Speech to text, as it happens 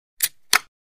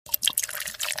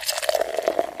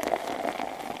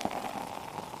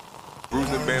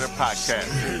Brews and Banner Podcast.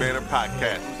 Brews and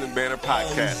Banner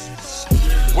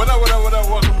Podcast. What up?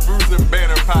 Welcome to Brews and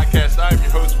Banner Podcast. I'm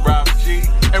your host, Rob G.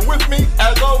 And with me,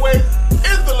 as always,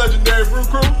 is the legendary Brew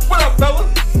Crew. What up,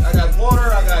 fellas? I got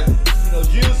water, I got,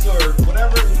 juice or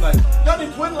whatever. It's like, y'all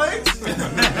need twin legs?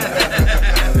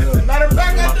 Matter of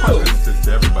fact, I do.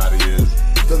 To everybody is,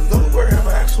 does Delaware have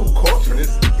an actual culture?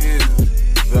 This is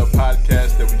the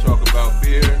podcast that we talk about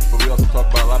beer, but we also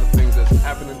talk about a lot of things that's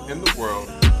happening in the world,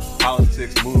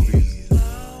 politics, movies,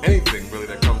 anything really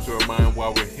that comes to our mind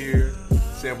while we're here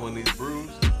sampling these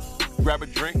brews. Grab a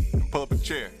drink and pull up a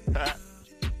chair.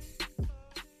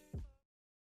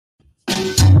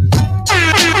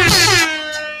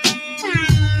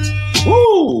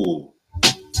 Woo!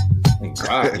 Ain't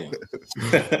rocking.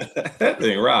 That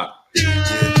thing rock.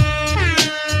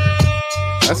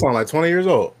 That sounds like 20 years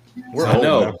old. I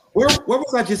know. Where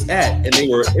was I just at? And they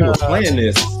were playing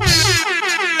this.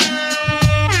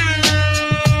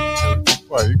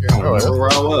 Well, you can't know where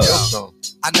I was.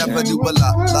 I never knew a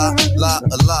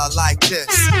la like this.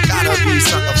 Gotta be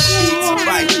something for me to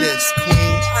write this. Queen,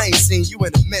 I ain't seen you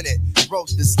in a minute.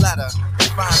 Wrote this letter and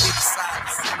finally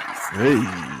decided. Hey.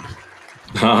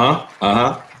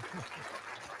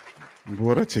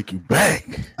 Boy, that take you back.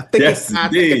 Yes,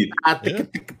 indeed.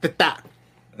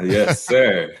 Yes,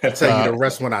 sir. I'll tell you the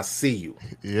rest when I see you.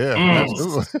 Yeah.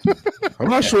 I'm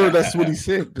not sure if that's what he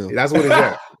said, though. That's what he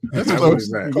said. That's close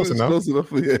enough.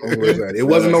 It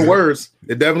wasn't no words.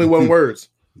 It definitely wasn't words.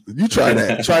 You try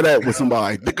that. Try that with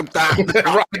somebody. Think I'm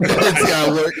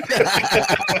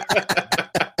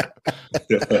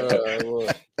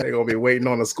They're gonna be waiting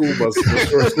on a school bus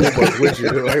with you.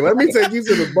 Like, let me take you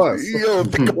to the bus. Yo,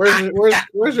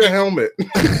 where's your helmet?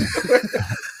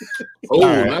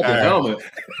 Not the helmet.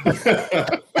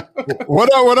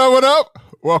 What up?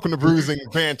 Welcome to Bruising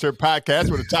Banter Podcast,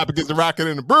 where the topic is the rocket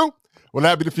and the brew. Well,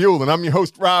 that be the fuel, and I'm your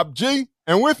host, Rob G.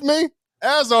 And with me,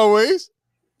 as always,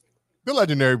 the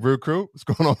legendary Brew Crew. What's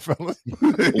going on, fellas?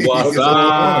 What's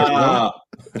up?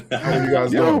 How are you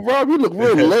guys doing? Yo, Rob, you look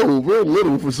real low, real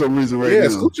little for some reason right now. Yeah,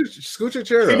 scoot your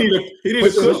chair up. He need a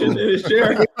cushion in his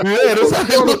chair. Yeah, that's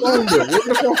how the phone book.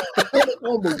 Where's the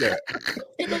phone book at?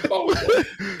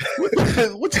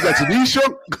 What you got, your knee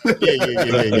shook?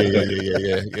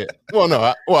 Yeah. Well,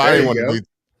 no, I didn't want to be.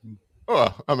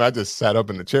 Well, I just sat up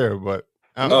in the chair, but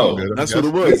that's what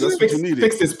it was. That's what you needed.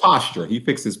 Fixed his posture. He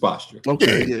fixed his posture.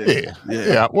 Okay.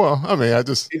 Yeah. Well, I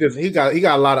just he got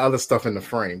a lot of other stuff in the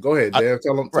frame. Go ahead, Dave.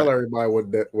 Tell everybody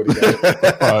what he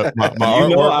got.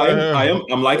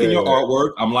 I'm liking your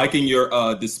artwork. I'm liking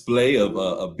your display of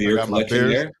a beer collection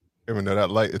there. Even though that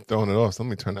light is throwing it off, so let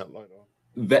me turn that light off.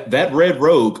 That Red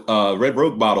Rogue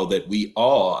bottle that we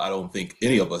all, I don't think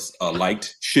any of us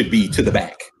liked, should be to the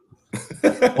back.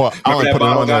 Well, I only put it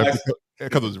on there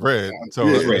because it was red. So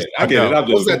it was red. I get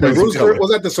it. Was that the rooster?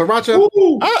 Was that the sriracha?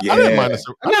 I didn't mind the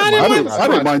sriracha. I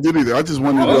didn't mind it either. I just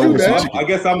wanted to know. I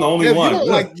guess I'm the only one.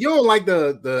 You don't like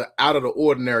the out of the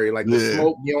ordinary, like the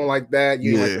smoke. You don't like that.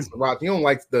 You don't like the sriracha. You don't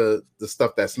like the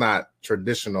stuff that's not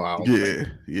traditional.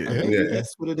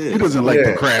 That's what it is. He doesn't like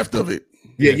the craft of it.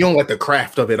 Yeah, you don't like the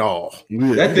craft of it all.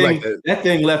 Yeah. That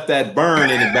thing left that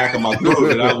burn in the back of my throat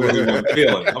that I really wasn't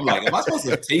feeling. I'm like, am I supposed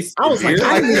to taste? I was like,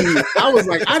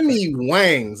 I need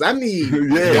wangs. I need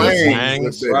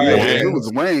wangs. Right. It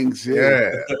was wangs.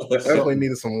 Yeah, definitely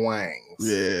needed some wangs.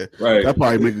 Yeah, right. That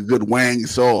probably make a good wang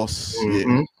sauce.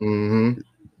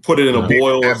 Put it in a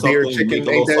boil or something. Beer chicken.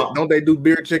 Don't they do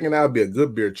beer chicken? That would be a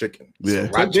good beer chicken. Yeah.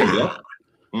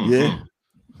 Yeah.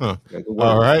 Huh.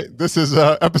 All right. This is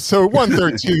episode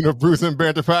 113 of Brews and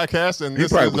Banter Podcast, and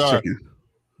this is our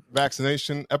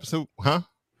vaccination episode. Huh?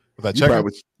 Was I checking?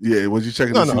 Was you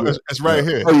checking? No, it's right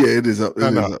here. Oh yeah, it is up.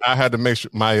 I had to make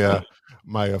sure my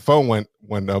phone went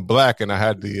black, and I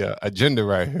had the agenda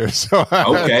right here. So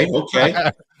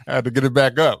I had to get it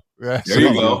back up. There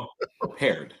you go.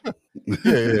 Prepared.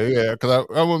 Yeah. Because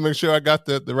I want to make sure I got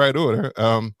the right order.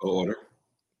 Order.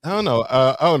 I don't know.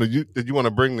 Did you want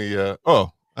to bring the?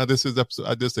 This is episode.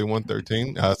 I did say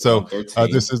 113.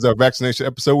 This is our vaccination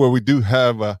episode where we do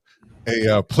have a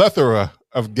plethora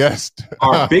of guests.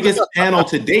 Our biggest panel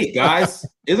to date, guys.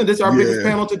 Isn't this our biggest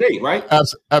panel to date, right?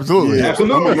 Absolutely. Yeah,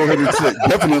 absolutely. I'm gonna go ahead and say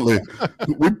definitely.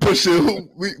 We pushing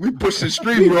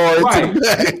StreamYard to the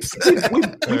max.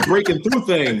 We breaking through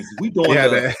things. We doing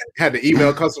had to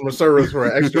email customer service for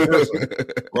an extra person.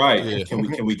 Right. Yeah.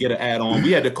 Can we get an add on?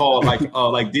 We had to call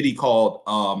like Diddy called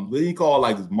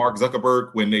like Mark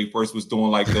Zuckerberg when they first was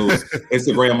doing like those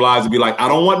Instagram lives and be like, I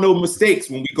don't want no mistakes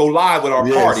when we go live with our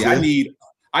party. Yeah.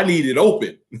 I need it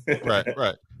open. Right.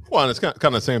 Well, and it's kind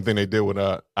of the same thing they did with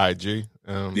IG.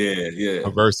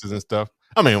 Verses and stuff.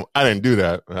 I mean, I didn't do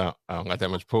that. I don't got that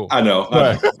much pull. I know.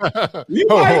 You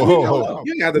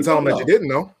didn't have to tell them that you didn't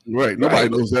know. Right. Nobody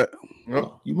knows that.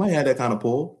 Well, you might have that kind of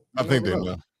pull. I think they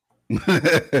know.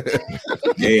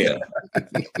 Yeah.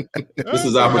 This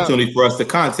is an opportunity for us to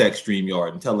contact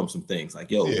StreamYard and tell them some things like,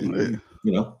 yo, you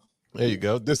know. There you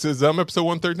go. This is episode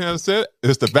 113, as I said.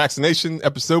 It's the vaccination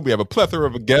episode. We have a plethora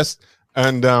of guests.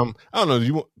 And I don't know.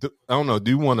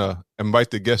 Do you want to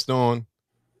invite the guest on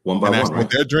one by and one? Ask what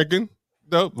they're drinking?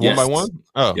 No, yes. One by one.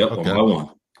 Oh, yep, okay. One by one.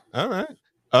 All right.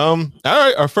 All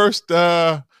right. Our first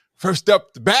up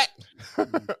the bat.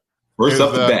 First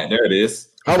up the bat. There it is.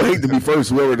 I would hate to be first,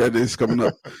 whoever that is coming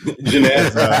up.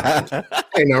 Jeanette.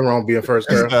 Ain't nothing wrong being first,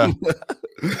 girl.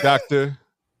 Dr.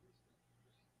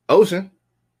 Ocean.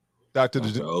 Dr.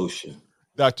 Ocean.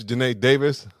 Dr. Janae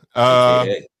Davis.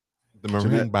 The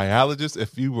marine biologist.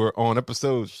 If you were on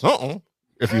episode something,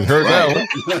 if you heard that one,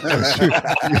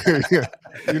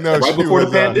 you know, right before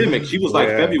the pandemic, she was like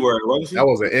February, wasn't she? That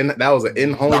was an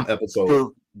in-home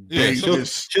episode. Yeah,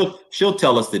 she'll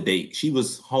tell us the date. She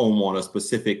was home on a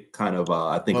specific kind of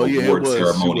I think award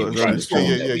ceremony. Yeah.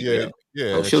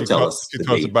 So she'll tell us. She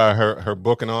talks about her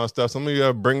book and all that stuff. So let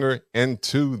me bring her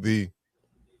into the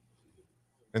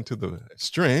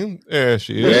stream. There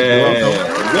she is.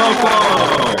 Yeah.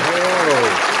 Welcome.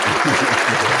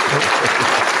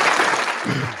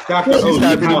 Dr.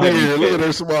 Ocean, look at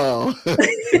her smile. Welcome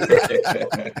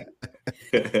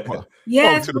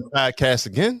to the podcast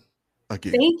again.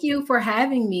 Thank you for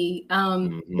having me.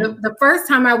 The first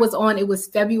time I was on, it was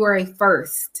February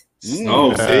 1st.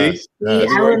 Oh, see?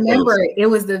 I remember it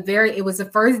was the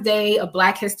first day of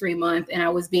Black History Month, and I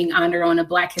was being honored on a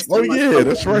Black History Month. Oh, yeah,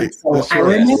 that's right. So I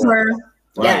remember.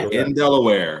 Right, in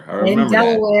Delaware. I remember in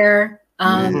Delaware.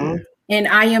 And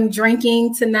I am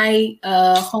drinking tonight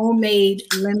homemade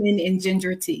lemon and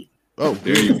ginger tea. Oh,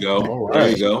 there you go. Right.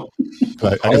 There you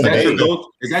go.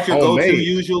 Is that your go-to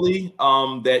usually?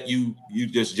 That you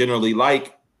just generally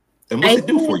like? And what's it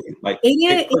do for you? Like it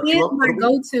is my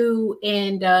go-to,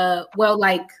 and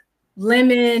like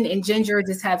lemon and ginger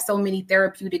just have so many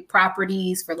therapeutic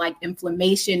properties for like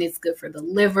inflammation. It's good for the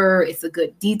liver. It's a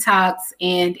good detox,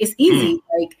 and it's easy.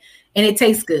 And it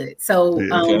tastes good. So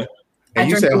and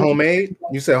you said homemade?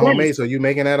 You said homemade, so you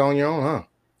making that on your own, huh?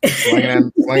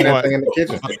 Slang that thing in the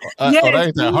kitchen. That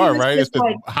ain't that hard, right? It's just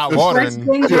hot water and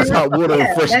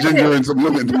fresh ginger and some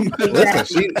lemon.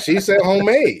 Listen, she said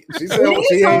homemade. She said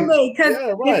it's homemade because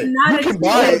it's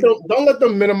not don't let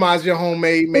them minimize your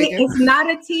homemade making. It's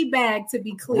not a tea bag, to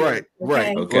be clear.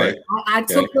 Right. I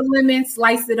took the lemon,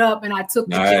 sliced it up, and I took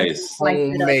the ginger,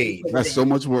 sliced it up. That's so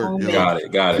much work.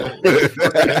 Homemade. Got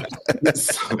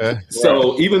it.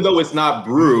 So even though it's not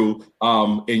brew,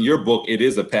 in your book, it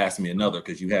is a pass me another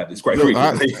because you have this quite frequently.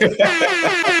 I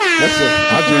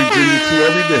drink ginger tea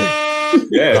every day.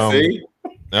 Yeah, see?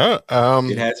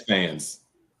 It has fans.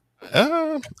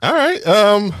 All right.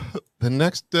 The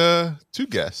next two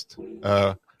guests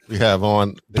we have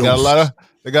on, they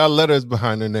got letters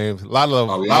behind their names. A lot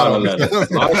of letters.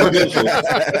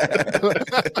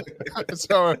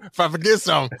 So if I forget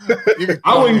some,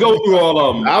 I wouldn't go through all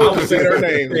of them. I would just say their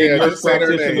name. Just say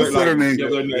their name.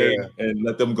 Give their name and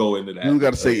let them go into that. You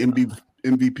got to say MVP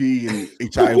and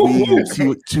HIV and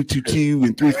 222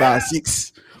 and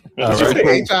 356.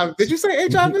 Did you say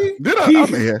HIV? Did I? I'm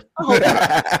here.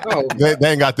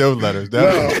 They ain't got those letters. It's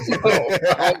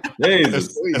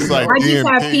like I just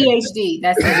have PhD.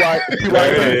 That's right.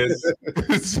 There it is.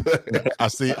 I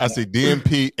see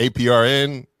DMP,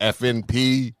 APRN,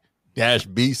 FNP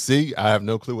 -BC. I have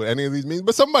no clue what any of these mean,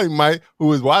 but somebody might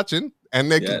who is watching,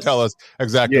 and they can tell us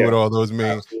exactly what all those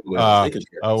mean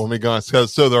when we go on. So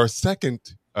our second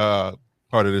part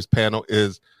of this panel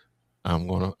is I'm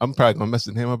probably gonna mess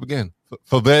the name up again.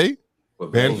 Fave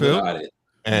Banfield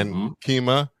and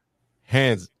Kima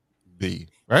Hansby.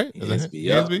 Right? Hansby.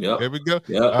 Yep. There we go.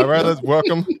 Yep. All right, let's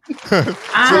welcome.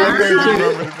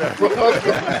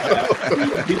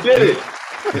 He did it.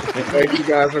 Thank you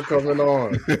guys for coming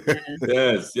on.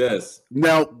 Yes.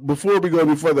 Now, before we go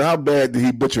any further, how bad did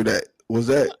he butcher that? Was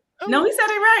that? No, he said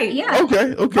it right. Yeah.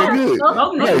 Okay, good.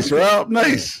 Nice, Rob.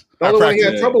 Nice. The only one he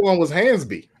had trouble on was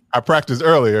Hansby. I practiced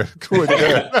earlier. He did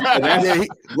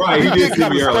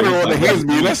give me earlier on the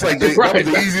Hansby. That's like the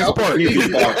easiest part. He's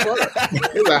like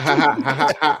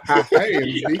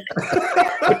Hansby.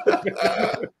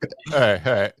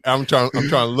 Hey. I'm trying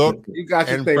to look. You got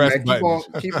your thing, man.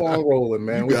 Keep on rolling,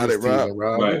 man. We got it, Rob.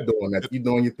 Right. You're doing that. You're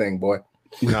doing your thing, boy.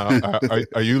 Now,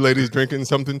 are you ladies drinking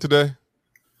something today?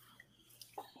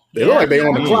 They look like they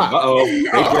on the clock. They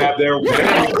grab their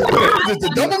the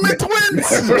Doberman twins.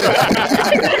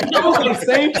 the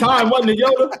same time, wasn't it,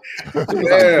 Yoda? It was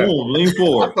like, boom, lean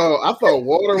forward. I thought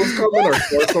water was coming or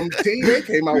some tea. They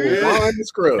came out with wine and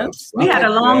scrubs. We had a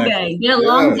long day. Been a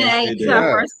long day. It's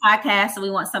our first podcast, so we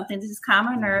want something to just calm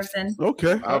our nerves. And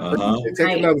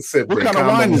take another sip. What kind of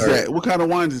wine is that? What kind of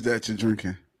wine is that you're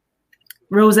drinking?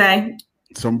 Rosé.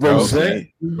 Some rosé.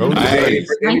 Any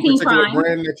particular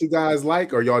brand that you guys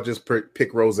like, or y'all just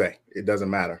pick rosé? It doesn't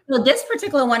matter. Well, this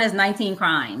particular one is 19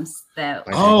 Crimes. That's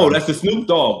the Snoop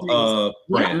Dogg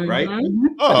brand, right? Mm-hmm.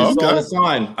 I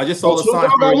just saw the sign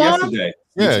for it yesterday.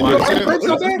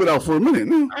 It's been out for a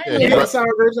minute.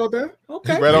 Sour grapes out there.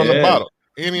 Okay. He's right on the bottle.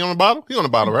 Ain't he on the bottle? He on the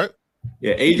bottle, right?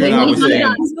 Yeah, Adrian, I was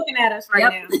saying. He's looking at us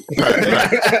right now.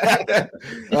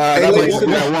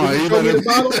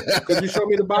 Could you show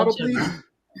me the bottle, please?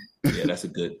 Yeah, that's a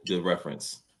good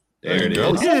reference. There it is.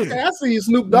 Okay, I see you,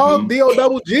 Snoop Dogg,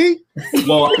 D-O-double-G.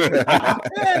 Well,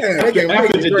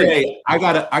 after today, I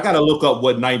gotta look up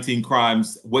what 19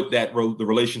 Crimes, what the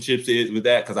relationships is with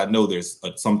that, because I know there's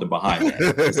something behind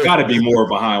that. There's got to be more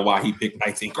behind why he picked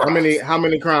 19 Crimes. How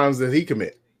many crimes did he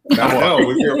commit? I don't know.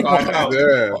 We're gonna find out.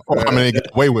 How many they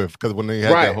get away with? Because when they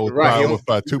had that whole trial with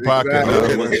Tupac,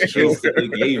 it wasn't true. They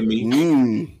gave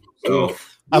me. So.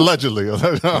 Allegedly.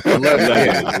 Right.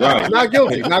 Not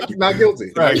guilty. Not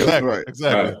guilty. Right,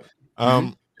 exactly.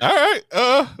 All right.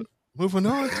 Moving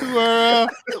on to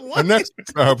our next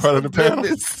part of the panel.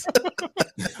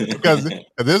 because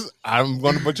this, I'm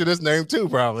going to butcher this name too,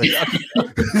 probably.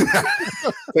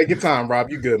 Take your time, Rob.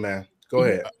 You good, man. Go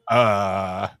ahead.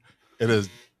 It is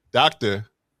Dr.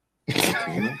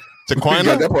 Taquina.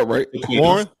 That part right.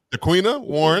 Warren. Taquina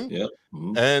Warren. Yep.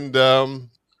 Mm-hmm. And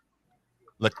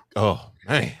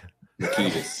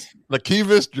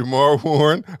Lakevis Jamar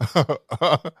Warren.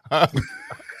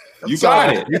 You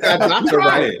got it. You got doctor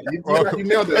right. You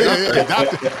nailed it.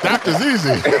 Doctor's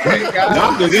easy.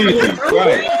 Doctor's easy.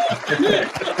 Right.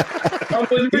 I'm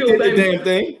putting real the damn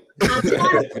thing. I tried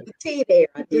to put the T there.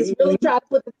 I just really tried to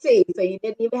put the T, so you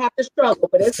didn't even have to struggle,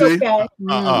 but it's okay.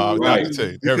 Dr.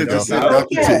 T. There we go.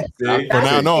 Okay. From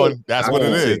now on, that's what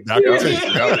it is. Dr. T.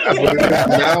 That's what it is.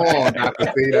 From now on, Dr.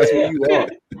 T. That's what you are.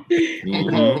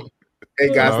 Mm-hmm.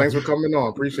 Hey, guys, thanks for coming on.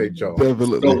 Appreciate y'all. So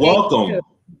welcome.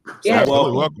 Yeah.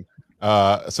 Welcome.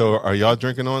 So are y'all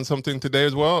drinking on something today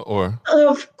as well, or?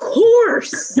 Of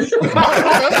course.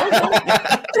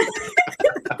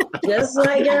 Just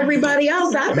like everybody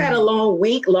else, I've had a long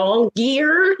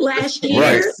year last year.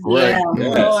 Right.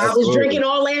 Yeah. So I was drinking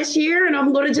all last year, and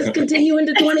I'm going to just continue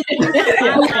into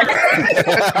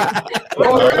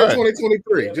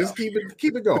 2023. Just keep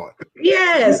it going.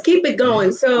 Yes, keep it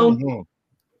going. So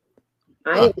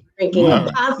I am drinking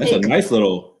a That's a nice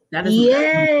little. That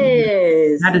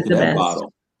is that is the best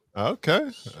bottle.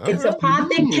 Okay. It's a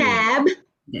Pothic Cab.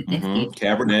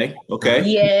 Cabernet. Okay.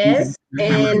 Yes.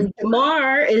 And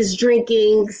Damar is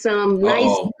drinking some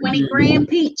nice 20-gram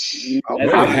peach.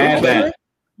 I've had that.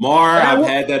 I've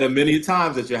had that a many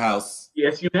times at your house.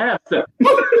 Yes, you have, sir.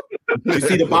 You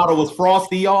see the bottle was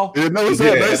frosty, y'all? He put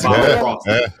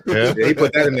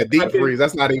that in the deep freeze.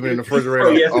 That's not even in the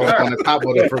refrigerator. On the top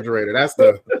of the refrigerator. That's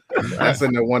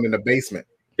in the one in the basement.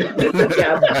 Got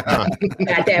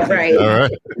that right. All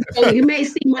right. So you may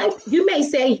see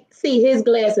his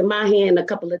glass in my hand a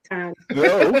couple of times.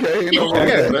 Oh, okay.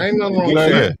 Ain't nothing wrong with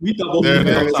that. We double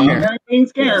Everything's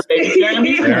scared, baby.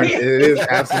 It is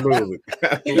absolutely.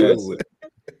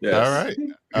 Yes.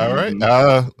 All right.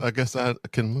 I guess I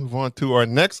can move on to our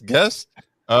next guest.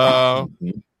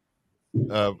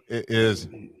 It is,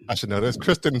 I should know this,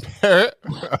 Kristen Parrott.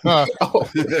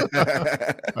 She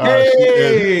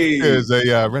is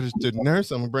a registered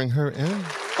nurse. I'm going to bring her in.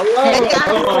 Hello.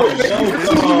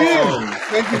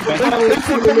 Thank you for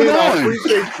coming on.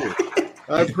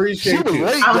 I appreciate you.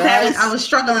 I was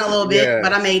struggling a little bit,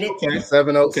 but I made it. Okay.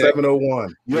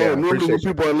 701. Normally when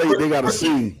people are late, they got to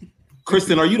sing.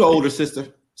 Kristen, are you the older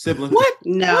sibling? What?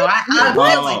 No, I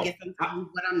feel like it sometimes,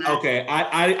 but I'm not. Okay,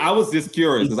 I was just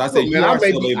curious because I said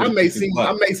I may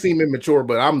seem immature,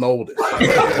 but I'm the oldest. I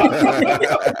feel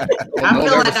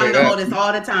like I'm the oldest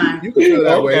all the time. You can feel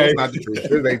that way. It's not the truth.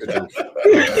 This ain't the truth.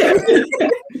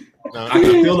 I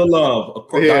can feel the love.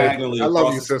 I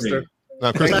love you, sister.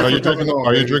 Now, Kristen, are you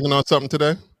drinking on something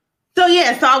today? So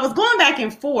I was going back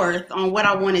and forth on what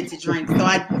I wanted to drink. So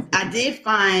I did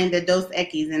find the Dos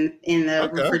Equis in the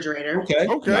refrigerator. Okay,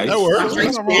 nice. That works.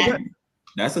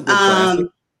 That's a good classic.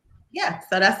 Yeah,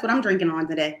 so that's what I'm drinking on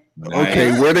today.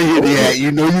 Okay, where the hit at?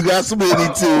 You know you got some hitty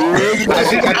too. But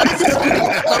we're not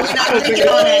drinking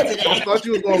on that today. I thought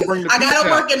you was going to bring the peach. I gotta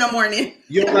work in the morning.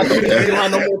 You don't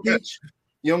have no more peach?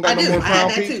 You don't got no more Crown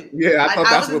Peach? Yeah, I thought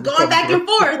that's what was going back and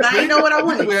forth. I didn't know what I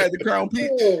wanted. We had the Crown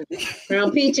Peach.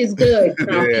 Crown Peach is good.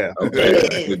 Yeah.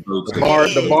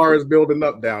 The bar is building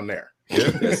up down there.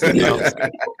 Yes,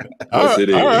 it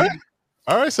is.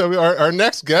 All right. So our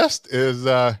next guest is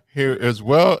here as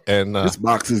well, and this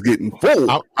box is getting full.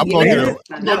 I'm going to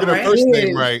get her first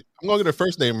name right. I'm going to get her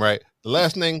first name right. The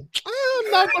last name,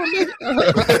 I'm not going to make it.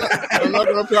 I'm not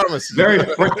going to promise. Very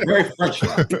French.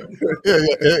 It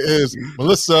is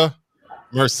Melissa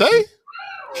Mercier.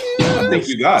 I think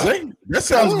you got it. That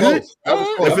sounds good.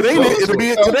 If it ain't it'll be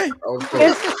it today.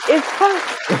 It's close.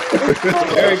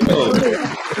 Very close.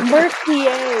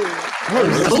 Mercier.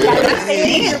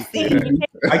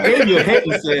 I gave you a hint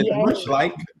and said much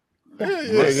like.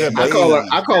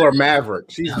 I call her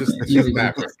Maverick. She's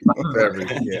Maverick.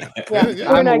 Yeah.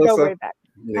 Her and I go way back.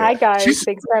 Yeah. Hi guys,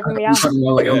 thanks for having me on.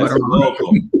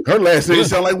 Her last name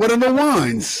sound like one of the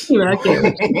wines. For real.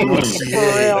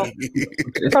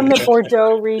 From the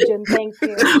Bordeaux region. Thank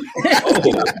you.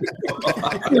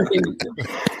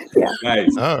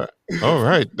 Nice. All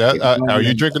right. Are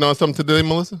you drinking on something today,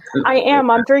 Melissa? I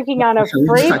am. I'm drinking on a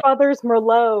Frey Brothers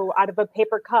Merlot out of a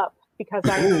paper cup because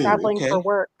I'm traveling for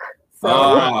work.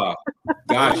 So.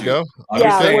 Gotcha.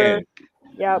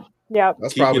 Yep. Yeah,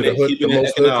 that's probably the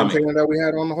most hood container that we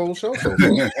had on the whole show so far.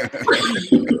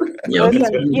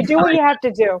 Listen, you do what you have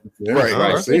to do.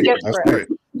 Right. You get through it.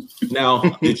 Now,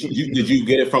 did you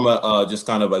get it from a just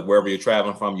kind of like wherever you're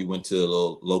traveling from? You went to a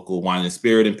little local wine and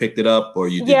spirit and picked it up, or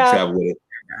you did travel with it?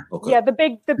 Okay. Yeah, the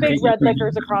big red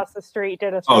liquors across the street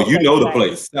did a. Oh, you know the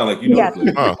place. Sound like you know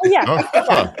the place. Yeah.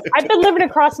 I've been living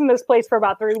across from this place for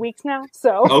about 3 weeks now.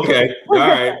 So okay, all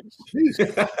right.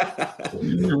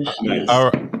 Nice.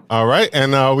 All right,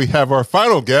 and we have our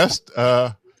final guest,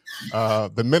 the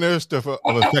Minister of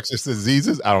Infectious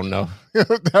Diseases. I don't know.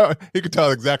 He can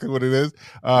tell exactly what it is.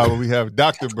 We have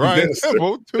Dr. Brian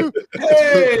Temple. We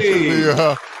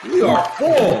are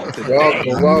full.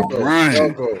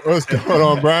 Welcome. What's going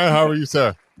on, Brian? How are you,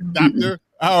 sir? Doctor?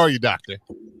 How are you, Doctor?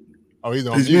 Oh, he's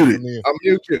muted.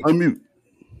 I'm mute.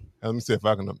 Let me see if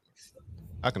I can. No,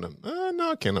 I can't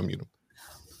unmute him.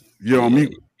 You're on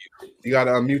mute. You got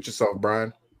to unmute yourself,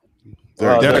 Brian.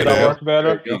 There that work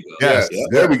better? Yes.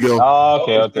 There we go. Oh,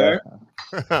 okay.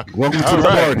 Welcome to the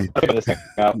party.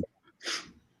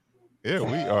 Yeah,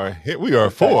 we are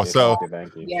full. So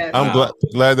thank you. Yes. I'm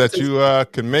glad that you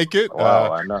can make it.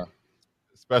 Wow, I know.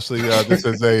 Especially this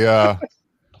is a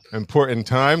important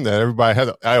time that everybody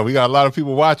has. We got a lot of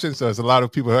people watching, so there's a lot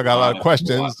of people that got a lot of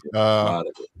questions. So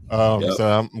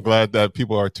I'm glad that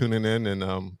people are tuning in, and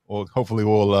hopefully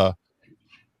we'll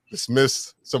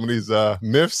dismiss some of these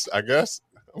myths, I guess.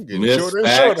 I'm getting shorter and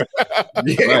shorter.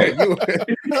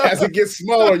 As it gets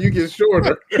smaller, you get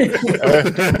shorter.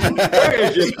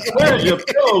 Where's your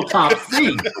pillow top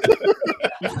seat?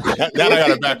 Now I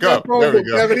gotta back up. There we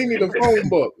go. Kevin, he need a phone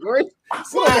book. Right?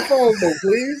 Sit on the phone book,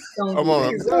 please. I'm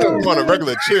on a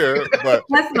regular chair, but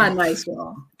that's not nice,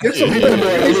 y'all.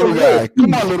 Little guy.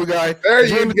 Come on, little guy. There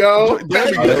you go.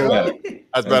 That's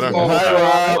better. A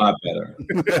lot better.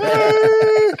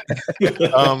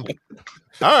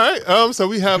 All right. So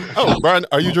we have. Oh, Brian,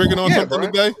 are you drinking on something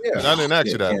today? Yeah. I didn't ask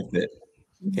you that.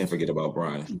 Can't forget about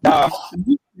Brian.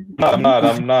 I'm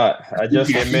not. I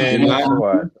just came in.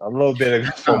 A little bit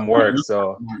from work,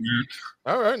 so.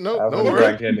 All right. No problem.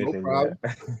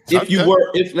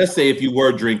 Let's say if you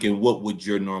were drinking, what would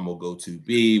your normal go-to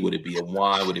be? Would it be a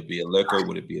wine? Would it be a liquor?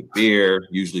 Would it be a beer?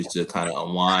 Usually to kind of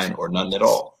unwind, or none at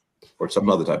all, or some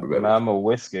other type of beverage. I'm a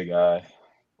whiskey guy.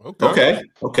 Okay.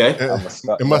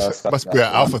 It must be an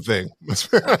alpha thing.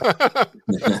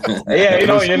 Yeah,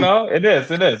 you know, it is.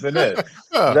 That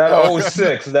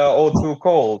 06, that 02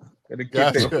 cold.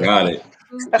 Got it.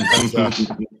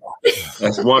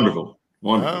 That's wonderful.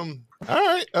 All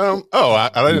right.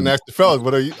 I didn't ask the fellas.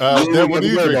 What are you? What are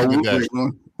you drinking today?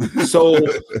 So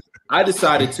I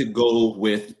decided to go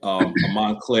with a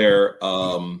Montclair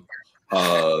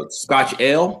Scotch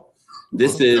Ale.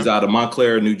 This is out of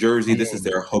Montclair, New Jersey. This is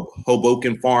their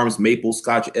Hoboken Farms Maple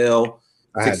Scotch Ale,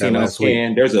 16-ounce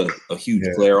can. There's a huge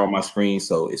glare on my screen,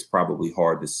 so it's probably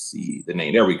hard to see the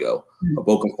name. There we go.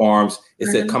 Hoboken Farms.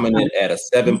 It's coming in at a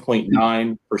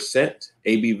 7.9%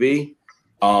 ABV.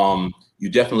 You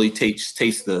definitely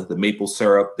taste the maple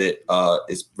syrup that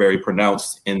is very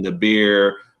pronounced in the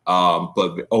beer,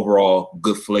 but overall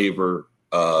good flavor,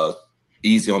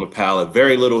 easy on the palate,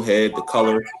 very little head. The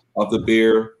color of the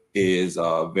beer is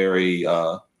very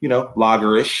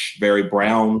lagerish, very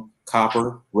brown,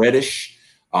 copper, reddish.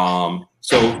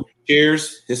 So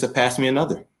cheers. This will pass me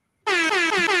another.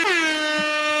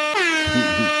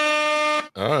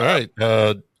 All right.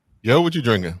 Yo, what you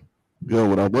drinking? Yo,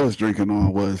 what I was drinking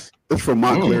on was it's from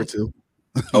Montclair too.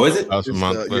 Oh, is it? That's from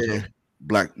Montclair. Yeah,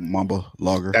 Black Mamba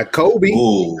Lager. That Kobe.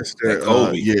 Ooh, that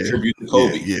Kobe. Yeah, Tribute to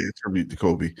Kobe. Yeah, tribute to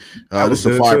Kobe. This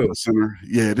is a 5%.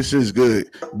 Yeah, this is good,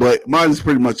 but mine is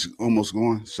pretty much almost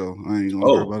gone, so I ain't gonna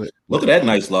worry about it. Look at that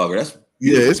nice lager. That's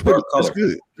it's pretty. It's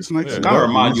good. It's nice. It kind of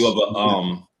reminds you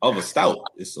of a stout.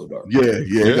 It's so dark. Yeah,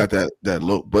 it got that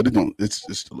look, but it don't.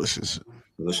 It's delicious.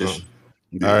 Delicious.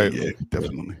 Yeah, all right, yeah,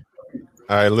 definitely.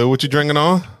 All right, Lou, what you drinking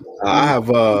on? I have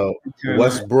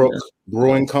Westbrook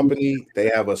Brewing Company. They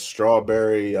have a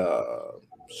strawberry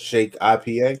shake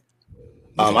IPA.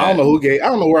 I don't know who gave. I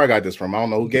don't know where I got this from. I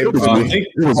don't know who gave it to me.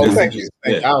 Thank you.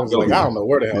 I was like, I don't know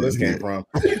where the hell this came from.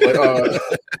 But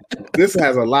this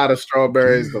has a lot of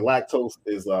strawberries. The lactose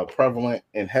is prevalent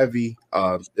and heavy.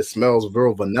 It smells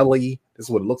real vanilla-y. This is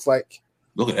what it looks like.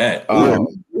 Look at that.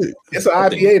 It's an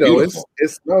IPA though. It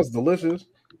smells delicious.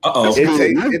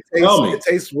 It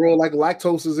tastes real like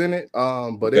lactose is in it.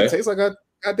 But it tastes like a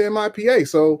goddamn IPA.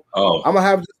 So I'm gonna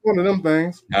have just one of them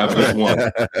things. Have just one.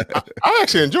 I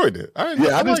actually enjoyed it. I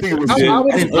didn't think it was. I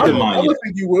would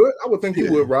think you would. I would think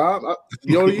you would, Rob.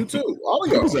 You too. All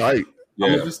of y'all. Right.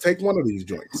 I'm gonna just take one of these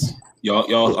joints.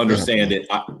 Y'all understand that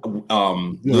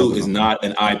Lou is not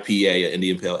an IPA, an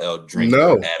Indian Pale Ale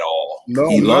drinker at all. No,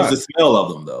 he loves the smell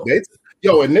of them though.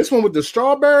 And this one with the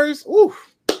strawberries, ooh,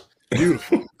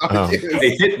 beautiful.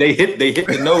 They hit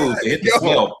the nose. They hit the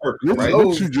smell perfect. Right?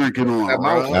 What you drinking on? That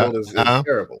mouthful is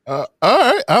terrible. All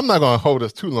right, I'm not going to hold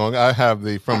us too long. I have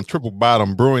from Triple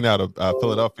Bottom Brewing out of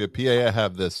Philadelphia, PA. I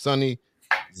have the Sunny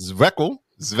Zweckel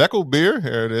beer.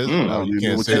 Here it is. You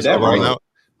can't say it right now.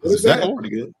 Zweckel,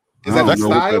 pretty good. Is that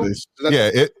style? Yeah,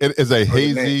 it is a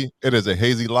hazy. It is a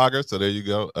hazy lager. So there you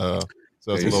go.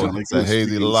 So it's a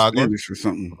hazy lager or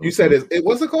something. You said it.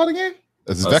 What's it called again?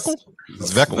 Zweckel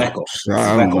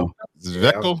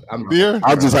beer.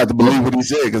 I just have to believe what he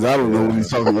said because I don't know what he's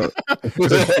talking about.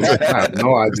 I have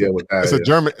no idea what that is.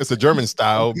 It's a German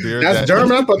style beer. That's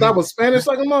German. I thought that was Spanish.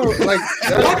 Like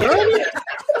that's German.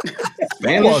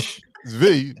 Spanish.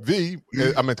 V.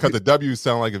 I mean, because the W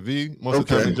sound like a V most of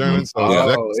the time in German. So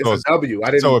it's a W.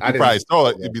 So if you probably saw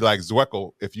it, it'd be like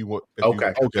Zweckel. If you would,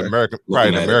 the American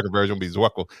version would be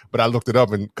Zweckel. But I looked it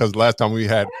up, and because last time we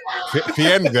had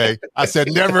Fiende, I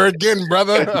said never again,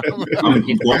 brother. I'm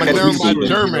gonna learn my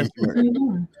German.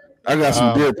 I got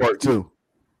some beer part too.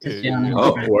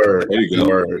 Word. There you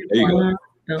go.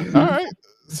 All right.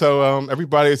 So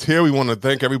everybody is here. We want to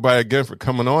thank everybody again for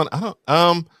coming on.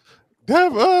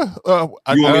 Dev,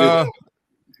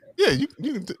 you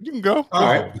can go. All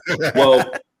right.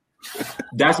 Well,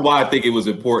 that's why I think it was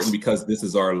important because this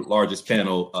is our largest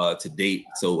panel to date.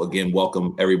 So again,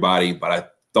 welcome everybody. But I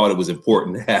thought it was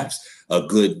important to have a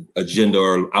good agenda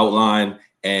or outline,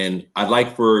 and I'd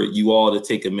like for you all to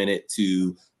take a minute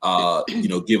to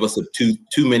give us a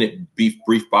two minute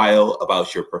brief bio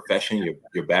about your profession,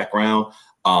 your background.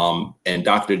 And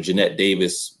Dr. Jeanette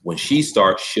Davis, when she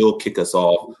starts, she'll kick us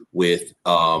off with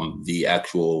the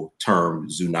actual term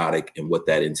zoonotic and what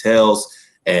that entails.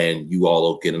 And you all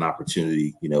will get an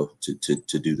opportunity,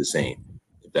 to do the same,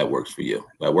 if that works for you.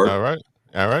 That work? All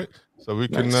right. So we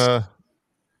can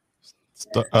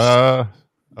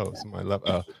somebody left.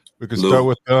 We can start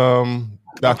with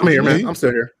Dr. I'm here, man. I'm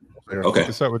still here. Okay. We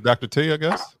can start with Dr. T, I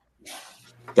guess.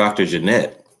 Dr.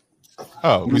 Jeanette.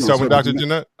 Oh, we start with Dr.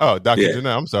 Jeanette? Oh, Dr.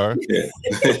 Jeanette, I'm sorry. Yeah.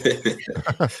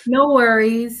 No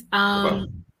worries.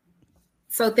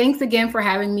 So thanks again for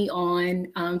having me on.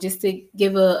 Just to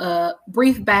give a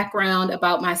brief background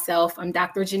about myself, I'm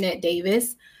Dr. Jeanette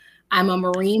Davis. I'm a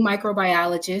marine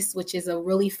microbiologist, which is a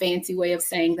really fancy way of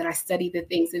saying that I study the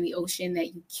things in the ocean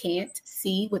that you can't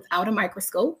see without a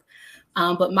microscope.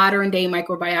 But modern day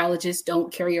microbiologists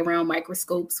don't carry around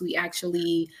microscopes. We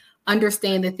actually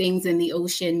understand the things in the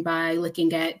ocean by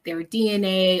looking at their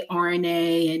DNA,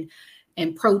 RNA,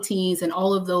 and proteins, and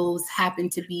all of those happen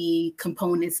to be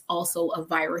components also of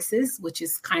viruses, which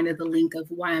is kind of the link of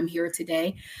why I'm here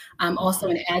today. I'm also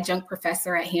an adjunct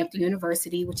professor at Hampton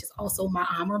University, which is also my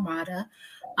alma mater.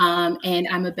 And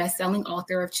I'm a best-selling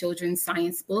author of children's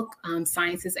science book,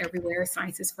 Science is Everywhere,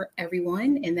 Science is for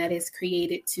Everyone, and that is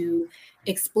created to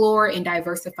explore and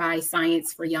diversify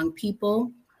science for young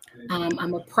people.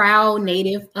 I'm a proud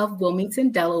native of Wilmington,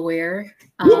 Delaware.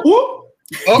 I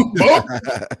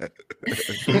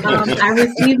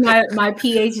received my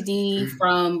PhD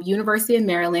from University of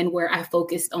Maryland, where I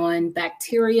focused on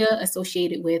bacteria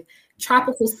associated with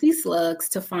tropical sea slugs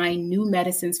to find new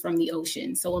medicines from the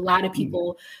ocean. So a lot of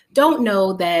people don't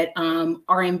know that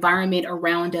our environment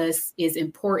around us is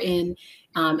important.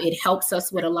 It helps us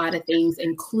with a lot of things,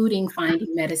 including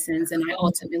finding medicines. And I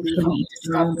ultimately helped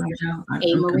discover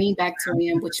a marine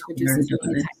bacterium which produces an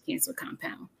anti-cancer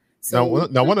compound. So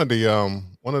now one of the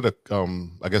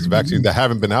I guess vaccines that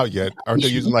haven't been out yet, aren't they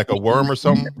using like a worm or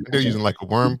something? They're using like a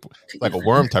worm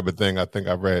type of thing. I think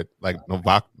I read like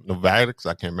Novavax.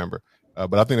 I can't remember,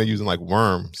 but I think they're using like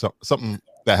worm, something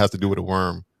that has to do with a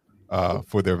worm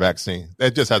for their vaccine.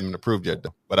 That just hasn't been approved yet,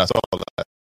 though. But I saw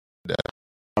that.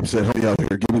 I'm saying, help me out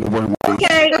here. Give me the worm.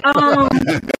 Okay, I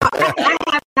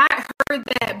have not heard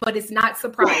that, but it's not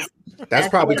surprising. That's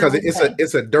probably because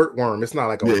it's a dirt worm. It's not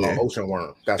like an ocean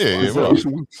worm. That's okay. I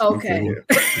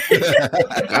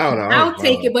don't know. I'll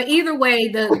take it, but either way,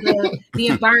 the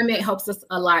environment helps us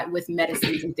a lot with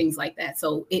medicines and things like that.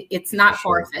 So it's not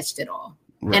far-fetched at all.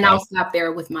 Right. And I'll stop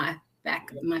there with my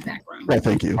background. Right,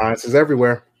 thank you. Science is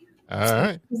everywhere. All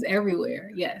right. It's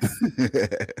everywhere. Yes.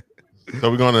 So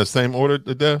we're going in the same order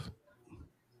to death?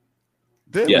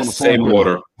 Yes, same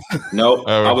order. Nope,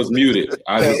 I was muted.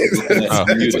 I was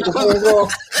muted.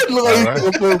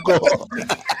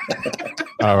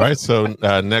 All right. So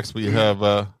next we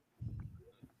have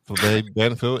Felipe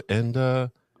Banfield and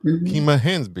Kima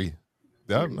Hansby.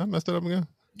 Did I messed it up again?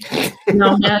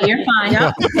 No, you're fine.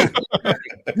 Yep.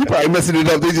 You probably messing it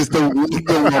up. They just don't want to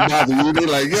bother you. They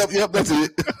like, yep, that's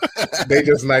it. They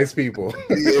just nice people.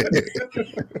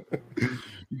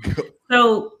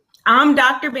 So I'm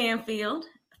Dr. Banfield,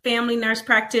 family nurse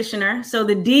practitioner. So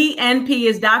the DNP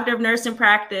is Doctor of Nursing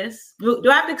Practice. Do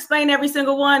I have to explain every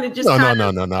single one? It just no.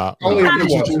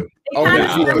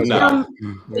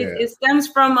 It stems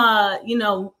from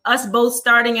us both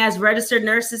starting as registered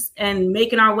nurses and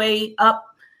making our way up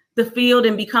the field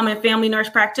and becoming family nurse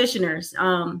practitioners.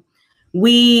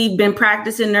 We've been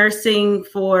practicing nursing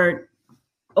for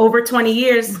over 20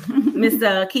 years, Miss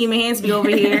Kima Hansby over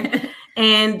here.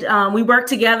 And we work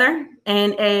together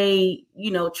in a,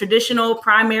 traditional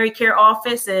primary care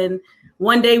office. And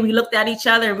one day we looked at each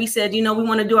other and we said, we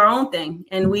want to do our own thing.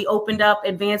 And we opened up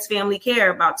Advanced Family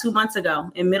Care about 2 months ago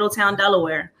in Middletown,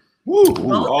 Delaware. Woo,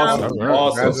 awesome.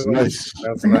 Awesome. Nice.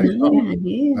 That's nice.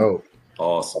 Oh,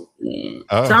 awesome.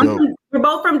 So we're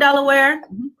both from Delaware.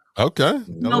 Okay.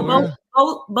 Delaware.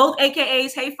 Both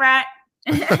AKAs, Hey Frat.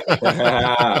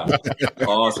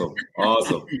 Awesome.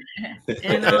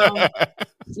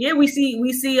 And we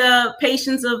see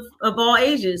patients of all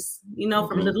ages,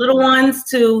 from the little ones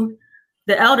to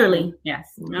the elderly.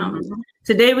 Yes.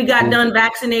 Today we got done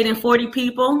vaccinating 40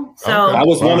 people. So I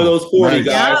was one of those 40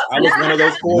 guys. I was one of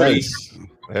those 40.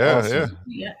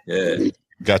 Yeah.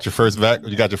 Got your first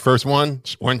You got your first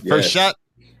first shot.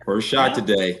 First shot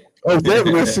today. Oh, Dad,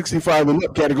 we're 65 and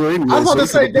up category. Anyway, I was about to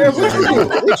say, Dad,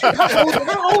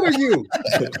 how old are you?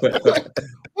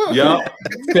 Yup.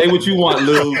 Say what you want,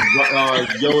 Lou,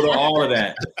 Yoda, all of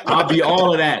that. I'll be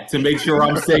all of that to make sure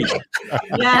I'm safe.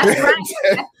 Yeah, that's right.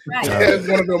 That's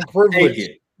one of them privileges.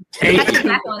 Take it.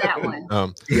 Back on that one.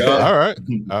 All right.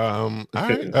 I'm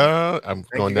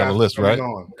going down the list, right?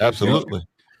 Absolutely.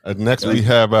 Next, we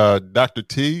have Dr.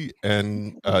 T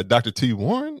and Dr. T.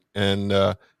 Warren and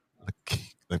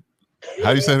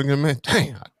how do you say it again, man?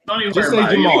 Dang. Just say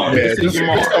Jamal. Yeah, just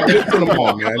put them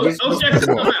on, man.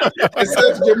 It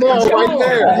says Jamal right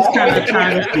there. He's kind of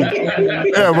trying to.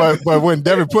 Yeah, but when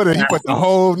Devin put it, he put the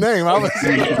whole name. I was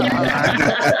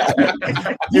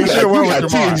you should have went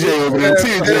with Jamal. TJ over there.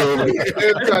 TJ over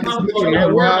there. I'm L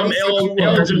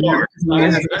Jamar.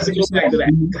 That's a good snack to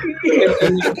that.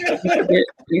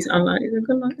 He's online. He's a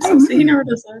good line. See, he never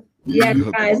does that. Yes,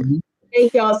 guys.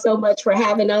 Thank y'all so much for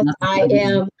having us. I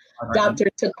am Dr.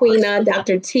 Taquina,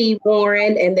 Dr. T.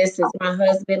 Warren, and this is my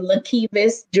husband,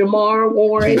 Lakevis Jamar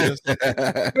Warren.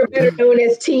 We're better known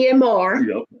as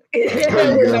TMR.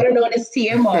 We're better known as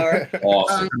TMR.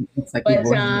 Awesome. But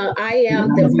I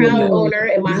am the proud owner,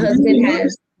 and my husband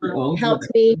has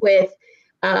helped me with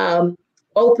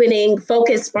opening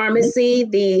Focus Pharmacy,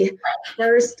 the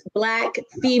first Black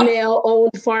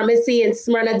female-owned pharmacy in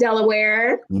Smyrna,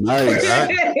 Delaware. Nice.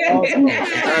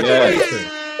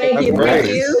 Thank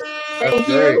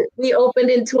you. We opened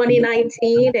in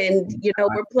 2019, and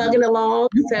we're plugging along.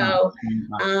 So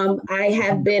I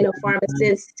have been a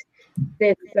pharmacist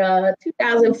since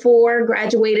 2004.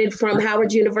 Graduated from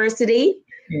Howard University,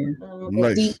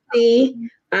 DC.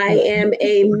 I am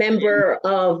a member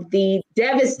of the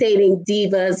devastating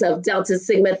divas of Delta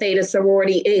Sigma Theta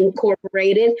Sorority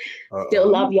Incorporated. Still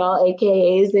love y'all,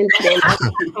 AKAs, and I'll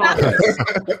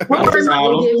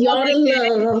give y'all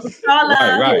the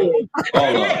love.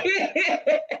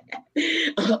 Right.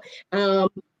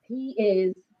 He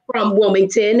is from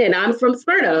Wilmington, and I'm from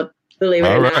Smyrna, believe it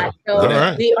or not.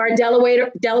 So we are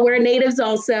Delaware natives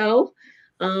also.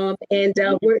 We're in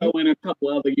a couple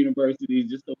other universities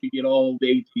just so we get all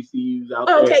the HBCUs out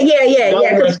there. Okay, yeah.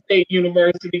 Delaware State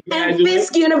University graduate. And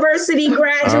Fisk University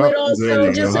graduate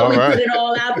also, just so we put it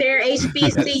all out there.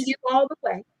 HBCU all the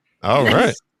way. All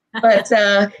right. But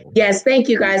yes, thank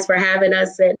you guys for having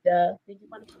us. And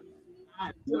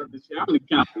I'm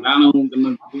counting. I don't know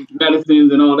the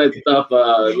medicines and all that stuff.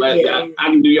 I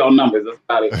can do y'all numbers. That's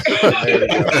about it.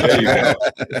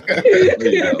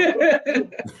 There you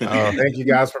go. Thank you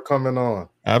guys for coming on.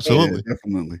 Absolutely,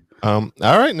 definitely. All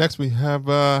right, next we have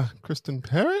Kristen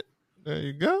Parrott. There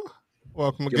you go.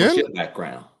 Welcome again. Give us your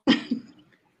background.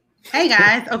 Hey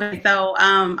guys. Okay, so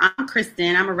I'm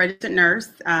Kristen. I'm a registered nurse.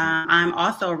 I'm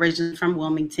also originally from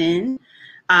Wilmington.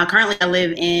 Currently, I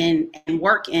live in and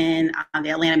work in the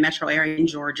Atlanta metro area in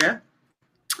Georgia.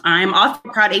 I'm also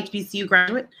a proud HBCU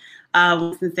graduate of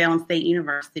Winston-Salem State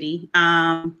University.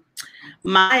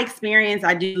 My experience,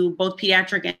 I do both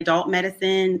pediatric and adult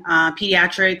medicine.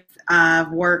 Pediatrics,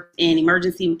 I've worked in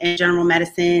emergency and general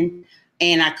medicine,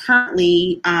 and I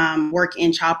currently work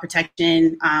in child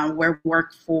protection, where we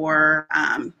work for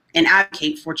and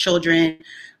advocate for children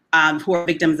who are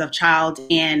victims of child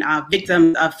and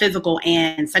victims of physical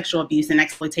and sexual abuse and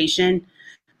exploitation.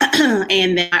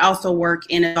 And then I also work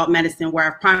in adult medicine, where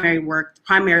I've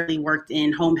primarily worked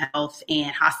in home health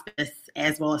and hospice,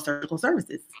 as well as surgical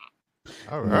services.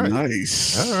 All right.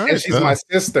 Nice. All right. And she's my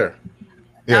sister.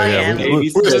 Yeah. We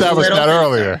established that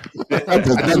earlier. For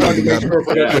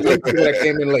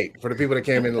the people that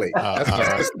came in late. That's my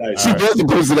sister. She was the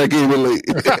person that came in late.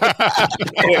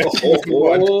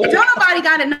 Don't nobody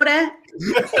got to know that.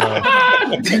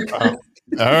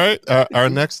 All right. Our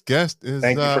next guest is.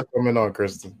 Thank you for coming on,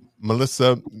 Kristen.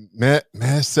 Melissa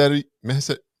Mercier.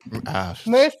 I'm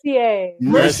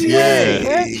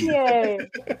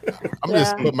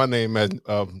just put my name as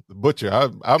the butcher.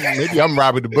 Maybe I'm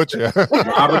Robbie the Butcher.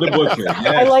 Robbie the Butcher. Yes,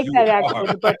 I like that actually.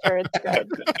 The Butcher. It's good.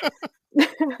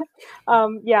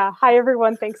 Hi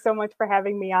everyone. Thanks so much for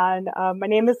having me on. My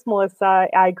name is Melissa.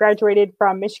 I graduated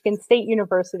from Michigan State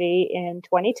University in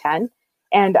 2010,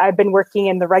 and I've been working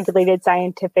in the regulated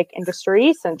scientific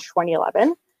industry since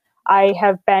 2011. I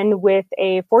have been with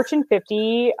a Fortune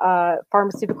 50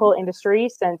 pharmaceutical industry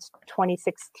since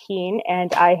 2016,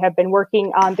 and I have been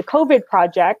working on the COVID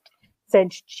project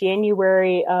since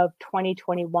January of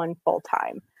 2021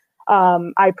 full-time.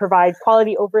 I provide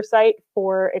quality oversight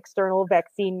for external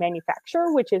vaccine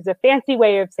manufacturer, which is a fancy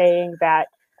way of saying that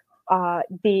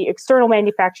the external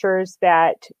manufacturers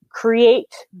that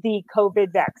create the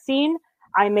COVID vaccine,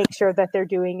 I make sure that they're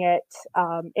doing it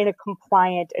in a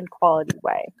compliant and quality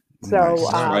way. So,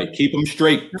 right. Keep them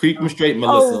straight,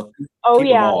 Melissa.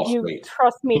 You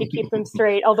trust me to keep them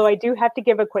straight. Although I do have to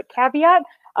give a quick caveat.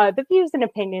 The views and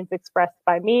opinions expressed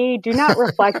by me do not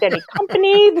reflect any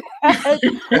company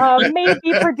that may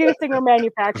be producing or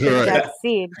manufacturing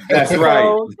vaccine. That's right.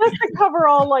 So just to cover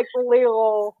all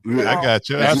legal, I got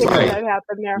you. That's right. That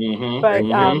happened there. But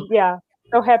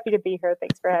so happy to be here.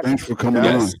 Thanks for having me. Thanks for coming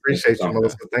on. Appreciate you,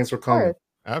 Melissa. Thanks for coming. Sure.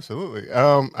 Absolutely.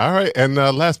 All right. And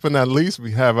last but not least,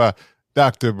 we have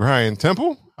Dr. Brian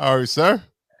Temple. How are you, sir?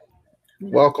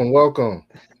 Welcome.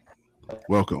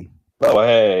 Oh,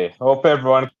 hey. Hope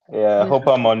everyone. Hope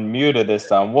I'm unmuted this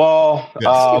time. Well,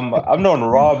 yes. I've known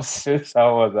Rob since I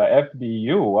was at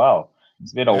FDU. Wow.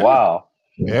 It's been a while.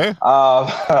 Yeah.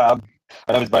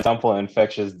 My name is Brian Temple,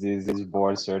 infectious disease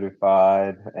board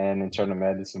certified and internal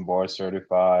medicine board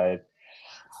certified.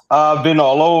 I've been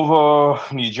all over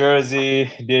New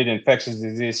Jersey, did infectious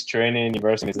disease training,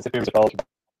 University of Mississippi,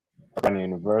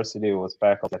 University, was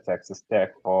faculty at Texas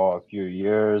Tech for a few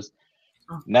years.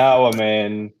 Now I'm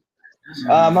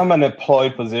an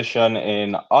employed position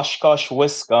in Oshkosh,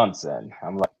 Wisconsin.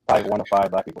 I'm like one of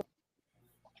 5 Black people.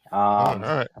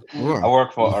 I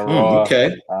work for Aurora.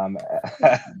 Okay.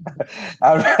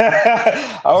 I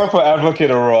work for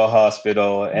Advocate Aurora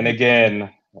Hospital, and again,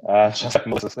 just like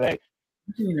Melissa said,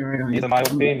 these are my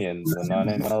opinions and not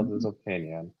anyone else's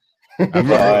opinion.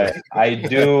 But I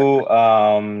do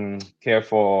care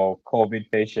for COVID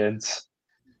patients,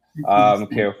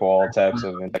 care for all types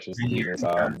of infectious diseases.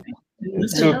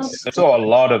 So a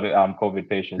lot of COVID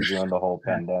patients during the whole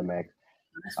pandemic.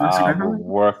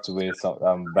 Worked with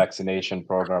some vaccination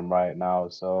program right now,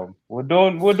 so we're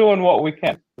doing what we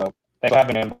can. So thanks for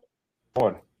having me on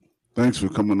board. Thanks for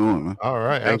coming on, man. All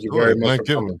right, thank you very much. Thank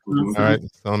you. All right,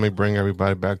 so let me bring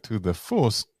everybody back to the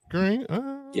full screen.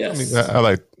 Yes,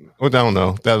 I don't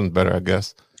know. That one's better, I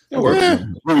guess. It works. Yeah,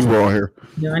 we're all here.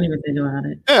 Yeah, I didn't even think about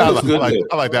it. Yeah,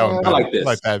 I like that one. I like this. I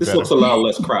like that This better. looks a lot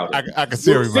less crowded. I can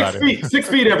see everybody. 6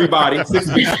 feet, everybody.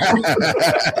 6 feet.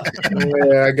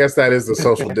 Yeah, I guess that is the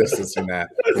social distancing that.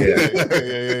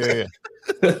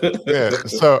 Yeah.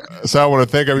 So I want to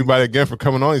thank everybody again for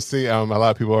coming on. You see, a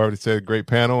lot of people already said great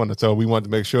panel, and so we wanted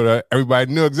to make sure that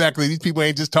everybody knew exactly these people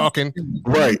ain't just talking,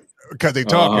 right? Because they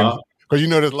talking. Because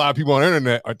there's a lot of people on the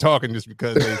internet are talking just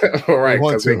because they right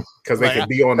want to. Because they can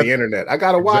be on the internet. I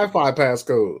got a Wi-Fi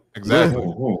passcode. Exactly.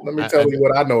 Let me tell you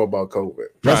what I know about COVID.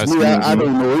 Trust me, I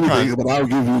don't know anything, but I'll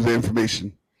give you the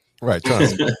information. Right, trying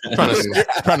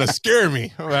to scare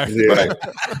me. Right. Yeah.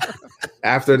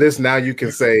 After this, now you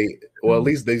can say, well, at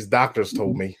least these doctors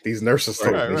told me, these nurses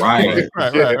told me. Right.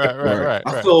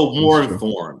 I feel more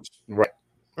informed. Right.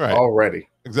 Right. Already.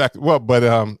 Exactly. Well, but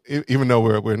even though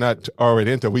we're not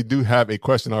already into it, we do have a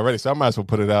question already, so I might as well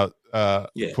put it out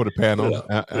for the panel.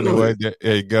 Anyway, there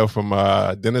you go from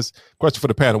Dennis. Question for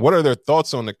the panel: what are their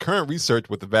thoughts on the current research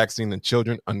with the vaccine in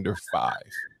children under 5?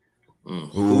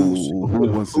 Who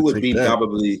would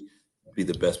probably be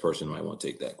the best person who might want to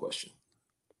take that question?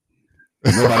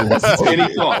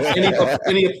 Any thoughts?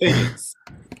 Any opinions?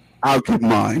 I'll give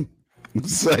mine.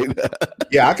 Say that.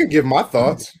 Yeah, I could give my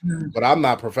thoughts, but I'm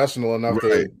not professional enough for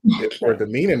it to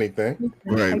mean anything.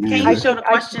 Right. Can you show the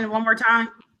question one more time?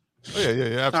 Oh,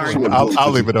 yeah, absolutely.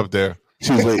 I'll leave it up there.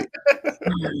 She's late.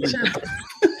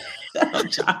 Oh,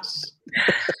 Josh.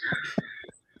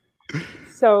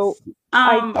 So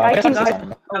I can. Go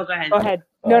ahead. Go ahead.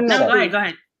 No, go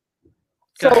ahead.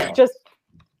 So just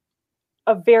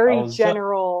a very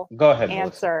general go ahead,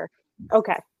 answer.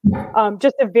 Okay.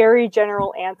 Just a very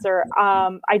general answer.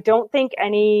 I don't think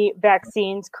any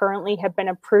vaccines currently have been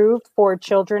approved for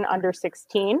children under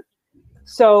 16.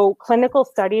 So clinical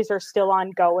studies are still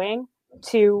ongoing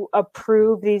to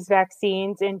approve these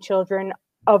vaccines in children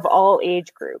of all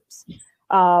age groups.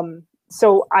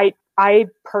 So I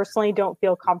personally don't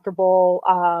feel comfortable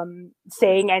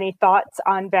saying any thoughts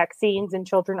on vaccines in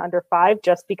children under 5,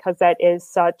 just because that is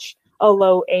such a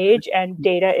low age and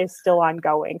data is still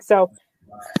ongoing. So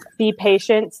be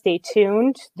patient, stay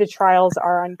tuned. The trials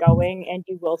are ongoing and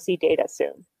you will see data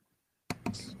soon.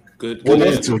 Good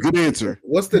answer.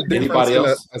 What's the difference in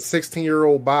a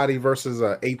 16-year-old body versus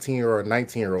an 18 or a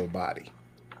 19-year-old body?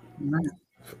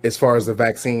 As far as the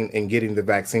vaccine and getting the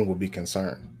vaccine will be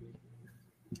concerned.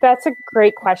 That's a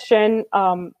great question.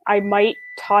 I might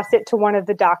toss it to one of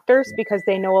the doctors because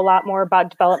they know a lot more about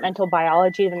developmental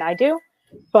biology than I do.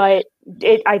 But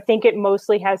I think it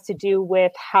mostly has to do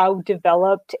with how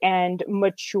developed and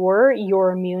mature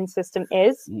your immune system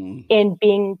is in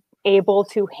being able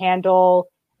to handle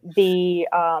the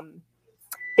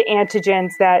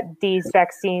antigens that these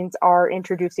vaccines are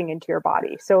introducing into your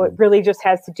body. So it really just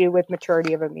has to do with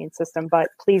maturity of immune system. But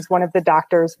please, one of the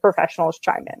doctors, professionals,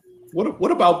 chime in.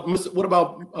 What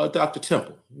about Dr.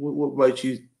 Temple? What might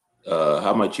you?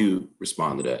 How might you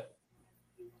respond to that?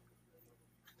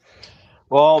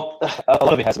 Well, a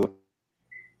lot of it has to do with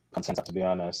consensus, to be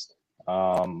honest,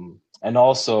 and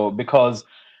also because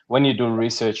when you do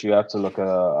research, you have to look at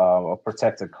a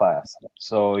protected class.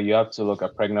 So you have to look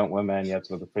at pregnant women, you have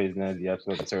to look at prisoners, you have to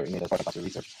look at certain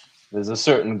research. There's a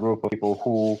certain group of people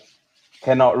who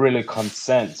cannot really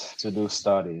consent to do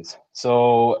studies.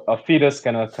 So a fetus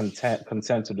cannot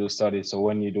consent to do studies. So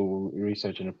when you do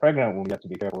research in a pregnant woman, you have to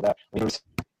be careful with that. When you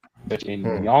research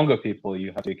in younger people,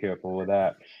 you have to be careful with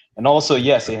that. And also,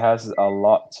 yes, it has a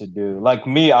lot to do. Like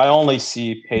me, I only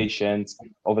see patients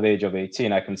over the age of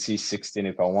 18. I can see 16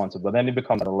 if I want to, but then it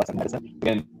becomes adolescent medicine.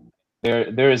 And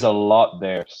there is a lot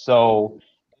there. So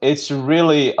it's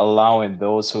really allowing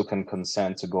those who can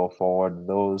consent to go forward,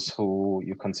 those who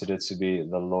you consider to be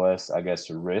the lowest, I guess,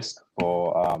 risk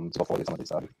for to go forward with some of these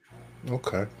studies.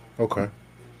 Okay.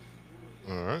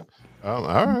 All right. All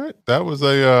right. That was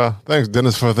a thanks,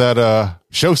 Dennis, for that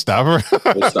showstopper.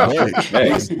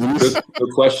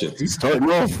 Good question. He's starting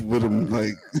off with him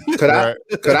like. Could I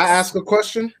ask a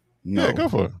question? No, yeah, go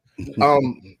for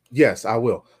it. Yes, I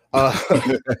will.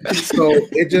 So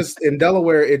it just in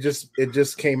Delaware, it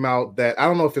just came out that I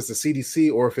don't know if it's the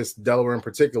CDC or if it's Delaware in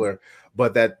particular,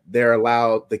 but that they're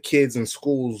allowed the kids in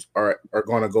schools are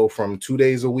going to go from 2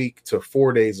 days a week to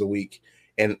 4 days a week.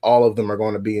 And all of them are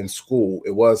going to be in school.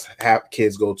 It was half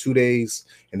kids go 2 days,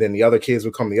 and then the other kids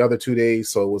would come the other 2 days.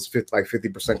 So it was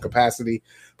 50% capacity.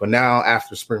 But now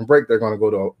after spring break, they're going to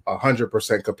go to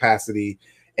 100% capacity,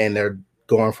 and they're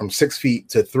going from 6 feet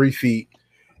to 3 feet.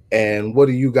 And what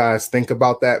do you guys think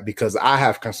about that? Because I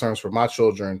have concerns for my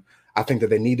children. I think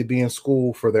that they need to be in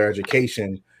school for their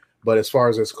education. But as far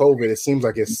as this COVID, it seems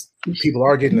like people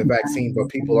are getting the vaccine, but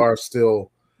people are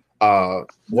still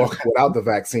walking without the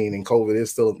vaccine, and we're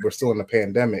still in the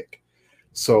pandemic.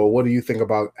 So what do you think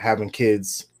about having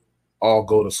kids all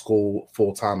go to school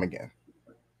full time again?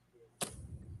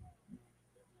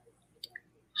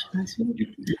 I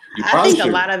think a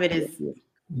lot of it is.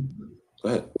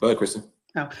 Go ahead, Kristen.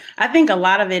 Oh, I think a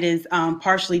lot of it is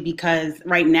partially because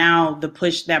right now the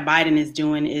push that Biden is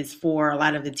doing is for a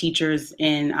lot of the teachers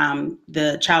and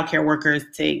the childcare workers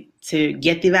to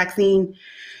get the vaccine.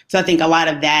 So I think a lot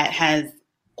of that has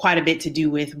quite a bit to do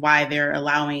with why they're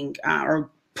allowing or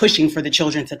pushing for the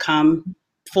children to come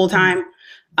full time.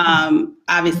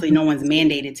 Obviously, no one's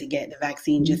mandated to get the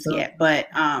vaccine just yet, but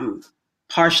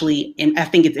partially, and I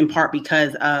think it's in part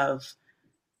because of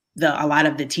a lot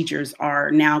of the teachers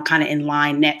are now kind of in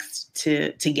line next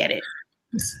to get it.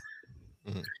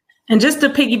 And just to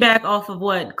piggyback off of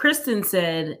what Kristen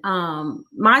said,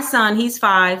 my son, he's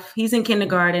 5, he's in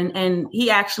kindergarten, and he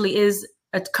actually is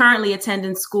currently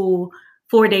attending school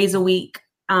 4 days a week.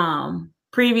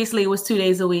 Previously, it was 2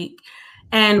 days a week.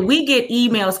 And we get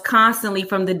emails constantly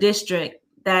from the district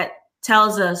that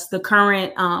tells us the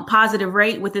current positive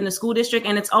rate within the school district,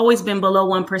 and it's always been below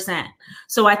 1%.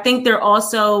 So I think they're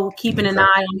also keeping an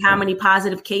eye on how many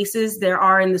positive cases there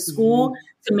are in the school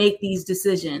to make these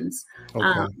decisions.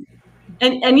 Okay.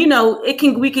 And you know,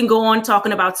 we can go on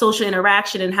talking about social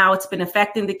interaction and how it's been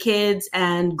affecting the kids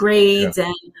and grades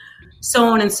and so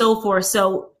on and so forth.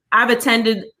 So I've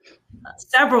attended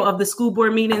several of the school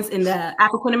board meetings in the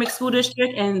Appoquinimink School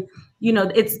District, and you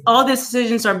know, it's all the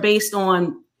decisions are based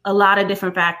on a lot of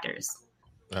different factors.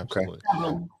 Absolutely.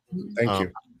 Thank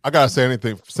you. I gotta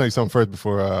say something first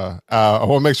before I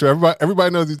want to make sure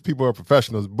everybody knows these people are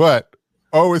professionals, but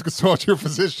always consult your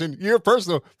physician, your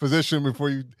personal physician,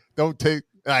 before you don't take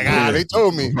they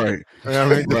told me. Right. You know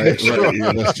what I mean? Right.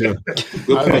 Yeah, that's true.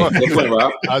 Good point,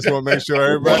 Rob. I just want to make sure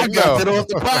everybody knows. It off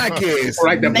the podcast.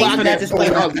 Like the podcast.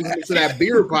 Listen to that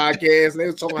beer podcast, and they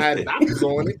were talking how doctors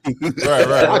on it.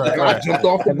 Right. I jumped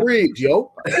off the bridge,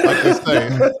 yo. Like they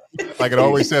say, like it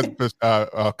always says,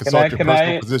 consult your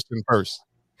personal physician first.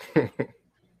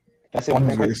 That's one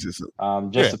thing. Just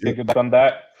to piggyback on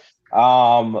that.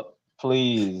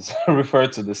 Please refer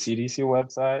to the CDC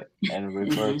website and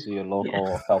refer to your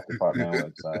local health department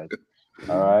website.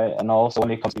 All right, and also when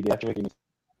it comes to pediatric,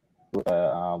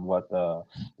 what the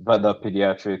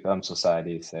pediatric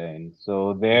society is saying.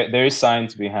 So there is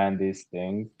science behind these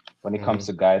things. When it comes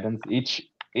to guidance, each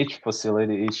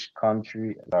facility, each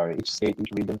country, each state,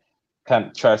 each region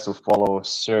tries to follow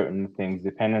certain things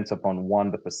dependent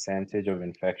upon the percentage of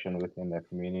infection within their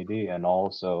community, and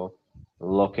also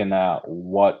looking at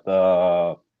what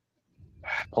the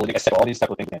politics, all these type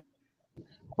of things.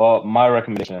 But my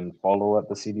recommendation: follow what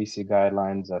the CDC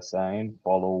guidelines are saying.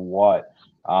 Follow what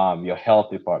your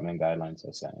health department guidelines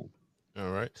are saying.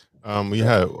 All right. We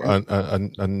have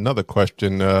another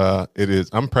question. It is: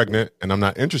 I'm pregnant and I'm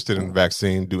not interested in the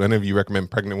vaccine. Do any of you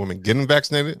recommend pregnant women getting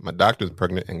vaccinated? My doctor is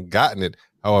pregnant and gotten it.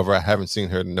 However, I haven't seen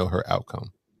her to know her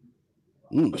outcome.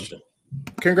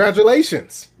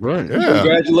 Congratulations! Right. Yeah.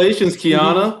 Congratulations,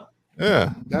 Kiana.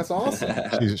 Yeah, that's awesome.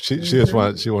 She just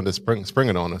wanted to spring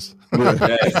it on us.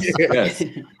 Yes.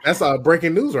 That's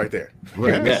breaking news right there.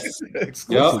 Right. Yes.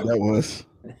 Exclusive. That was.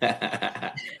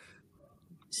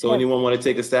 So anyone want to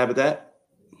take a stab at that?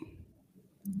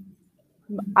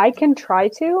 I can try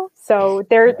to. So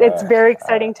it's very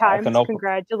exciting times.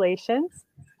 Congratulations.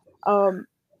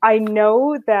 I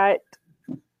know that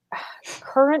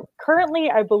currently,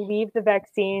 I believe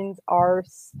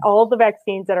all the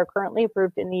vaccines that are currently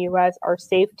approved in the U.S. are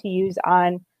safe to use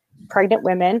on pregnant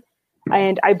women.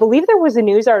 And I believe there was a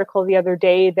news article the other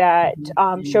day that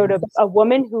showed a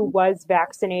woman who was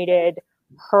vaccinated.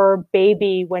 Her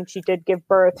baby, when she did give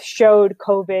birth, showed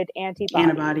COVID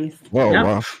antibodies. Whoa,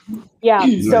 wow. Yeah.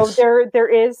 Nice. So there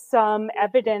is some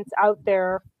evidence out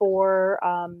there for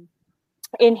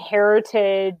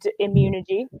inherited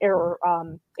immunity or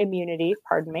immunity,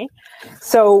 pardon me.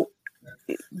 So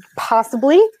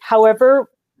possibly, however,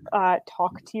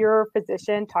 talk to your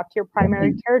physician, talk to your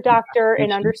primary care doctor,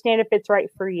 and understand if it's right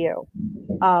for you.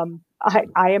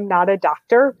 I am not a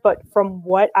doctor, but from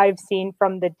what I've seen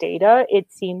from the data,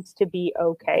 it seems to be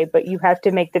okay. But you have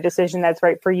to make the decision that's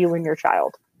right for you and your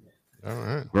child. All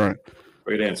right. Right.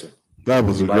 Great answer. That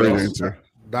was a great answer.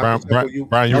 Brian, you were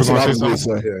going to say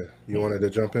something? Yeah, you wanted to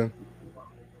jump in?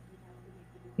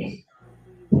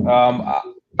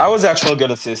 I was actually going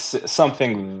to say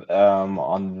something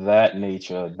on that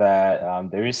nature, that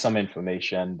there is some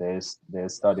information. There's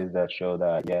studies that show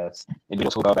that, yes,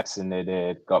 individuals who got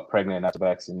vaccinated, got pregnant after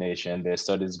vaccination. There's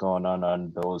studies going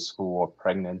on those who are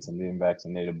pregnant and being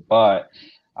vaccinated. But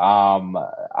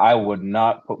I would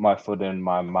not put my foot in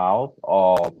my mouth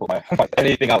or put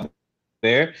anything out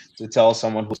there to tell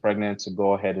someone who's pregnant to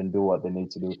go ahead and do what they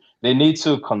need to do. They need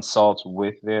to consult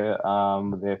with their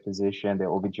physician, their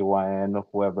OBGYN, or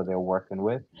whoever they're working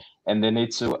with, and they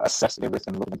need to assess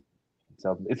everything.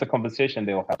 So it's a conversation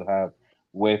they'll have to have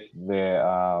with their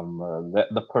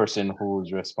the person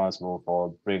who's responsible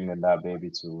for bringing that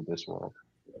baby to this world.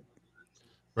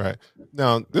 Right.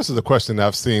 Now, this is a question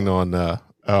I've seen on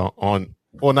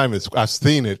I've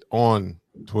seen it on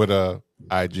Twitter,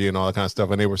 IG, and all that kind of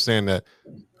stuff, and they were saying that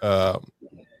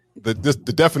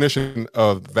the definition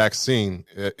of vaccine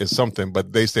is something,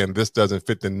 but they saying this doesn't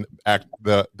fit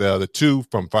the two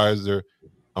from Pfizer.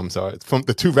 I'm sorry, from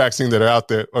the two vaccines that are out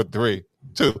there, or the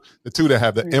two that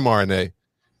have the mRNA,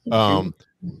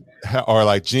 are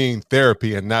like gene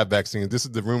therapy and not vaccines. This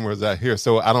is the rumors out here,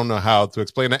 so I don't know how to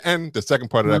explain it. And the second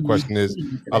part of that question is,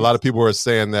 a lot of people are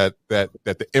saying that the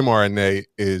mRNA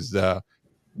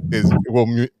will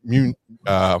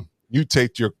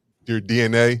mutate your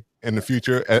DNA in the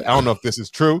future. I don't know if this is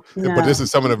true, but this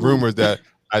is some of the rumors that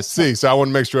I see. So I want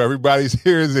to make sure everybody's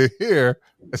hears it here,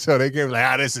 so they can be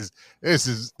like, this is.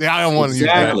 I don't want to use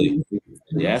that.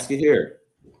 You ask it here.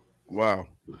 Wow,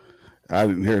 I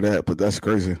didn't hear that, but that's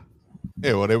crazy.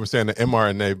 Yeah, well, they were saying the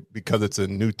mRNA, because it's a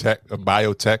new tech, a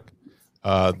biotech.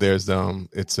 There's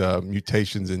it's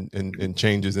mutations and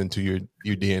changes into your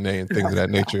DNA and things of that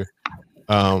nature.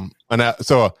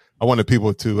 So I wanted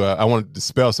people to I wanted to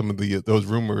dispel some of those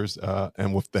rumors,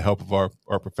 and with the help of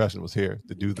our professionals here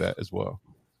to do that as well.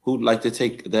 Who'd like to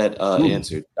take that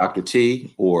answer, Dr.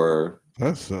 T or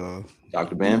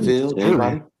Dr. Banfield?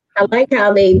 Anybody? I like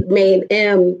how they made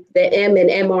the M in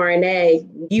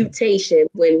mRNA mutation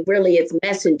when really it's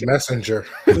messenger. Messenger.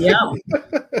 Yeah.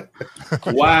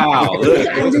 Wow. Look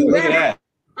at that.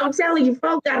 I'm telling you,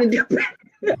 folks gotta do better.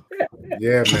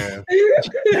 Yeah, man.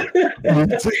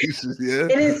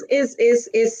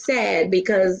 It's sad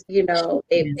because they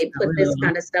put this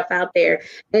kind of stuff out there.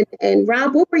 And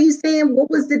Rob, what were you saying? What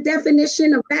was the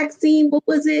definition of vaccine? What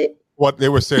was it? What they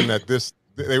were saying that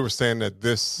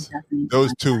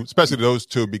those two, especially those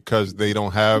two, because they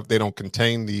don't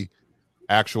contain the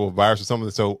actual virus or something.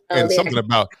 So something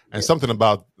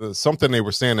they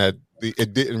were saying that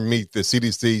it didn't meet the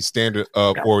CDC standard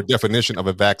of or definition of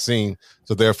a vaccine.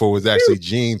 So therefore, it was actually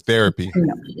gene therapy.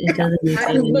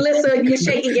 Melissa, you're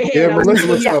shaking your head. Yeah, Melissa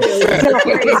was upset.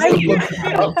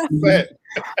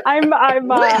 I'm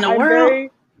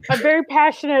very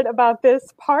passionate about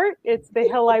this part. It's the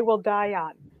hill I will die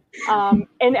on.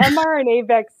 An mRNA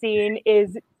vaccine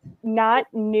is not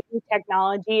new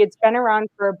technology. It's been around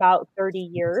for about 30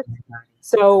 years.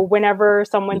 So whenever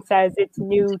someone says it's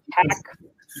new tech,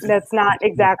 that's not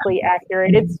exactly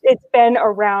accurate. It's been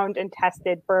around and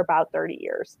tested for about 30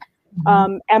 years.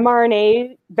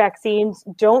 mRNA vaccines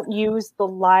don't use the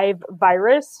live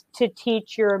virus to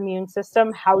teach your immune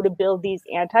system how to build these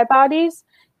antibodies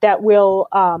that will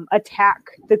attack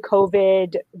the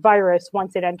COVID virus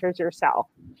once it enters your cell.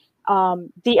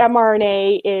 The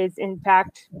mRNA is, in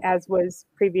fact, as was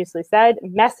previously said,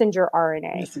 messenger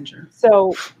RNA.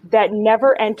 So that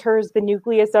never enters the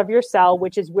nucleus of your cell,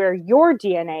 which is where your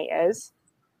DNA is.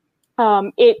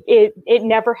 It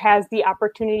never has the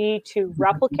opportunity to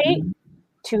replicate,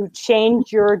 to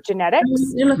change your genetics,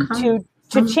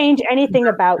 to change anything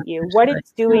about you. What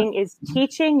it's doing is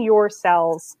teaching your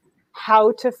cells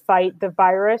how to fight the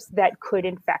virus that could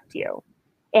infect you.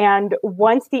 And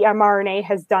once the mRNA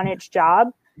has done its job,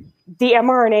 the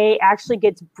mRNA actually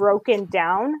gets broken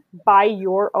down by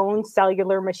your own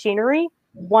cellular machinery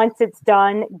once it's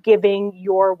done giving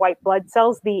your white blood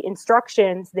cells the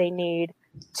instructions they need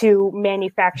to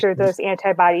manufacture those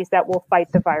antibodies that will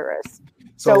fight the virus.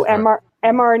 So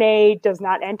mRNA does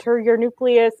not enter your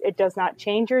nucleus. It does not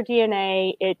change your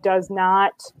DNA. It does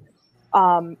not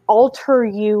alter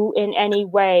you in any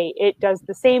way. It does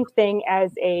the same thing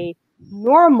as a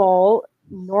normal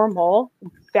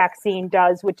vaccine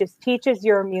does, which is teaches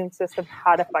your immune system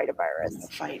how to fight a virus.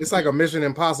 It's like a Mission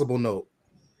Impossible note.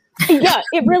 Yeah,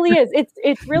 it really is.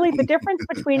 It's really the difference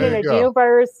between an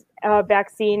adenovirus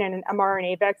vaccine and an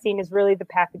mRNA vaccine is really the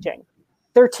packaging.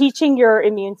 They're teaching your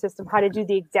immune system how to do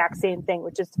the exact same thing,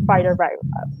 which is to fight a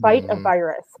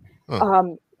virus.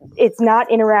 It's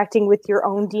not interacting with your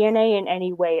own DNA in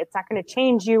any way. It's not going to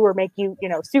change you or make you,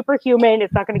 superhuman.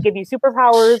 It's not going to give you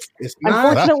superpowers. It's not.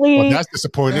 Unfortunately, that's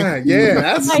disappointing. I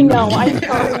know. I'm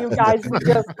sorry, you guys.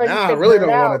 I really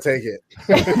don't want to take it.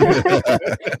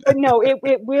 But no, it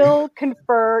will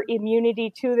confer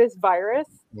immunity to this virus.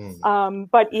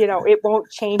 But it won't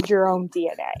change your own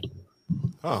DNA.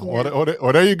 Oh,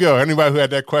 well, there you go. Anybody who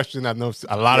had that question, I know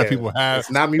a lot of people have.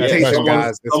 It's not mutation,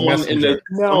 guys. It's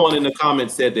someone in the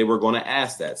comments said they were going to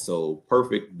ask that. So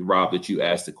perfect, Rob, that you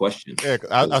asked the question. Yeah,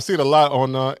 I see it a lot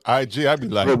on IG. I'd be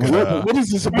like, what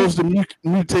is this supposed to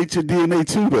mutate your DNA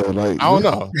to, though? Like, I don't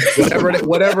know.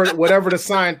 whatever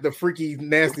the freaky,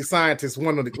 nasty scientists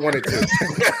wanted to.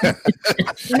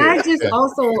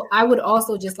 And I would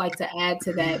also just like to add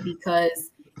to that, because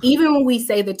even when we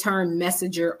say the term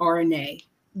messenger RNA,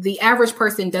 the average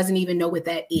person doesn't even know what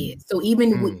that is. So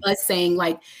even with us saying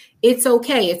like, it's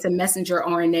okay, it's a messenger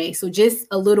RNA. So just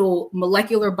a little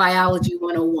molecular biology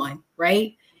 101,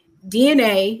 right?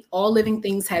 DNA, all living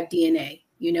things have DNA.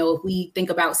 You know, if we think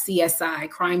about CSI,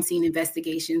 crime scene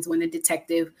investigations, when a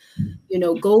detective,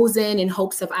 goes in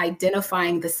hopes of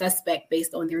identifying the suspect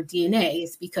based on their DNA,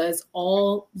 it's because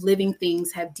all living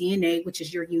things have DNA, which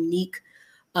is your unique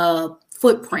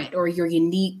footprint or your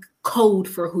unique code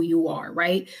for who you are,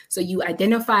 right? So you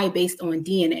identify based on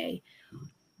DNA.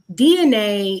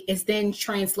 DNA is then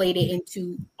translated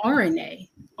into RNA.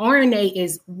 RNA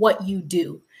is what you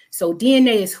do. So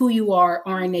DNA is who you are,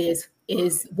 RNA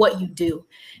is what you do.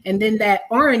 And then that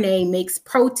RNA makes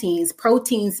proteins.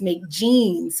 Proteins make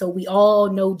genes. So we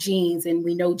all know genes, and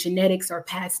we know genetics are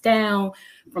passed down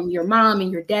from your mom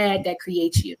and your dad that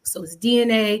creates you. So it's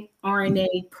DNA,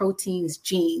 RNA, proteins,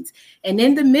 genes. And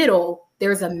in the middle,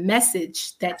 there's a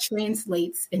message that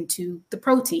translates into the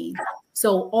protein.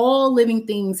 So all living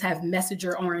things have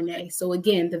messenger RNA. So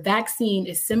again, the vaccine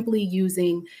is simply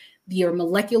using your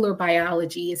molecular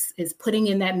biology, is putting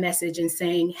in that message and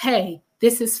saying, hey,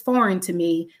 this is foreign to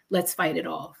me, let's fight it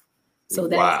off. So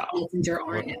that's messenger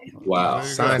RNA. Wow.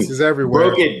 Science is everywhere.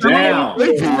 Broke it down.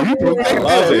 I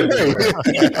love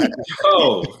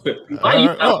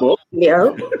it.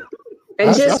 Yeah.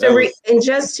 And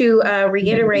just to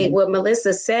reiterate what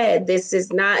Melissa said, this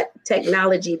is not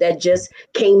technology that just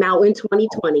came out in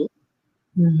 2020.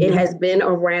 It has been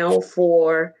around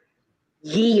for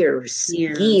years.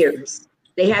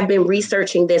 They have been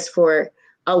researching this for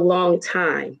a long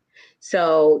time.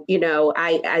 So,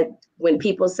 I when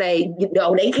people say,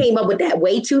 they came up with that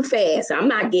way too fast, I'm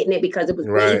not getting it because it was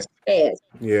way too fast.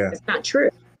 Yeah. It's not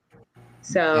true.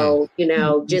 So,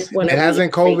 just want to.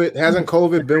 Hasn't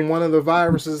COVID been one of the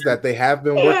viruses that they have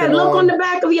been working on? Look on the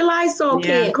back of your Lysol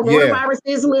can. Coronavirus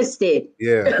is listed.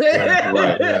 Yeah.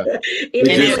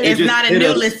 It's not a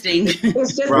new listing.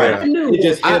 It's just not new. It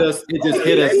just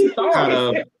hit us kind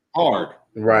of hard.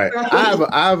 Right.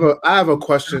 I have a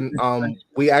question.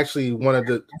 We actually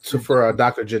wanted to for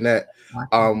Dr. Jeanette.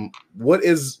 What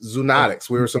is zoonotics?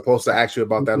 We were supposed to ask you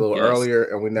about that a little earlier,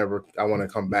 and we never. I want to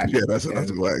come back. Yeah, that's what I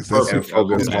was going to and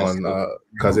focus on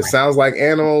because it sounds like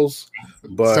animals,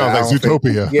 but sounds like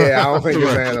Zootopia. I don't think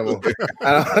it's animal.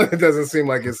 It doesn't seem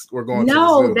like we're going.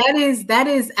 No, that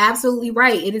is absolutely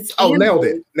right. It is. Oh, nailed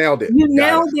it! You nailed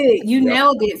it. You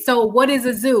nailed it. So, what is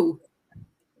a zoo?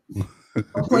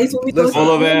 A place where we go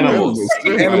full of animals.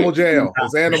 Animal jail.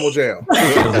 It's animal jail.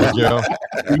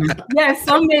 Yes,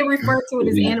 some may refer to it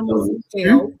as animal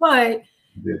jail, but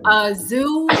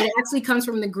zoo, it actually comes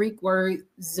from the Greek word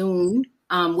zoon,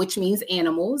 which means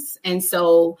animals. And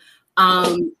so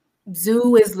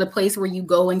zoo is the place where you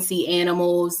go and see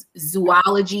animals.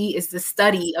 Zoology is the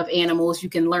study of animals. You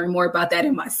can learn more about that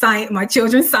in my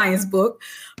children's science book.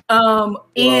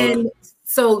 And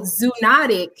so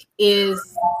zoonotic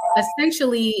is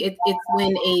essentially it's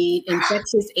when a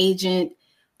infectious agent,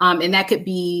 and that could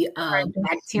be a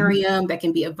bacterium, that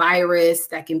can be a virus,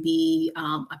 that can be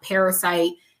a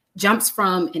parasite, jumps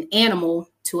from an animal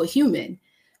to a human.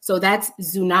 So that's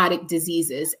zoonotic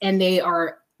diseases, and they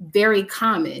are very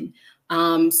common.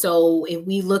 So if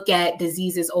we look at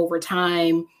diseases over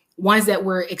time, ones that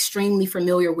we're extremely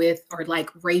familiar with are like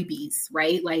rabies,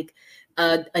 right? Like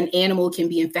an animal can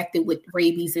be infected with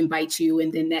rabies and bite you,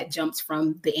 and then that jumps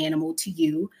from the animal to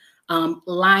you.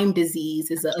 Lyme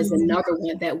disease is another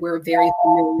one that we're very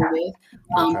familiar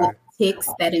with ticks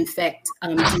that infect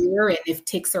deer. And if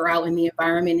ticks are out in the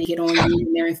environment and get on you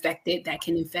and they're infected, that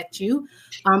can infect you.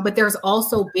 But there's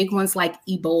also big ones like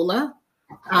Ebola,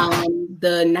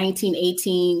 the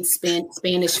 1918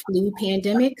 Spanish flu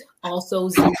pandemic, also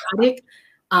zoonotic.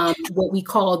 What we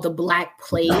call the Black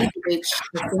Plague, which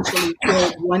essentially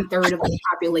killed 1/3 of the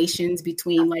populations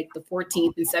between like the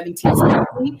 14th and 17th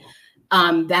century.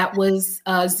 That was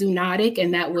zoonotic,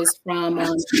 and that was from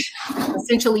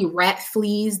essentially rat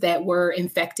fleas that were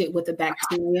infected with a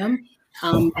bacterium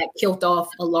that killed off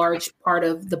a large part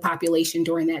of the population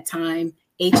during that time.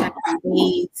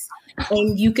 HIV/AIDS,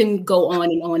 and you can go on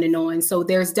and on and on. So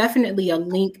there's definitely a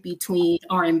link between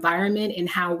our environment and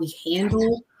how we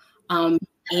handle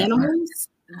animals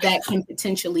that can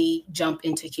potentially jump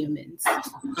into humans.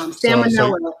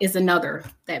 Salmonella is another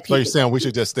that people. So you're saying we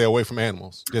should just stay away from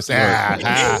animals? Just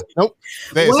nope.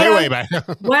 Stay away, man.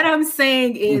 What I'm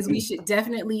saying is we should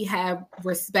definitely have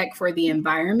respect for the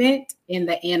environment and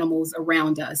the animals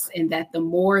around us, and that the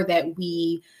more that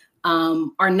we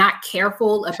are not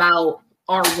careful about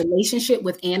our relationship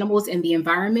with animals and the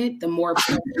environment, the more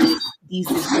prevalent these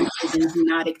diseases and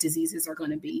zoonotic diseases are going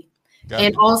to be.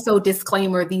 And also,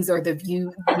 disclaimer: these are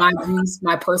my views,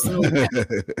 my personal.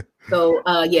 So,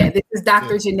 this is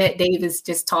Dr. Jeanette Davis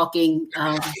just talking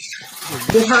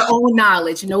with her own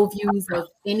knowledge, no views of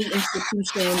any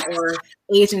institution or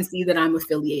agency that I'm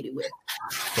affiliated with.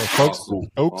 So, folks,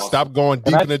 stop going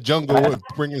deep in the jungle and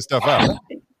bringing stuff out.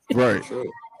 Right. So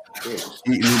this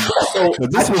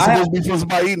was supposed to be for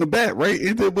somebody eating a bat, right?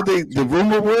 Isn't that what the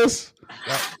rumor was?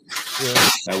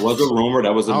 That was a rumor.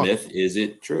 That was a myth. Is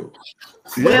it true?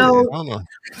 Well,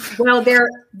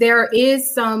 there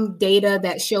is some data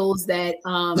that shows that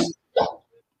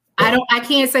I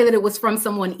can't say that it was from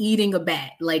someone eating a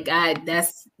bat.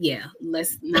 Let's not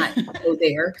go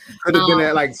there. Could have been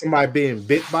that, like somebody being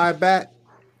bit by a bat.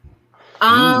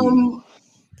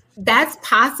 That's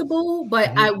possible,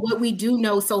 but what we do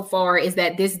know so far is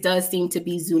that this does seem to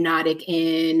be zoonotic,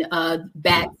 and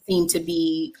bats seem to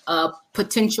be a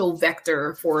potential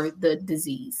vector for the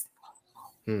disease.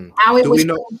 How it was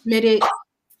transmitted?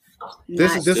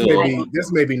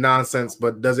 This may be nonsense,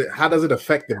 but how does it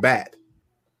affect the bat?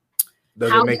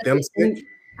 Does it make them sick?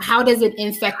 How does it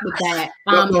infect the bat?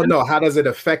 No. How does it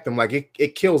affect them? Like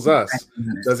it kills us.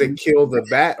 Does it kill the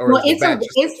bat, or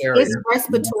it's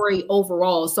respiratory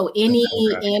overall? So any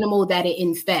animal that it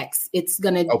infects, it's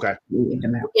gonna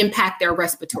impact their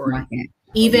respiratory.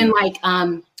 Even like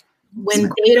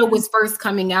when data was first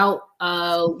coming out,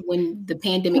 when the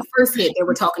pandemic first hit, they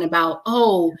were talking about,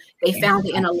 they found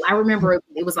it I remember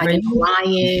it was like in a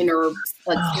lion or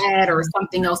a cat or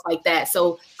something else like that.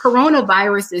 So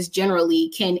coronaviruses generally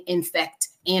can infect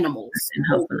animals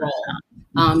overall.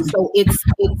 So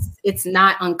it's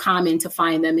not uncommon to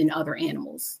find them in other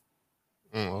animals.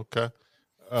 Okay.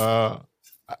 Now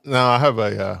I have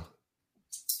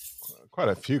quite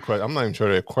a few questions. I'm not even sure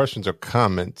they're questions or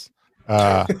comments.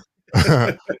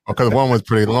 Because one was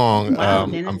pretty long.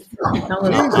 I'm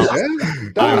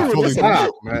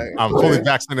fully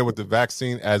vaccinated with the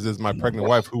vaccine, as is my pregnant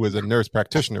wife, who is a nurse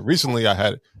practitioner. Recently, I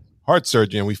had heart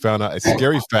surgery, and we found out a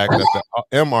scary fact that the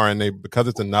mRNA, because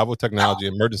it's a novel technology,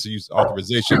 emergency use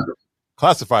authorization,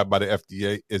 classified by the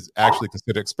FDA, is actually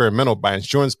considered experimental by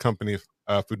insurance company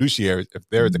fiduciaries. If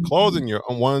there is a clause in your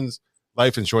one's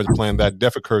life insurance plan that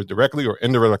death occurs directly or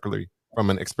indirectly from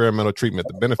an experimental treatment,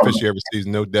 the beneficiary receives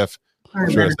no death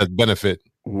insurance as benefit.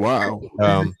 Wow.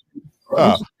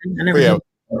 But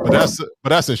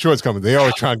that's insurance company. They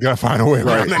always try to find a way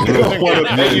around that.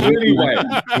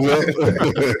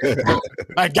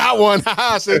 I got one.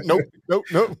 I said nope.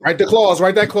 Write that clause.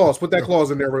 Put that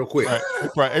clause in there real quick.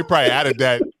 They probably added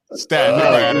that stat.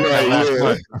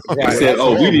 He said,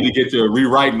 we need to get to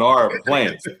rewriting our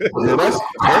plans. That's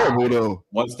terrible, though.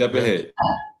 One step ahead.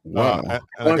 Wow.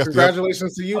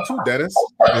 Congratulations to you too, Dennis.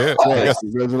 Yeah,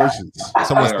 congratulations.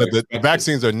 Someone said that the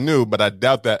vaccines are new, but I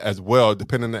doubt that as well,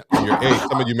 depending on your age.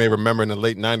 Some of you may remember in the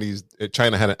late 90s,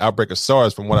 China had an outbreak of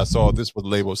SARS. From what I saw, this was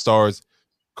labeled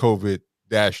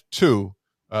SARS-CoV-2.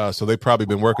 So they've probably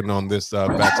been working on this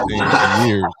vaccine for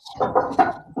years.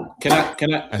 Can I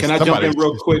jump in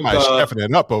real quick? Chefing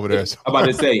it up over there. I'm about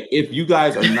to say, if you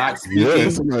guys are not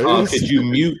speaking, could you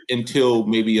mute until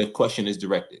maybe a question is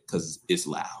directed, because it's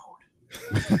loud.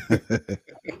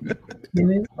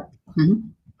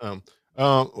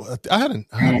 I had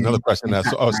another question.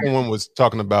 Someone was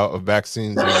talking about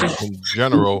vaccines in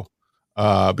general,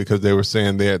 because they were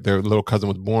saying their little cousin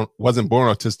wasn't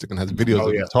born autistic and has videos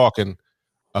of him talking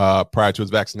prior to his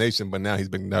vaccination, but now he's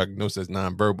been diagnosed as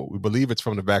nonverbal. We believe it's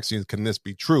from the vaccines. Can this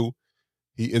be true?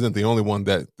 He isn't the only one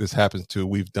that this happens to.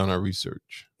 We've done our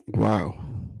research. Wow.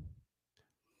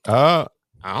 I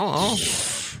don't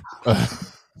know.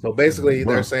 So basically,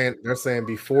 they're saying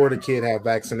before the kid had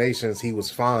vaccinations, he was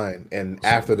fine, and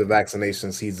after the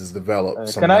vaccinations, he's just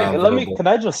developed. Can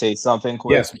I just say something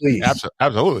quick? Yes, please.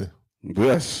 Absolutely.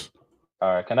 Yes.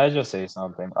 All right. Can I just say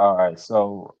something? All right.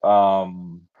 So,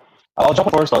 I'll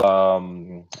jump first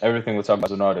on everything we're talking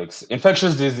about zoonotics.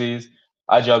 Infectious disease,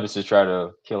 our job is to try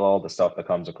to kill all the stuff that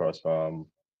comes across from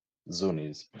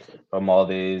zoonies, from all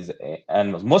these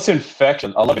animals. Most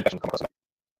infections, a lot of infections come across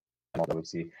that we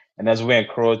see. And as we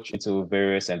encroach into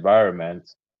various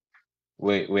environments,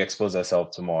 we expose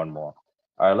ourselves to more and more.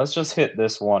 All right, let's just hit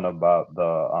this one about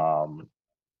the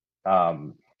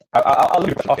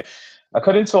Okay.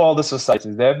 According to all the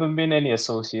societies, there haven't been any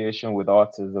association with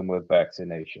autism with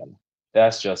vaccination.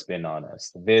 That's just being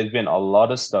honest. There's been a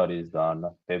lot of studies done.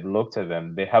 They've looked at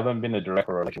them. There haven't been a direct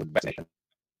correlation with vaccination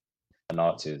and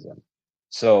autism.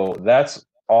 So that's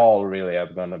all really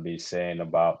I'm going to be saying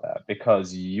about that,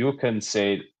 because you can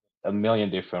say it a million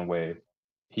different ways.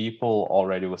 People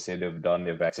already will say they've done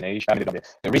their vaccination, they've done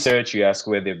the research. You ask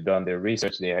where they've done their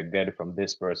research, they have get it from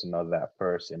this person or that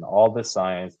person. All the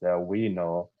science that we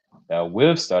know, that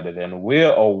we've studied and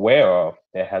we're aware of,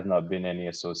 there has not been any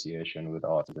association with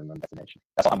autism and vaccination.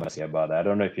 That's all I'm going to say about that. I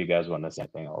don't know if you guys want to say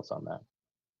anything else on that.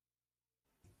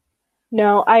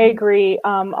 No, I agree.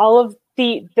 All of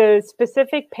the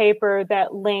specific paper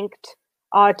that linked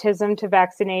autism to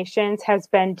vaccinations has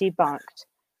been debunked.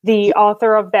 The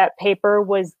author of that paper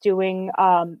was doing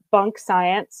bunk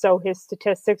science, so his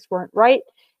statistics weren't right,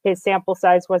 his sample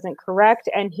size wasn't correct,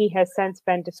 and he has since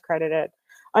been discredited.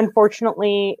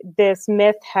 Unfortunately, this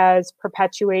myth has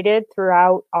perpetuated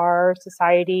throughout our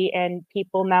society, and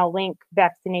people now link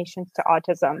vaccinations to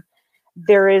autism.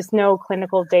 There is no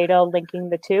clinical data linking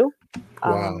the two.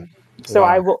 Wow. So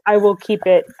wow. I will keep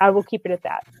it at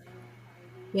that.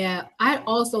 Yeah, I'd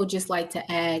also just like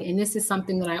to add, and this is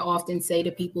something that I often say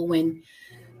to people when,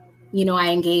 I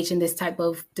engage in this type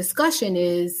of discussion,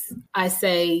 is I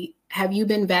say, have you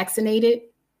been vaccinated?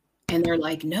 And they're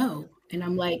like, no. And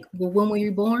I'm like, well, when were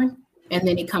you born? And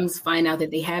then it comes to find out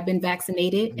that they have been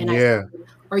vaccinated. And I say,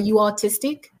 are you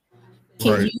autistic?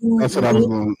 Can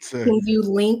you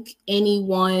link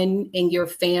anyone in your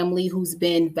family who's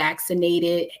been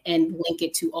vaccinated and link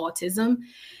it to autism?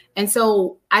 And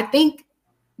so I think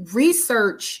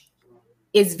research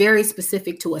is very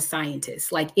specific to a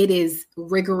scientist. Like, it is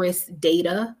rigorous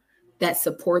data that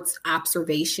supports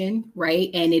observation,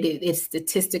 right? And it's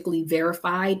statistically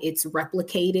verified, it's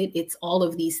replicated, it's all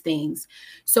of these things.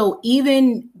 So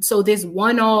this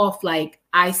one-off, like,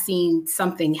 I seen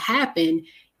something happen,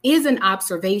 is an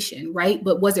observation, right?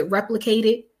 But was it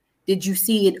replicated? Did you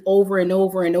see it over and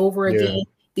over and over again?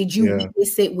 Did you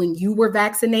witness it when you were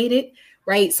vaccinated,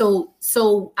 right? So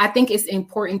I think it's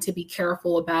important to be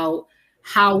careful about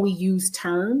how we use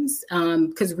terms,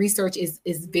 because research is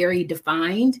very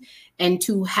defined, and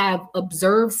to have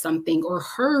observed something or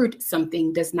heard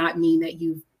something does not mean that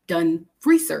you've done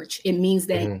research. It means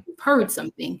that you've heard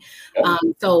something.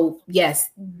 So yes,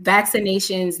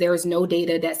 vaccinations, there is no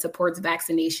data that supports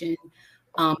vaccination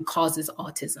causes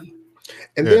autism.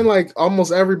 And then, like,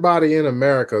 almost everybody in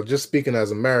America, just speaking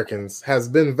as Americans, has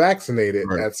been vaccinated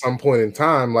at some point in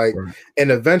time. Like,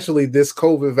 and eventually this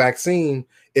COVID vaccine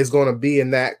is going to be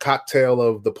in that cocktail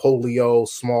of the polio,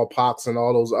 smallpox, and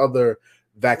all those other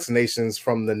vaccinations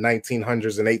from the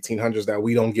 1900s and 1800s that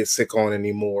we don't get sick on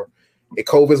anymore. And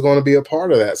COVID is going to be a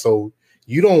part of that. So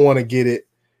you don't want to get it,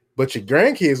 but your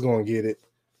grandkids going to get it.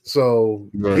 So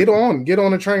get on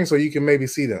the train so you can maybe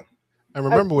see them. And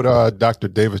remember what Dr.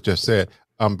 Davis just said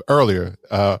earlier.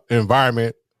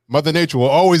 Environment, Mother Nature will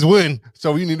always win.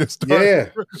 So you need to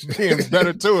start being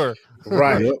better to her.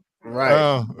 Right.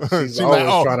 Right. She's like,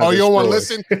 you don't want to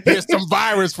listen? Here's some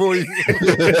virus for you.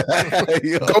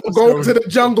 Go to the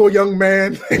jungle, young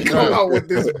man, and come out with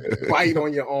this bite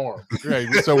on your arm. Right.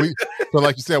 So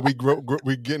like you said,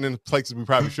 we're getting in places we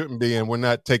probably shouldn't be, and we're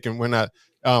not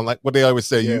like what they always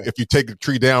say, if you take a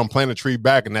tree down, plant a tree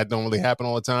back, and that don't really happen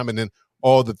all the time. And then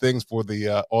all the things for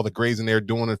all the grazing they're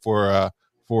doing it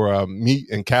for meat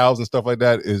and cows and stuff like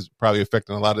that is probably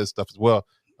affecting a lot of this stuff as well.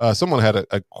 Someone had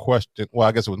a question. Well,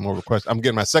 I guess it was more of a question. I'm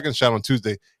getting my second shot on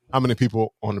Tuesday. How many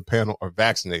people on the panel are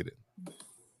vaccinated?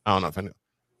 I don't know if I know.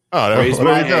 Oh, raise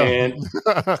my hand.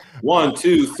 1,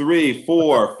 2, 3,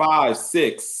 4, 5,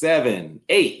 6, 7,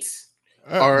 8.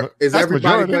 Is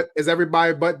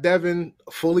everybody but Devin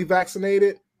fully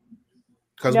vaccinated?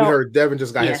 Because we heard Devin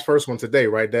just got his first one today,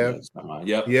 right, Dev?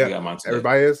 Yep. I got mine today.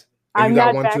 Everybody is. I'm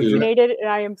not vaccinated, and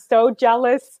I am so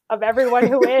jealous of everyone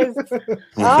who is.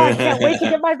 I can't wait to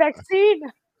get my vaccine.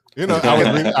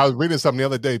 I was reading something the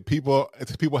other day. People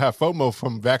have FOMO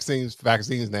from vaccines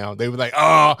now. They were like,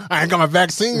 "Oh, I ain't got my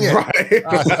vaccine yet." Right.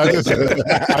 I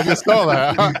just saw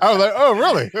that. I was like, "Oh,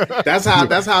 really?" That's how.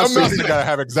 Gotta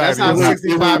have anxiety. That's how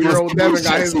 65-year-old Devin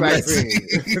got his vaccine.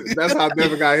 That's how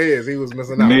Devin got his. He was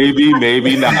missing out.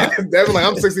 Maybe not. Devin like,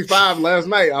 I'm 65. Last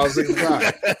night I was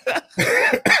 65.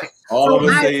 All I'm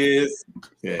gonna say is,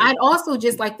 I'd also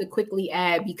just like to quickly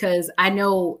add, because I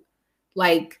know,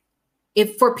 like,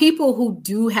 if for people who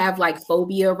do have like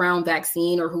phobia around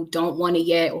vaccine, or who don't want it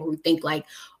yet, or who think like,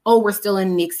 oh, we're still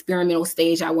in the experimental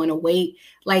stage, I want to wait.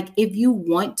 Like, if you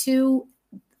want to,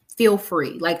 feel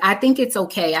free. Like, I think it's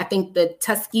okay. I think the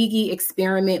Tuskegee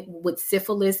experiment with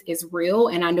syphilis is real.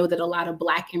 And I know that a lot of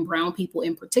Black and brown people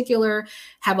in particular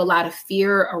have a lot of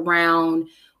fear around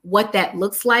what that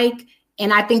looks like.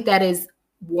 And I think that is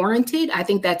warranted. I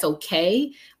think that's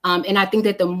okay. And I think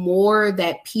that the more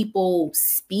that people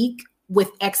speak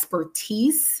with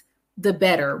expertise, the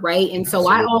better, right? And so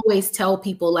I always tell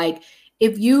people, like,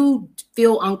 if you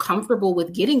feel uncomfortable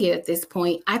with getting it at this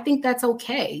point, I think that's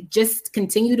okay. Just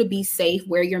continue to be safe,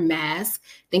 wear your mask,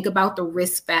 think about the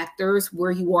risk factors,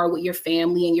 where you are with your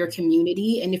family and your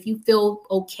community. And if you feel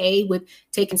okay with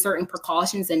taking certain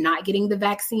precautions and not getting the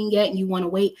vaccine yet and you want to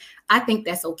wait, I think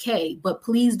that's okay. But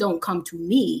please don't come to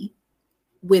me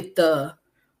with the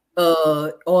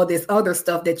all this other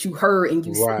stuff that you heard and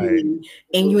you seen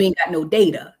and you ain't got no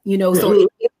data, you know? So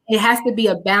it has to be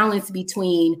a balance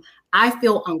between, I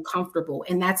feel uncomfortable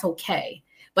and that's okay,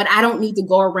 but I don't need to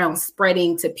go around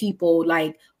spreading to people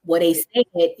like what they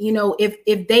said. You know,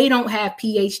 if they don't have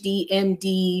PhD,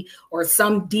 MD, or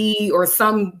some D or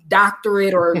some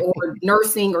doctorate or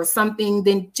nursing or something,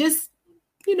 then just,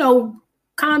 you know,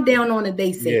 calm down on it.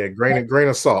 They say, yeah, grain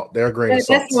of salt. They're a grain of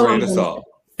salt. Grain of salt.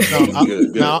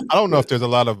 Now, I don't know if there's a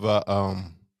lot of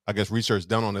I guess research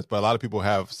done on this, but a lot of people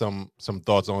have some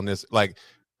thoughts on this. Like,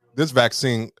 this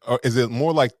vaccine, or is it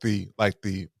more like the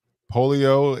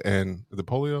polio and the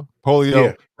polio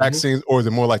vaccines, or is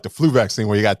it more like the flu vaccine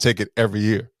where you got to take it every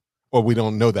year? Or we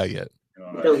don't know that yet.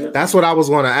 That's what I was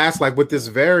going to ask. Like, with this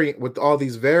variant, with all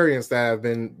these variants that have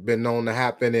been known to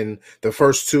happen, and the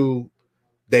first two,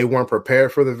 they weren't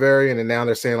prepared for the variant, and now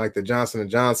they're saying like the Johnson &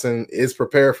 Johnson is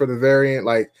prepared for the variant.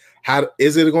 Like, how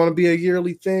is it going to be a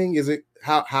yearly thing? Is it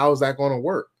how is that going to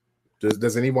work?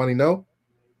 Does anybody know?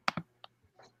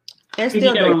 They're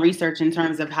still doing research in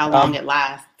terms of how long it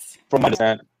lasts. From my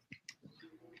understanding.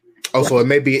 Oh, so it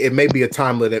may be a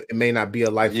time limit. It may not be a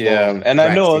lifelong. Yeah, and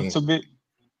I know to be.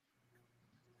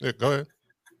 Yeah, go ahead.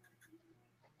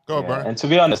 Go, Brian. And to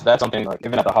be honest, that's something like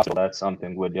even at the hospital, that's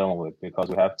something we're dealing with, because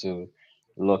we have to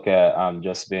look at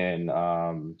just being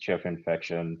chief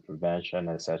infection prevention,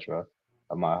 etc.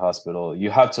 At my hospital, you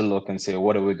have to look and say,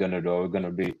 what are we going to do? Are we going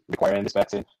to be requiring this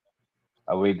vaccine?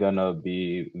 Are we going to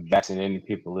be vaccinating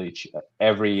people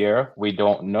every year? We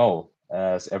don't know.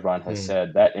 As everyone has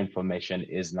said, that information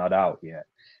is not out yet.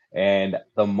 And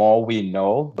the more we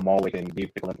know, the more we can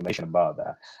give people information about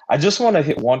that. I just want to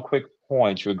hit one quick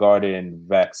point regarding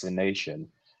vaccination.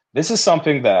 This is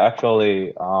something that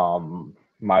actually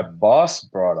my boss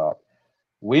brought up.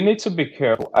 We need to be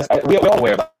careful. We're all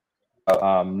aware about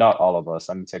not all of us,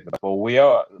 let me take that,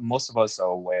 but most of us are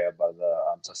aware about the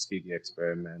Tuskegee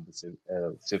experiment,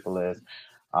 the syphilis,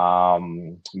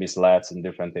 mislats, and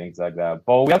different things like that.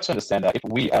 But we have to understand that if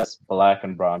we as Black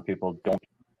and brown people don't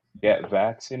get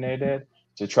vaccinated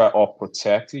to try or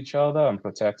protect each other and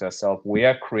protect ourselves, we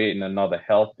are creating another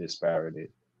health disparity.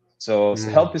 So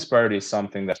health disparity is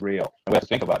something that's real, and we have to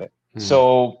think about it.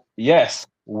 So yes,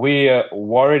 we're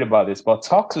worried about this, but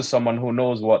talk to someone who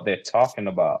knows what they're talking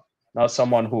about, not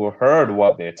someone who heard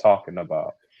what they're talking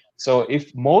about. So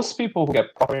if most people who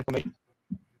get proper information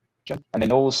and they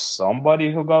know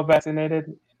somebody who got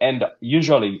vaccinated and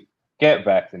usually get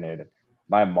vaccinated,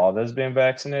 my mother's been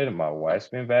vaccinated, my wife's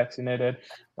been vaccinated,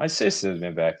 my sister's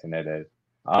been vaccinated.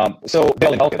 So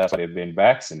they'll know that's why they've been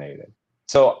vaccinated.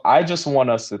 So I just want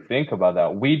us to think about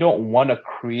that. We don't want to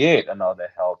create another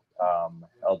health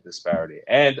disparity.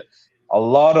 And a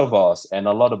lot of us and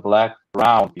a lot of Black,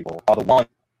 brown people are the ones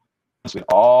with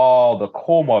all the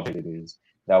comorbidities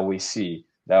that we see,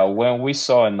 that when we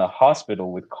saw in the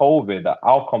hospital with COVID, the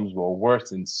outcomes were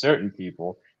worse in certain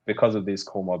people because of these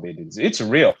comorbidities. It's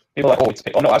real. People are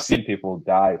like, oh no, I've seen people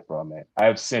die from it.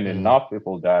 I've seen enough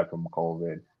people die from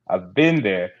COVID. I've been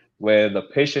there where the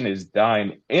patient is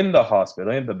dying in the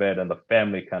hospital, in the bed, and the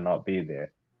family cannot be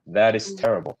there. That is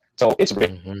terrible. So it's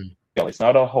real. It's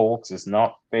not a hoax. It's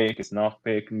not fake. It's not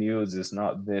fake news. It's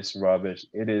not this rubbish.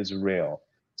 It is real.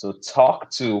 So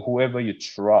talk to whoever you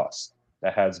trust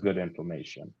that has good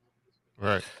information.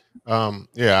 Right.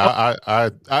 Yeah.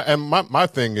 I and my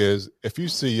thing is, if you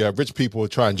see rich people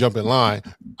try and jump in line,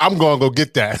 I'm going to go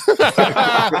get that.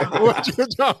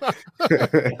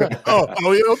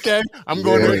 Oh, you okay? I'm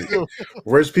going there too.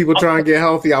 Rich people try and get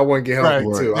healthy. I want to get healthy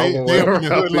too.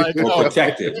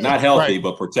 Protected, not healthy,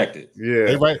 but protected. Yeah.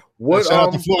 They right. What? Shout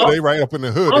out to Florida. They right up in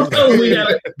the hood. Also, we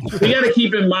gotta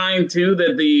keep in mind too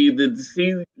that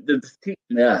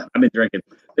I've been drinking.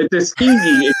 The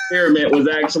Tuskegee experiment was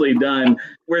actually done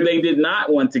where they did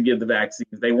not want to give the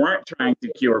vaccines. They weren't trying to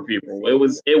cure people. It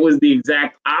was the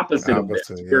exact opposite of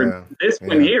this. Yeah. This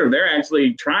one here, they're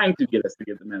actually trying to get us to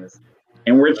get the medicine,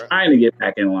 and we're trying to get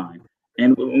back in line.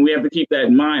 And we have to keep that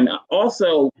in mind.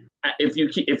 Also, if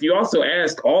you also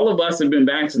ask, all of us have been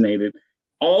vaccinated.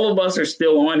 All of us are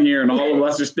still on here, and all of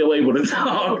us are still able to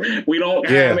talk. We don't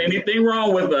have anything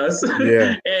wrong with us.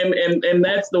 Yeah. and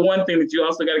that's the one thing that you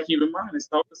also got to keep in mind is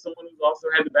talk to someone who's also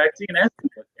had the vaccine.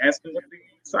 Ask them what the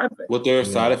side effects. What their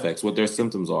side effects, what their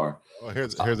symptoms are. Well,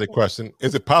 here's a question: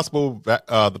 is it possible that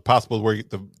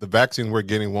the vaccine we're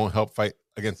getting won't help fight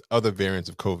against other variants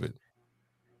of COVID?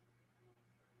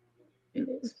 It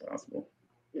is possible.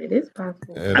 It is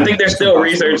possible. I think they're still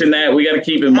researching that. We got to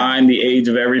keep in mind the age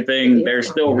of everything. They're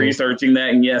still researching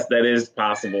that, and yes, that is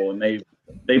possible. And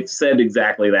they've said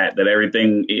exactly that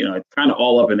everything, it's kind of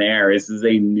all up in the air. This is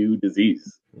a new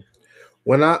disease.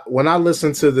 When I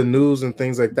listen to the news and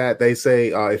things like that, they say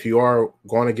if you are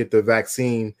going to get the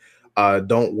vaccine,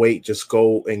 don't wait, just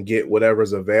go and get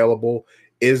whatever's available.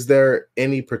 Is there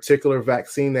any particular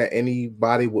vaccine that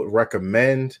anybody would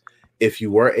recommend if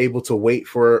you were able to wait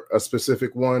for a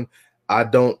specific one? I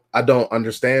don't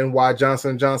understand why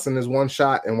Johnson & Johnson is one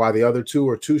shot and why the other two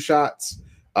are two shots.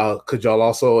 Could y'all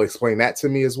also explain that to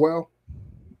me as well?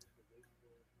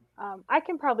 I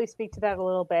can probably speak to that a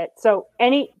little bit. So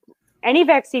any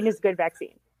vaccine is a good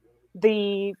vaccine.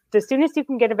 The soonest you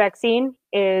can get a vaccine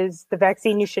is the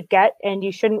vaccine you should get, and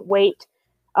you shouldn't wait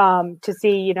to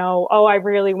see, I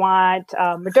really want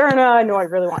Moderna. No, I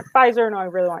really want Pfizer. No, I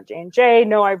really want J&J.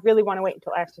 No, I really want to wait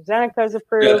until AstraZeneca is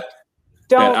approved.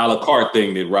 That a la carte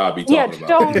thing that Robbie talking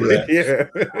about.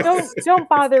 Don't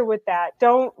bother with that.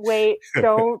 Don't wait.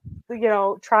 Don't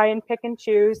try and pick and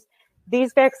choose.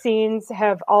 These vaccines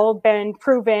have all been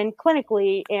proven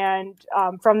clinically and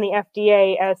from the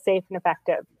FDA as safe and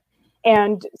effective.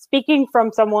 And speaking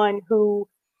from someone who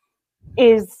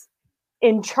is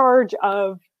in charge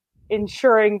of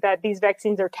ensuring that these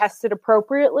vaccines are tested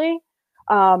appropriately,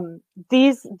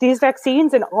 these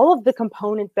vaccines and all of the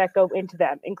components that go into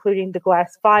them, including the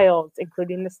glass vials,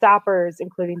 including the stoppers,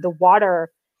 including the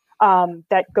water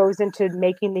that goes into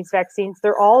making these vaccines,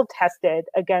 they're all tested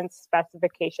against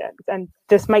specifications. And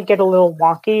this might get a little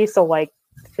wonky, so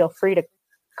feel free to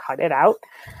cut it out.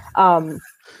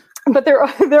 But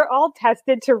they're all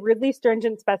tested to really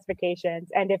stringent specifications.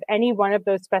 And if any one of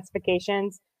those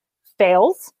specifications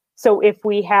fails, so if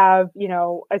we have,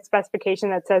 a specification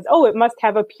that says, it must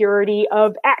have a purity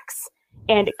of X,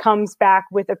 and it comes back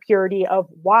with a purity of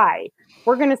Y,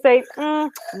 we're going to say,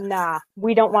 nah,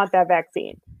 we don't want that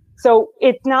vaccine. So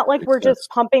it's not like we're just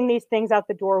pumping these things out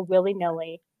the door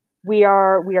willy-nilly. We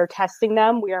are testing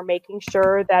them. We are making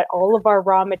sure that all of our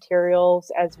raw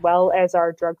materials, as well as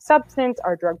our drug substance,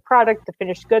 our drug product, the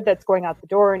finished good that's going out the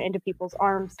door and into people's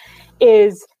arms,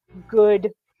 is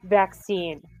good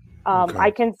vaccine.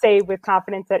 I can say with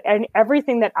confidence that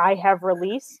everything that I have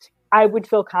released, I would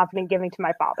feel confident giving to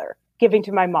my father, giving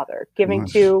to my mother, giving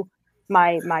to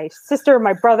my sister,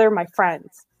 my brother, my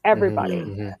friends, everybody.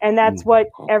 And that's what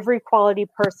every quality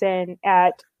person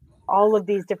at all of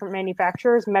these different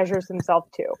manufacturers measures themselves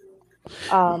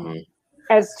to.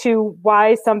 As to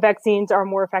why some vaccines are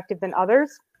more effective than others,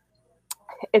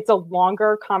 it's a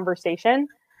longer conversation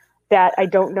that I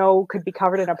don't know could be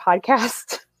covered in a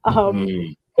podcast.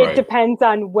 It depends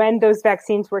on when those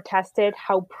vaccines were tested,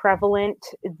 how prevalent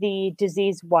the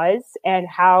disease was, and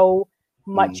how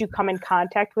much you come in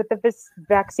contact with the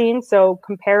vaccine. So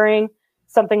comparing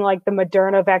something like the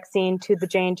Moderna vaccine to the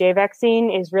J&J vaccine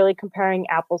is really comparing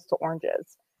apples to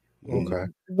oranges.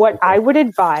 What I would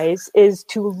advise is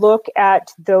to look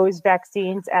at those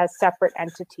vaccines as separate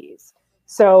entities.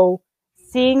 So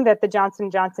seeing that the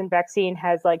Johnson & Johnson vaccine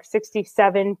has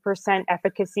 67%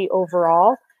 efficacy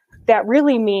overall, that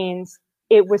really means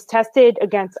it was tested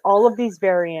against all of these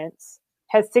variants,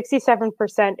 has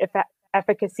 67%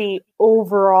 efficacy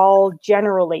overall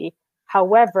generally.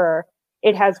 However,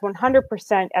 it has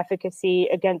 100% efficacy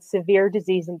against severe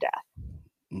disease and death.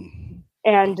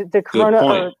 And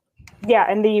the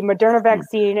and the Moderna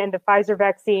vaccine and the Pfizer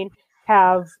vaccine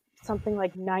have something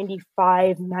like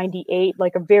 95, 98,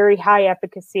 a very high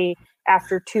efficacy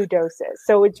after 2 doses.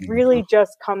 So it's really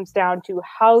just comes down to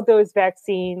how those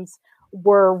vaccines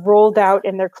were rolled out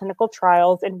in their clinical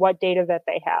trials and what data that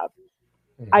they have.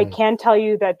 I can tell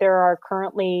you that there are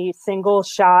currently single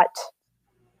shot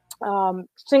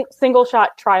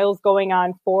trials going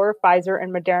on for Pfizer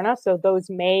and Moderna. So those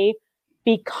may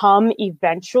become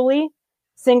eventually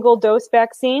single dose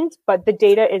vaccines, but the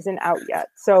data isn't out yet.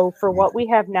 So for what we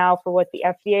have now, for what the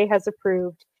FDA has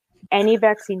approved, any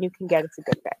vaccine you can get is a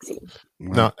good vaccine.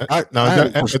 I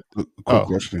have a quick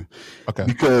question. Okay.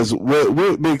 Because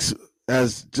what makes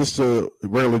as just a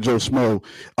regular Joe Schmo,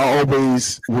 I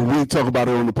always, when we talk about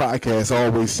it on the podcast, I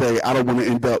always say I don't want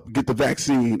to get the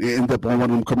vaccine and end up on one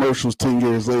of them commercials 10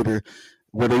 years later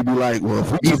where they be like, well,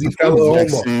 if we took the flu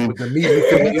vaccine, with the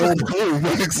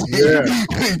vaccine,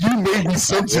 you may be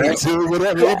subject to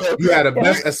whatever. You had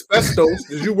asbestos.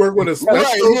 Did you work with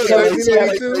asbestos in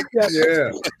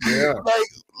 1982? Yeah.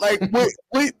 Like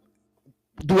what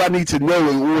do I need to know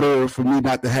in order for me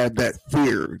not to have that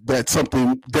fear that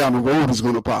something down the road is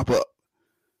going to pop up?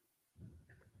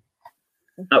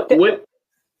 What?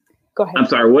 Go ahead. I'm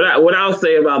sorry. What I'll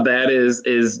say about that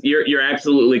is you're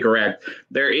absolutely correct.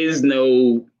 There's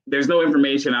no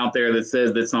information out there that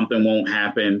says that something won't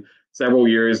happen several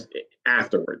years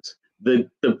afterwards. The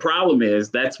problem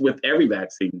is that's with every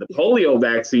vaccine. The polio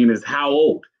vaccine is how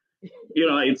old?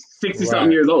 It's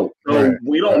 60-something years old. So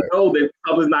we don't know that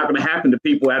something's not going to happen to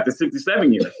people after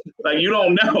 67 years. Like, you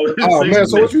don't know. Oh, man,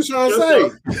 so what you trying to say?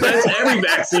 That's every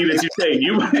vaccine that you take.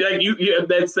 You have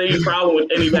that same problem with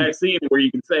any vaccine where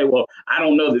you can say, well, I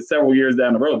don't know that several years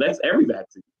down the road. That's every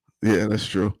vaccine. Yeah, that's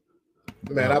true.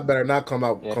 Man, I better not come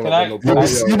up with no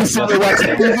polio. You been sitting there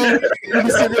watching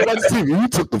TV? You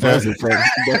took the vaccine from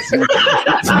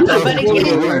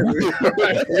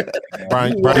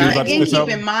Brian, again, keep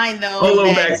in mind, though,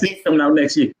 polio vaccine coming out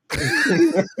next year.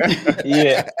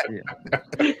 Yeah.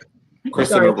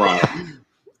 Kristen O'Brien.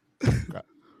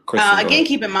 Again,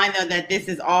 keep in mind, though, that this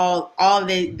is all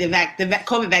the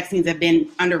COVID vaccines have been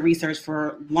under research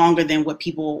for longer than what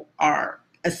people are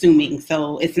assuming.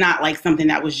 So it's not like something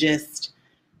that was just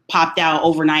popped out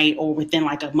overnight or within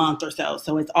like a month or so.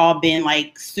 So it's all been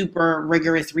like super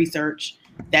rigorous research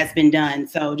that's been done.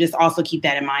 So just also keep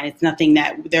that in mind. It's nothing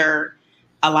that they're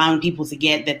allowing people to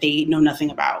get that they know nothing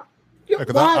about. Yeah, I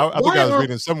think I was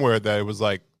reading somewhere that it was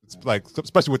like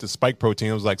especially with the spike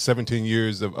protein, it was like 17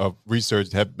 years of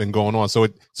research have been going on. So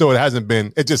it hasn't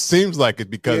been. It just seems like it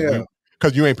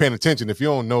because you ain't paying attention. If you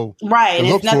don't know, right?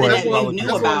 It's nothing that you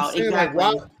knew about. Exactly.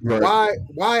 Like,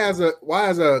 why as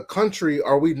a country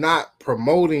are we not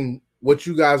promoting what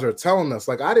you guys are telling us?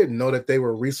 Like, I didn't know that they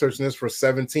were researching this for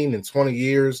 17 and 20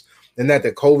 years, and that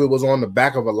the COVID was on the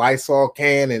back of a Lysol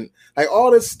can, and like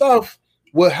all this stuff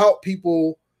will help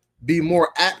people be more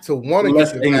apt to want to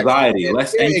get anxiety,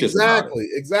 less anxious.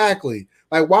 Exactly.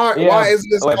 Like, why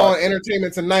isn't this on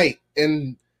Entertainment Tonight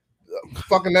and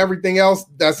fucking everything else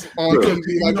that's on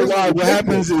TV? Like, what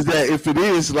happens is that if it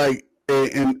is like,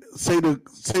 and say the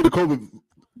COVID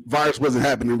virus wasn't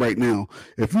happening right now,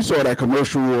 if you saw that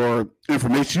commercial or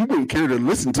information, you wouldn't care to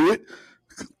listen to it.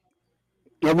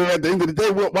 I mean, at the end of the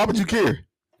day, why would you care?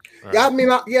 Right. Yeah, I mean,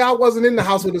 I wasn't in the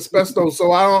house with asbestos,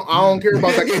 so I don't care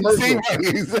about that commercial.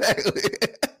 Exactly.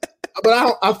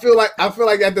 But I feel like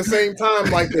at the same time,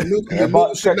 like the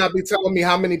news should not be telling me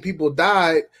how many people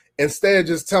died. Instead,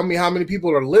 just tell me how many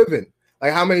people are living.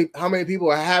 Like how many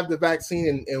people have the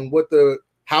vaccine and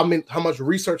how much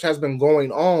research has been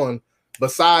going on.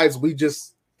 Besides, we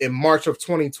just in March of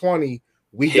 2020.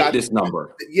 We got this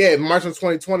number. Yeah, in March of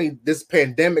 2020, this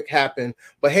pandemic happened.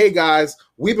 But hey, guys,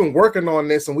 we've been working on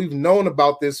this and we've known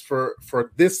about this for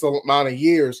this amount of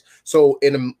years. So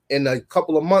in a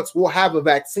couple of months, we'll have a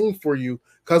vaccine for you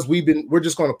because we're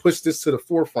just going to push this to the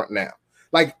forefront now.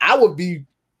 Like, I would be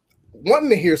wanting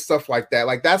to hear stuff like that.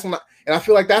 Like, and I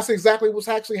feel like that's exactly what's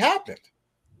actually happened.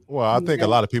 Well, I think a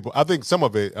lot of people. I think some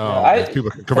of it. People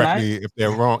can correct me if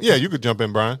they're wrong. Yeah, you could jump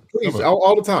in, Brian. Please,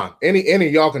 all the time. Any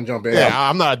of y'all can jump in. Yeah,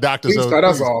 I'm not a doctor. Please cut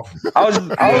us off. I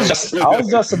was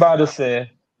just about to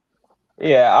say.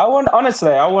 Yeah, I want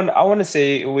to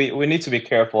say we need to be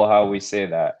careful how we say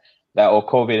that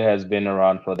COVID has been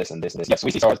around for this and this and this. Yes,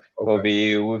 we see SARS-CoV.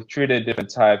 We've treated different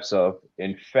types of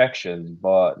infections,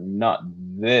 but not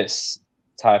this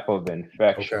type of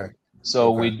infection. Okay.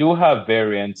 So we do have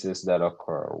variances that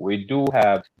occur. We do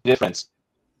have different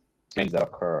things that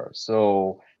occur.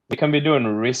 So we can be doing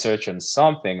research on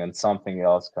something and something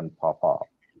else can pop up.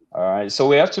 All right. So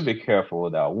we have to be careful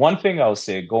with that. One thing I'll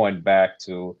say, going back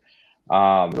to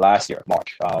last year,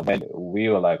 March, when we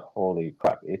were like, holy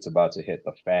crap, it's about to hit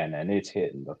the fan, and it's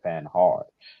hitting the fan hard.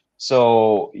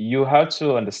 So you have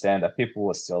to understand that people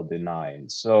were still denying.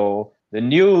 So the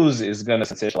news is going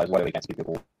to sensationalize whatever they can see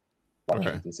people.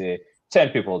 Okay. To say 10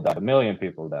 people died, 1 million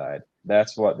people died.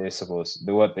 That's what they're supposed to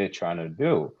do, what they're trying to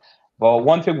do. But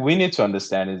one thing we need to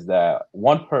understand is that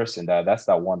one person died, that's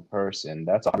that one person.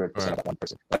 That's 100% of that one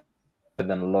person. Rather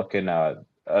than looking at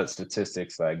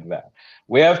statistics like that,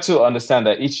 we have to understand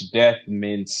that each death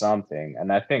means something.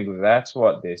 And I think that's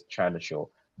what they're trying to show.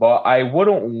 But I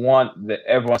wouldn't want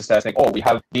everyone to start saying, oh, we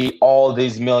have all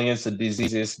these millions of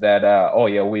diseases that,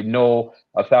 we know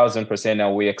 1,000%,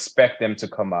 and we expect them to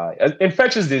come out.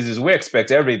 Infectious disease, we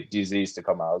expect every disease to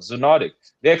come out. Zoonotic,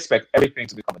 they expect everything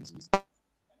to become a disease.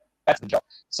 That's the job.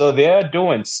 So they're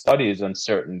doing studies on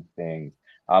certain things,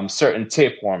 certain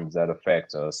tapeworms that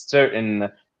affect us, certain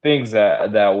things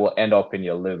that will end up in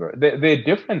your liver. There are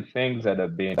different things that are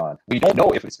being done. We don't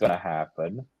know if it's going to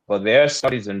happen, but there are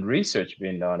studies and research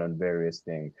being done on various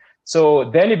things. So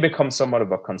then it becomes somewhat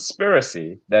of a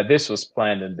conspiracy that this was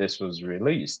planned and this was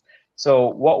released. So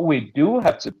what we do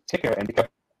have to take care and be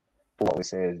careful what we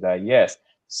say is that, yes,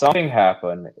 something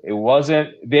happened. It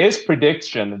wasn't, there's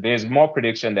more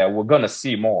prediction that we're going to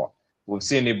see more. We've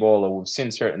seen Ebola, we've seen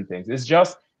certain things. It's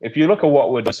just, if you look at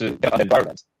what we're doing to the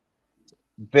environment,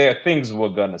 there are things we're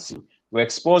going to see. We're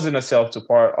exposing ourselves to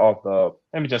part of the,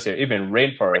 let me just say, even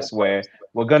rainforest, where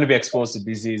we're going to be exposed to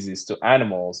diseases, to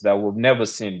animals that we've never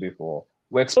seen before.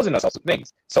 We're exposing ourselves to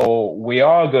things. So we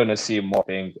are going to see more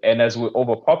things. And as we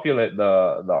overpopulate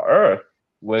the earth,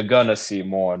 we're going to see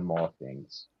more and more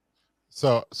things.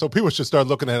 So people should start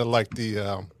looking at it like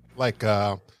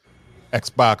the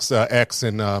Xbox X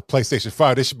and PlayStation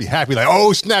 5. They should be happy, like,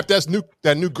 oh snap,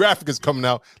 that new graphic is coming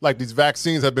out. Like these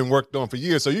vaccines have been worked on for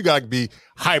years, so you gotta be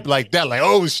hyped like that, like,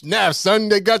 oh snap, son,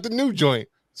 they got the new joint.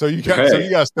 So you got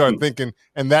to start thinking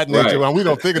in that nature. Right. And we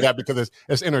don't think of that because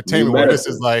it's entertainment. Where this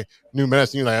is like new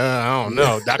medicine. You're like, I don't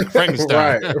know, Dr.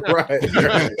 Frankenstein. right.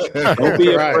 Don't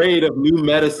be afraid of new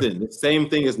medicine. The same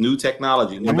thing as new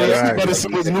technology. New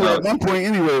medicine was new at one point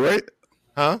anyway, right?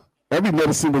 Huh? Every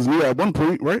medicine was new at one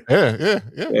point, right? Yeah,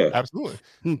 absolutely.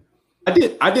 I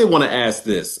did want to ask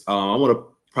this. I want to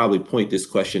probably point this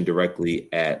question directly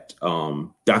at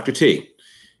Dr. T.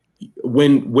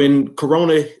 When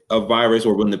coronavirus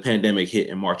or when the pandemic hit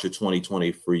in March of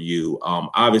 2020 for you,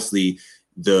 obviously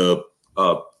the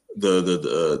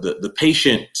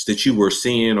patients that you were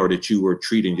seeing or that you were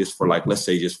treating just for, like, let's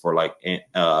say just for like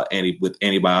with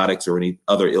antibiotics or any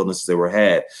other illnesses that were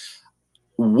had.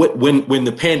 When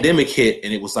the pandemic hit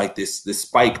and it was like this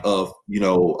spike of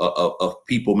of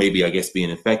people maybe, I guess,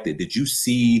 being infected, did you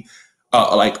see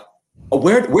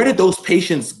where did those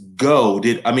patients go?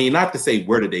 Not to say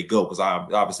where did they go, because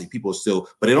obviously people still,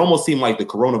 but it almost seemed like the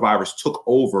coronavirus took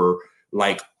over,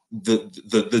 like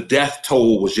the death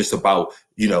toll was just about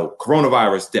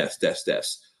coronavirus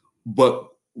deaths, but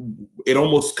it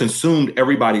almost consumed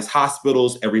everybody's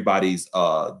hospitals, everybody's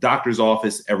doctor's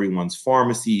office, everyone's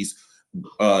pharmacies.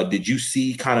 Did you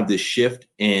see kind of this shift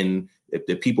in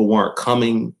that people weren't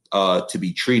coming to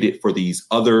be treated for these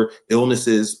other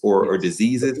illnesses or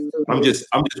diseases? I'm just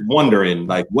wondering,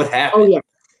 like, what happened?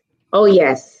 Oh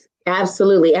yes,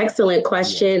 absolutely. Excellent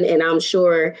question. And I'm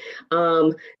sure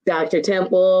Dr.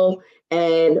 Temple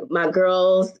and my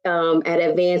girls at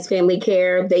Advanced Family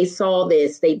Care, they saw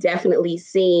this. They definitely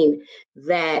seen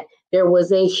that there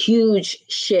was a huge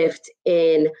shift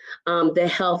in the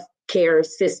healthcare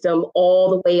system all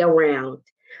the way around,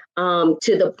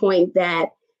 to the point that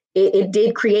it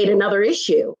did create another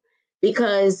issue,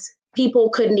 because people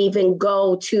couldn't even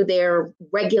go to their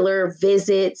regular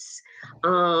visits.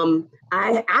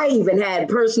 I even had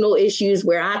personal issues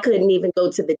where I couldn't even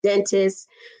go to the dentist.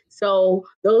 So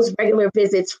those regular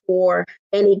visits for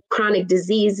any chronic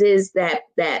diseases that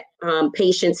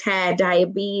patients had,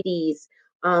 diabetes,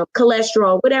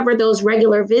 cholesterol, whatever, those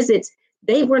regular visits,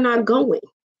 they were not going.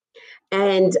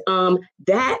 And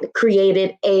that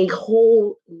created a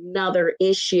whole nother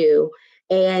issue.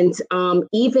 And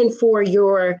even for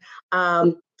your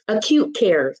acute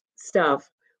care stuff,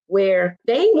 where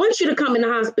they want you to come in the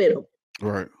hospital.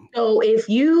 Right. So if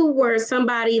you were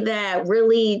somebody that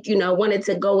really, wanted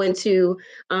to go into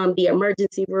the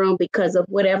emergency room because of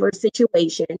whatever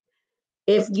situation,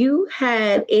 if you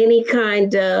had any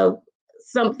kind of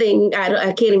something,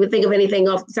 I can't even think of anything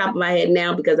off the top of my head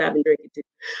now because I've been drinking too.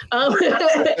 But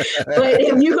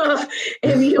if you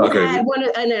had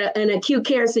an acute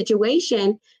care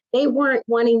situation, they weren't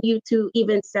wanting you to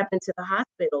even step into the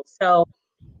hospital. So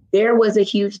there was a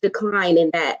huge decline in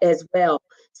that as well.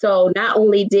 So not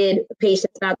only did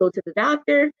patients not go to the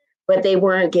doctor, but they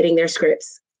weren't getting their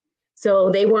scripts.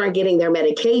 So they weren't getting their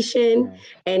medication.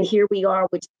 And here we are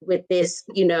with this,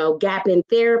 gap in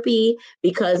therapy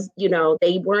because,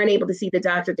 they weren't able to see the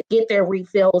doctor to get their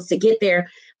refills, to get their,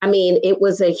 it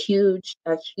was a huge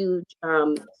circle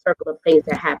of things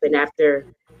that happened after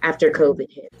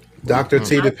COVID hit. Dr.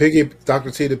 T, to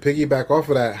piggyback off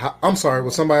of that, I'm sorry,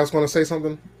 was somebody else going to say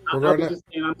something regarding that?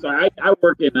 I'm sorry. I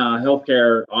work in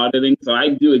healthcare auditing, so I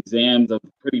do exams of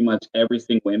pretty much every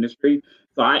single industry.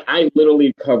 So I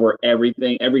literally cover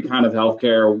everything, every kind of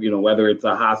healthcare, whether it's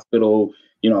a hospital,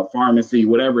 a pharmacy,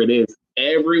 whatever it is.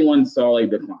 Everyone saw a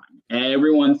decline.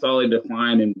 Everyone saw a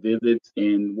decline in visits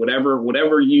and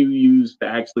whatever you use to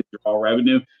actually draw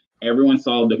revenue. Everyone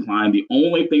saw a decline. The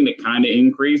only thing that kind of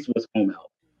increased was home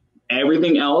health.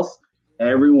 Everything else,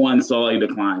 everyone saw a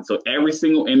decline. So every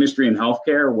single industry in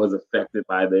healthcare was affected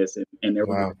by this, and there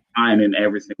was a decline in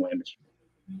every single industry.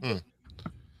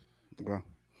 Wow.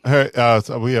 Hey,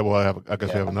 so we have. Well, I guess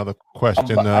we have another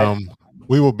question.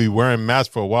 We will be wearing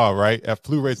masks for a while, right? If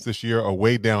flu rates this year are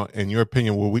way down, in your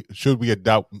opinion, should we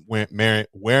adopt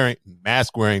wearing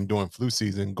mask wearing during flu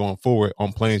season going forward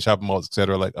on planes, shopping malls,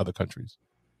 etc., like other countries?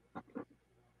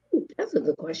 That's a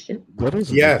good question. That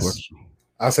is a good question.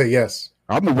 I say yes.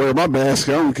 I'm gonna wear my mask.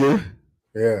 I don't care.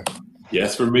 Yeah.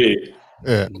 Yes for me.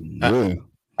 Yeah.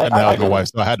 I know my wife,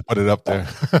 so I had to put it up there.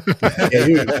 Yeah,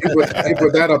 you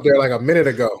put that up there like a minute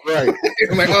ago. Right.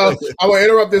 I'm like, I will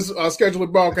interrupt this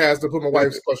scheduled broadcast to put my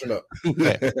wife's question up.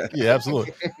 Yeah,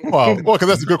 absolutely. Well, because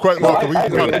that's a good question.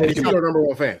 She's your number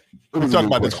one fan. We talk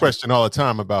about this question all the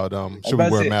time about should we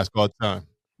wear a mask all the time?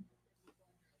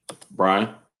 Brian?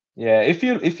 Yeah, if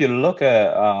you look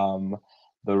at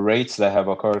the rates that have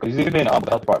occurred, because even the health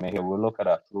department here, we'll look at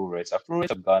our flu rates. Our flu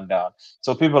rates have gone down.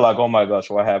 So people are like, oh my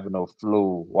gosh, what happened no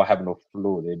flu? What happened no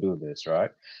flu? They do this, right?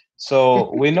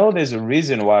 So we know there's a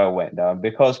reason why it went down,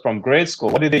 because from grade school,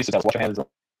 what did they say? Wash your hands,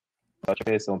 touch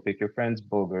your face, don't pick your friends'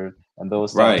 boogers, and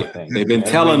those types of things. They've been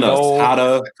telling us how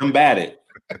to combat it.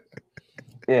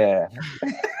 Yeah.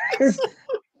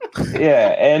 Yeah,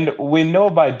 and we know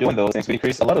by doing those things, we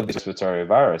increase a lot of these respiratory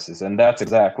viruses, and that's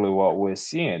exactly what we're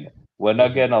seeing. We're not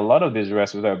getting a lot of these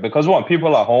respiratory, because one,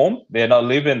 people are home, they're not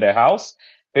leaving their house,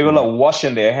 people are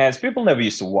washing their hands. People never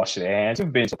used to wash their hands.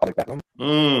 You've been to public bathroom.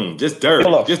 Just dirty.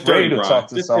 People are just afraid dirty, to talk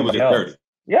to somebody else. Dirty.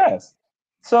 Yes.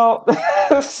 So,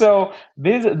 so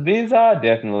these are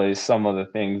definitely some of the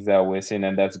things that we're seeing,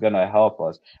 and that's gonna help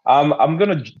us. I'm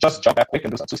gonna just jump back quick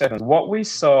and do 2 seconds. What we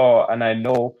saw, and I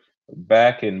know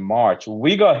back in March,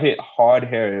 we got hit hard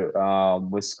here,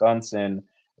 Wisconsin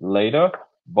later.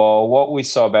 But what we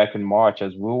saw back in March,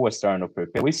 as we were starting to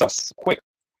prepare, we saw quick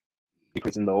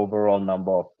decrease in the overall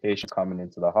number of patients coming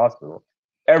into the hospital.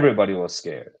 Everybody was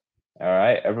scared. All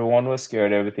right, everyone was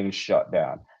scared. Everything shut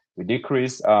down. We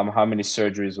decreased how many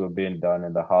surgeries were being done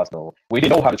in the hospital. We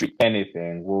didn't know how to treat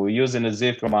anything. We were using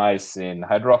azithromycin,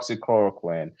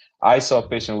 hydroxychloroquine. I saw a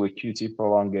patient with QT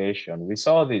prolongation. We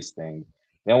saw these things.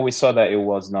 Then we saw that it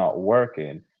was not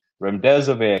working.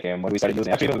 Remdesivir came. When we started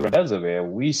using remdesivir,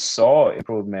 we saw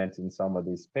improvement in some of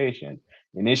these patients.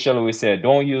 Initially, we said,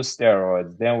 don't use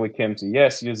steroids. Then we came to,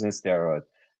 yes, using steroids.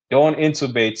 Don't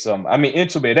intubate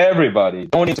intubate everybody.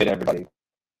 Don't intubate everybody.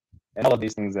 And all of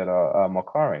these things that are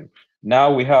occurring.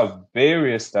 Now we have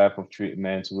various type of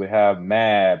treatments. We have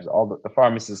MABs. All the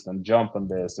pharmacists can jump on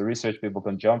this. The research people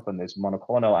can jump on this.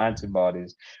 Monoclonal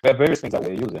antibodies. We have various things that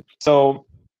we're using. So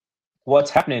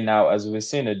what's happening now, as we're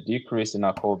seeing a decrease in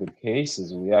our COVID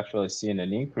cases, we're actually seeing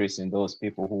an increase in those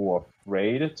people who are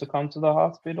afraid to come to the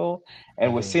hospital.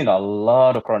 And we're seeing a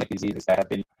lot of chronic diseases that have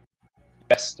been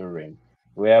festering.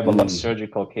 We have a lot of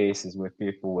surgical cases where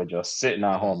people were just sitting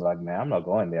at home like, man, I'm not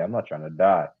going there. I'm not trying to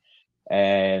die.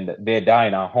 And they're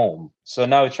dying at home. So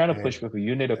now we're trying to push people,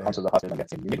 you need to come to the hospital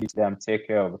and you need to take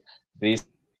care of these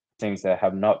things that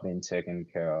have not been taken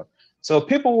care of. So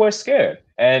people were scared,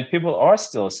 and people are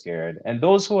still scared. And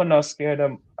those who are not scared,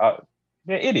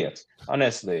 they're idiots,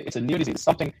 honestly. It's a new disease,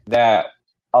 something that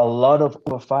a lot of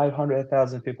over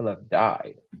 500,000 people have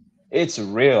died. It's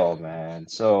real, man.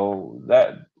 So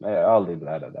that I'll leave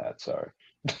that at that. Sorry.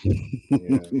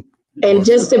 And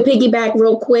just to piggyback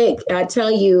real quick, I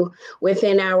tell you,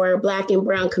 within our Black and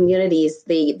Brown communities,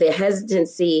 the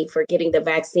hesitancy for getting the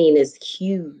vaccine is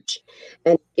huge.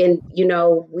 And you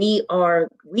know, we are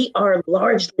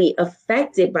largely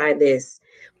affected by this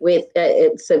with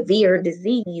severe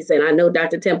disease. And I know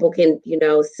Dr. Temple can,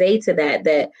 say to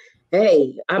that,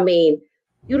 hey, I mean,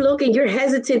 you look and you're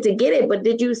hesitant to get it, but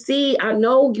did you see, I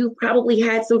know you probably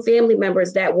had some family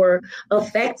members that were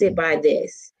affected by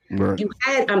this. Right. You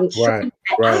had, I'm sure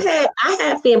I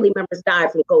had family members die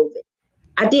from COVID.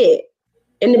 I did.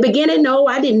 In the beginning, no,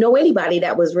 I didn't know anybody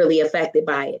that was really affected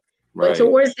by it. Right. But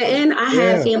towards the end, I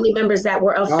had family members that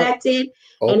were affected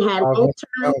and had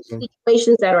long-term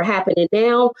situations that are happening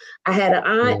now. I had an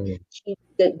aunt, she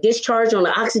discharged on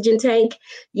the oxygen tank.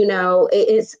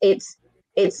 It's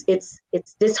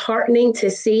disheartening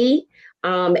to see.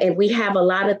 And we have a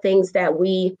lot of things that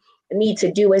we need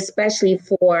to do, especially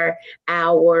for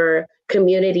our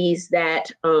communities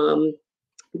that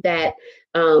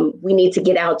we need to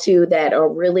get out to, that are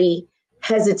really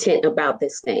hesitant about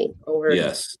this thing. Or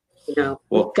yes, we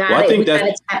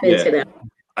gotta tap into them.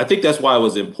 I think that's why it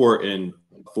was important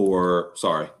for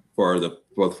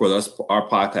for us, our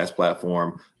podcast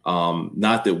platform.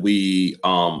 Not that we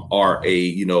are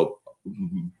a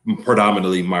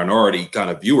predominantly minority kind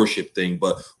of viewership thing,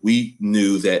 but we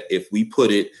knew that if we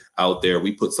put it out there,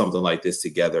 we put something like this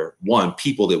together. One,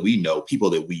 people that we know, people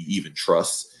that we even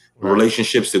trust,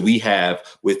 relationships that we have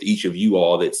with each of you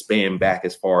all that span back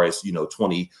as far as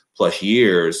 20 plus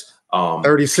years,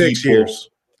 36 years.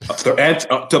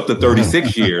 Up to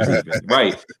 36 years, even,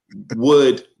 right?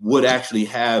 Would actually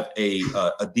have a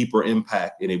deeper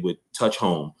impact, and it would touch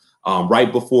home.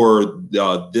 Right before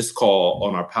this call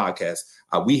on our podcast,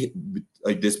 we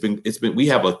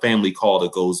have a family call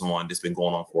that goes on that's been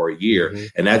going on for a year,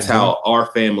 and that's how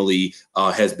our family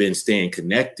has been staying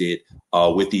connected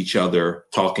with each other,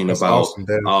 talking about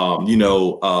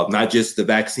not just the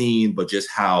vaccine, but just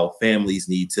how families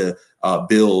need to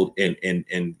build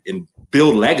and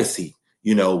build legacy.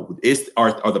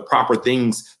 Are the proper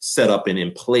things set up and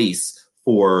in place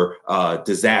for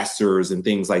disasters and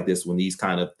things like this when these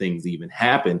kind of things even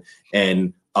happen?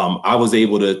 And I was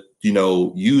able to,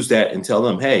 use that and tell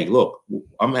them, hey, look,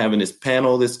 I'm having this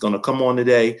panel that's going to come on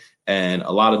today, and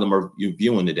a lot of them are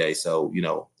viewing today. So,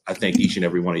 I thank each and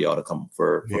every one of y'all to come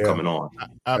for coming on.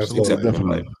 Absolutely,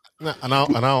 definitely. And I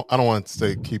don't want to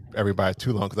say keep everybody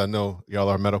too long, because I know y'all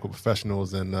are medical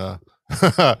professionals and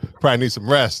probably need some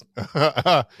rest.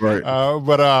 Right.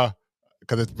 But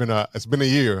because it's been a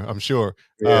year, I'm sure.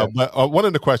 Yeah. But one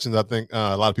of the questions I think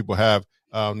a lot of people have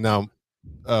now,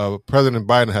 President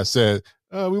Biden has said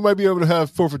we might be able to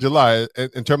have 4th of July.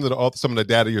 In terms of some of the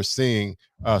data you're seeing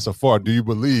so far, do you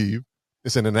believe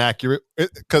it's an inaccurate?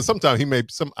 Because sometimes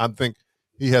I think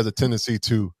he has a tendency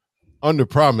to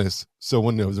under-promise. So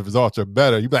when the results are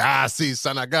better, you be like, see,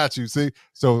 son, I got you. See,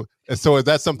 so is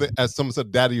that something, as some of the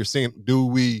data you're seeing? Do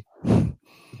we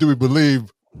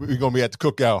believe we're gonna be at the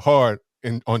cookout hard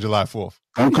on July 4th?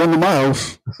 Don't come to my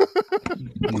house.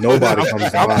 Nobody comes to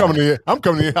my house. I'm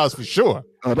coming to your house for sure.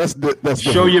 Oh, that's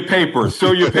show your papers.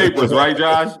 Show your papers, right,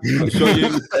 Josh? Show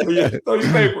your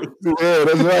papers. Yeah,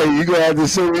 that's right. You gotta have to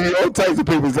show me all types of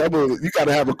papers. You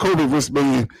gotta have a COVID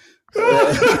wristband.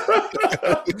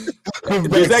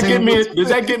 Does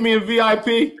that get me a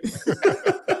VIP?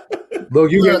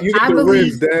 Look, you get the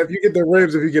ribs, Dad. You get the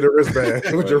ribs if you get a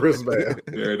wristband with your wristband.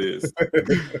 There it is.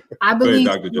 I believe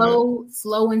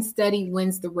slow and steady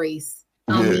wins the race.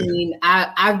 I mean,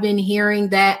 I've been hearing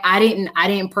that. I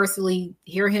didn't personally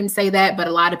hear him say that, but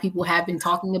a lot of people have been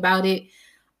talking about it.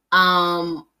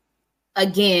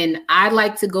 Again, I'd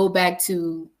like to go back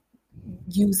to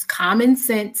use common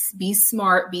sense, be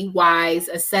smart, be wise,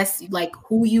 assess like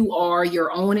who you are,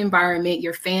 your own environment,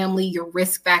 your family, your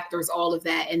risk factors, all of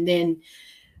that, and then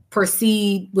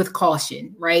proceed with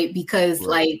caution, right? Because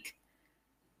like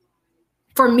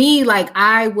for me, like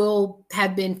I will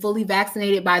have been fully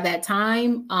vaccinated by that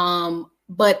time.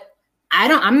 But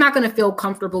I'm not going to feel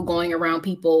comfortable going around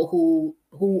people who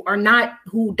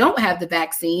don't have the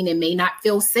vaccine and may not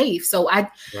feel safe. So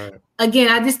again,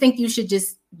 I just think you should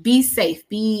just be safe,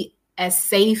 be as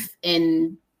safe,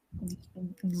 and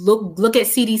look at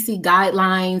CDC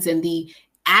guidelines and the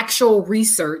actual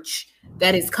research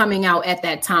that is coming out at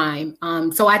that time.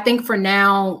 So I think for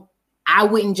now, I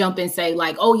wouldn't jump and say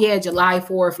like, oh yeah, July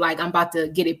 4th, like I'm about to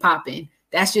get it popping.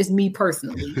 That's just me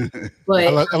personally.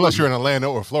 But unless you're in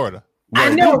Atlanta or Florida.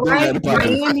 I know, right?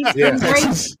 Miami,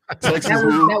 Texas.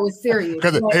 That was serious.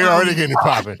 Because they're already getting it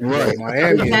popping. Right,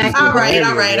 Miami. Exactly. All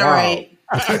right.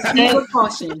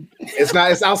 Caution. It's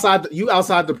outside. You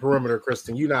outside the perimeter,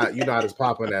 Kristen. You're not as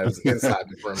popping as inside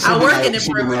the perimeter. I work in the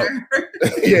perimeter.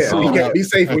 Yeah, you can't be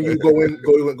safe when you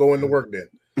go into work. Then,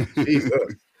 Jesus.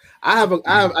 I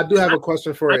do have a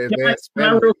question for advanced. Can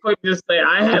I real quick just say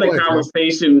I had a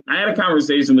conversation. I had a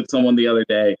conversation with someone the other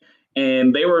day,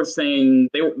 and they were saying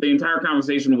the entire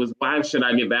conversation was, why should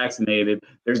I get vaccinated?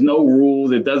 There's no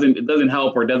rules. It doesn't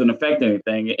help or doesn't affect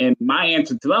anything. And my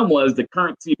answer to them was the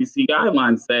current CDC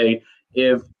guidelines say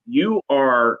if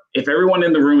everyone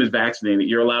in the room is vaccinated,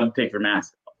 you're allowed to take your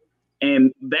mask off.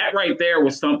 And that right there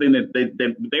was something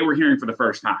that they were hearing for the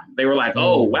first time. They were like,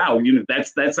 oh, wow,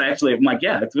 that's actually, I'm like,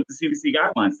 yeah, that's what the CDC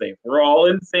guidelines say. We're all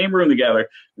in the same room together.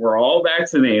 We're all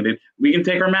vaccinated. We can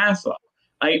take our masks off.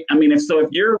 I mean, if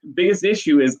your biggest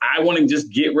issue is I want to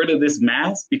just get rid of this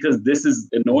mask because this is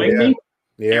annoying me,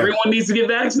 everyone needs to get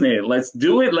vaccinated. Let's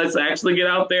do it. Let's actually get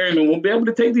out there and then we'll be able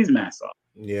to take these masks off.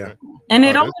 Yeah. And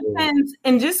it all depends.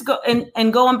 And just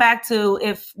going back to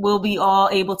if we'll be all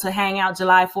able to hang out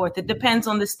July 4th, it depends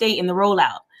on the state and the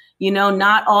rollout.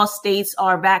 Not all states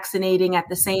are vaccinating at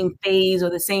the same phase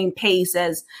or the same pace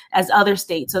as other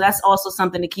states. So that's also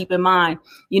something to keep in mind.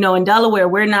 In Delaware,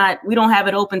 we don't have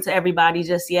it open to everybody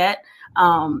just yet.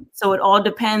 So it all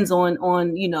depends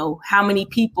on you know, how many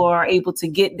people are able to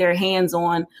get their hands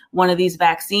on one of these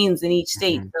vaccines in each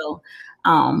state. So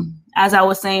as I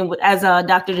was saying, as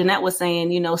Dr. Jeanette was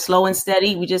saying, you know, slow and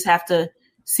steady. We just have to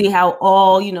see how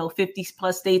all, you know, 50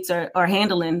 plus states are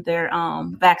handling their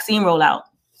vaccine rollout.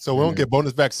 So we don't get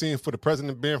bonus vaccine for the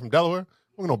president being from Delaware?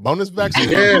 We're going to bonus vaccine?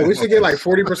 Yeah, we should get like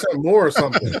 40% more or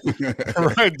something.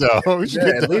 Right, though. We should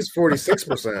get at least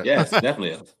 46%. Yes,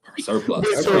 definitely a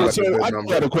surplus. So I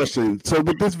got a question. So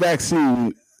with this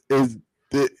vaccine, if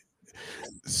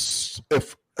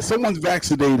someone's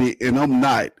vaccinated and I'm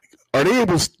not, are they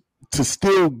able to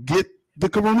still get the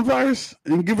coronavirus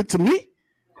and give it to me?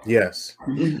 Yes.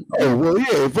 Oh, well,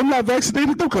 yeah. If I'm not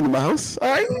vaccinated, don't come to my house. All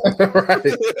right.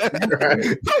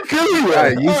 Right. Don't kill me.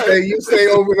 Right. You stay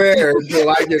over there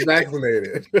until I get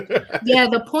vaccinated. Yeah.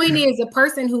 The point is, a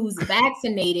person who's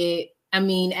vaccinated, I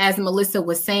mean, as Melissa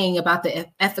was saying about the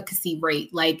efficacy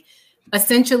rate, like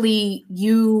essentially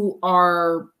you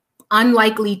are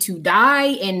unlikely to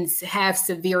die and have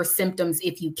severe symptoms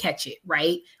if you catch it,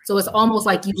 right? So it's almost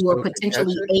like you are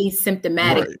potentially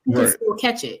asymptomatic. Right, You can still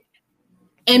catch it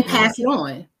and pass it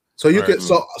on. So you could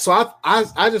so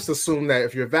I just assume that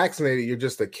if you're vaccinated, you're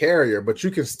just a carrier, but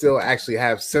you can still actually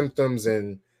have symptoms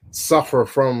and suffer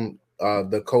from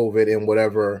the COVID and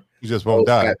whatever you just won't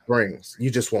die. That brings. You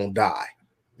just won't die.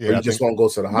 Yeah, you just won't go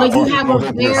to the hospital. But you have a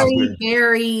very,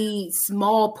 very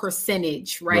small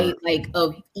percentage, right? Like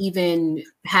of even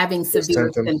having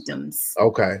severe symptoms.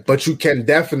 Okay. But you can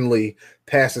definitely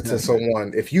pass it to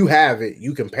someone. If you have it,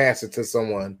 you can pass it to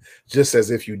someone just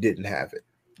as if you didn't have it.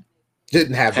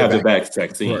 Didn't have the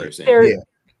vaccine. Right.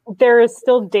 There is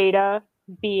still data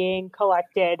being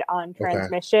collected on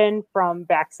transmission from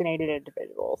vaccinated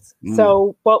individuals.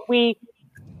 So what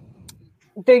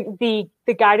the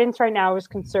guidance right now is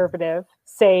conservative,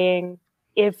 saying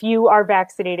if you are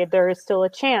vaccinated, there is still a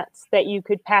chance that you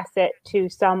could pass it to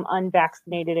some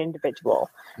unvaccinated individual.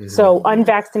 So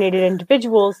unvaccinated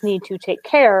individuals need to take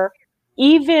care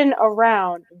even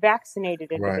around vaccinated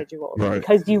individuals,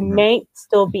 because you may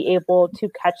still be able to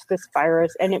catch this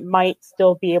virus and it might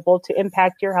still be able to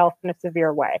impact your health in a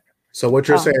severe way. So what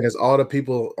you're saying is all the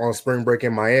people on spring break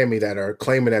in Miami that are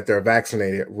claiming that they're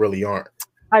vaccinated really aren't.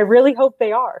 I really hope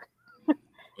they are,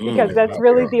 because that's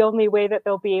really the only way that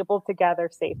they'll be able to gather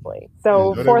safely.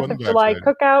 So 4th of July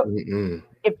cookout,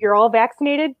 if you're all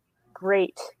vaccinated,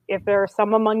 great. If there are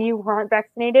some among you who aren't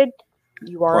vaccinated,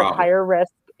 you are at higher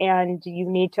risk, and you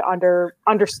need to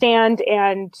understand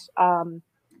and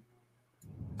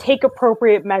take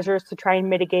appropriate measures to try and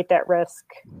mitigate that risk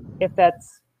if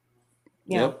that's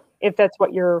if that's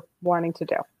what you're wanting to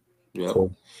do. Yeah.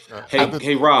 Cool.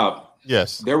 Hey, Rob.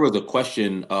 Yes. There was a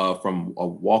question from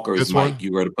Walker's mic.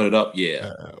 You were to put it up?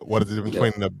 Yeah. What is the difference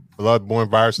between the blood-borne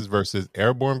viruses versus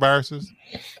airborne viruses?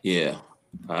 Yeah.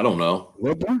 I don't know.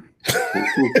 Blood-borne?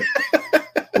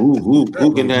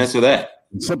 Who can answer that?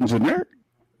 Something generic.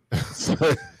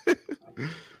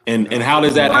 and how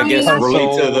does that, I guess,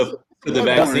 relate to the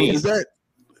vaccine? Is that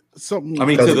something? I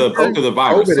mean, to the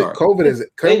virus. COVID is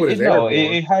airborne.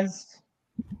 It has.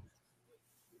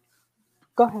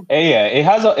 Go ahead. Yeah, it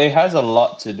has a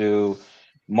lot to do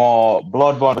more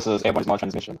bloodborne versus airborne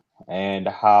transmission, and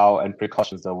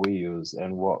precautions that we use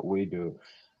and what we do.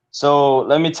 So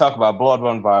let me talk about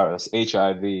bloodborne virus,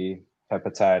 HIV,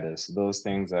 hepatitis. Those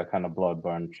things are kind of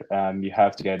bloodborne. You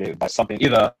have to get it by something,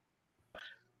 either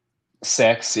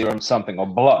sex, serum, something, or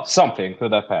blood, something through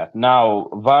that path. Now,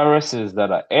 viruses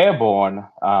that are airborne,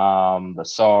 the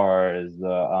SARS,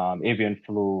 the avian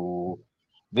flu,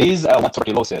 these are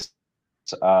tuberculosis.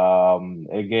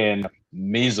 Again,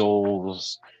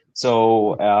 measles,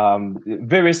 so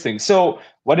various things. So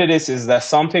what it is that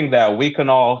something that we can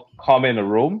all come in a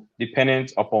room, depending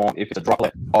upon if it's a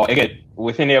droplet, or again,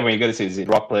 within here when you go to say, is it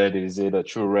droplet, is it a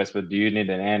true respirator, do you need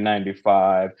an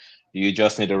N95, do you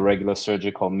just need a regular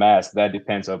surgical mask? That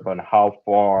depends upon how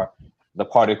far the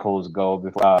particles go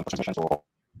before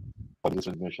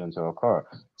transmission to occur.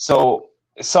 So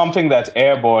something that's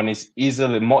airborne is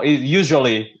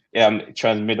usually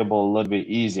transmittable a little bit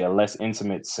easier, less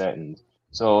intimate settings.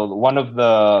 So one of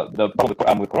the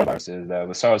problem with coronavirus is that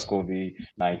with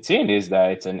SARS-CoV-19 is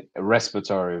that it's a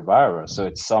respiratory virus. So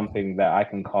it's something that I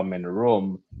can come in a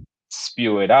room,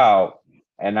 spew it out,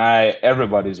 and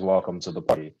everybody's welcome to the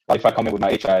party. But if I come in with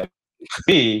my HIV,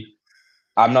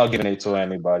 I'm not giving it to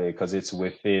anybody because it's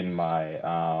within my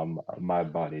my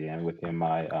body and within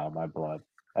my my blood.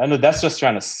 I know that's just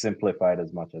trying to simplify it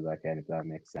as much as I can, if that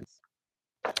makes sense.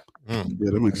 Yeah,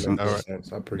 that makes sense. All right. I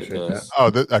appreciate that.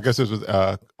 Oh, I guess this was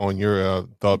on your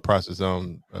thought process,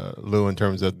 Lou, in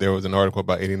terms of there was an article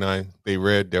about 89. They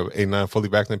read there were 89 fully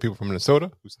vaccinated people from Minnesota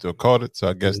who still caught it. So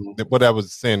I guess what I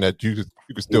was saying that you could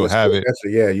still have it.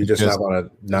 Yeah, you just not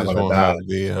gonna die.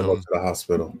 Go to the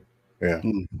hospital. Yeah.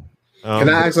 Can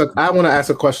I ask? I want to ask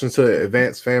a question to the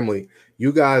Advanced family.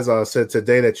 You guys said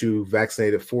today that you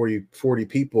vaccinated 40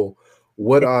 people.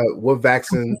 What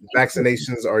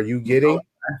vaccinations are you getting?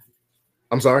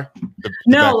 I'm sorry.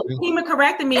 No, Kima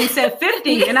corrected me and said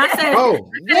 50, and I said,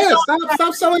 "Oh, yeah,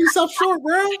 stop selling yourself short,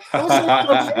 bro. Don't sell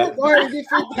yourself short. Go ahead and get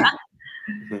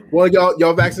 50." Well,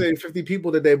 y'all vaccinated 50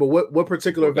 people today, but what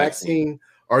particular vaccine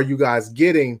are you guys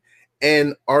getting?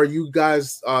 And are you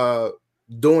guys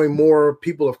doing more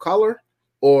people of color,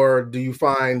 or do you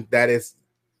find that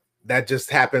that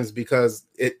just happens because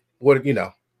you go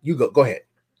ahead.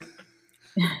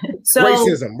 So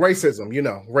racism, racism.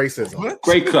 What?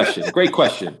 Great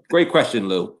question,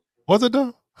 Lou. Was it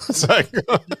though?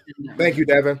 Thank you,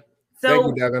 Devin. Thank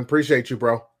you, Devin. Appreciate you,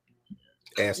 bro.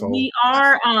 Asshole. We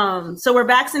are so we're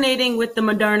vaccinating with the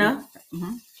Moderna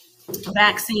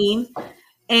vaccine,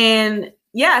 and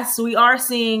yes, we are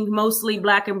seeing mostly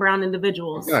Black and brown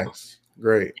individuals. Nice,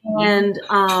 great, and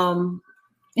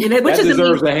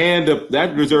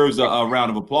that deserves a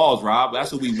round of applause, Rob.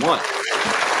 That's what we want.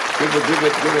 Give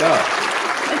it up.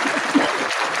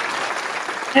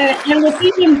 And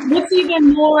what's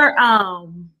even more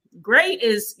great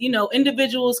is,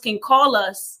 individuals can call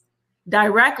us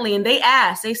directly and they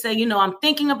say, I'm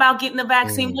thinking about getting the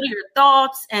vaccine. What are your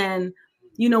thoughts? And,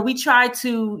 we try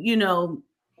to,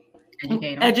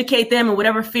 educate them and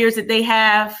whatever fears that they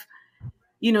have,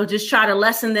 just try to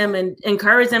lessen them and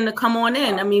encourage them to come on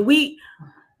in. I mean, we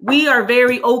are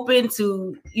very open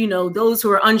to, those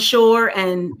who are unsure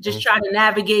and just try to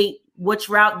navigate which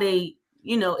route they,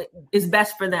 is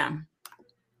best for them.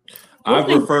 I've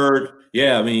referred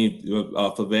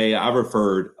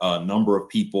a number of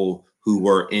people who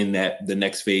were in the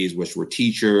next phase, which were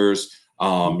teachers,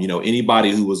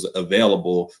 anybody who was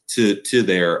available to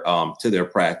their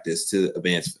practice, to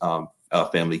advanced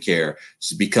family care,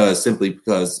 simply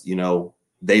because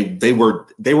they were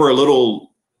a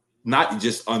little, not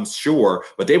just unsure,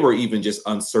 but they were even just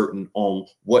uncertain on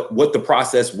what the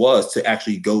process was to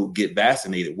actually go get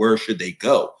vaccinated. Where should they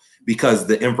go? Because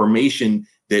the information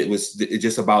that was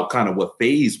just about kind of what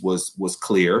phase was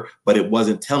clear, but it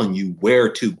wasn't telling you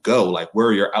where to go, like where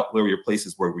are your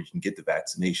places where you can get the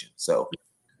vaccination. So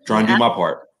trying to do my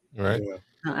part. All right.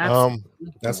 Yeah.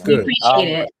 That's good. We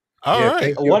appreciate it. All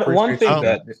right. One thing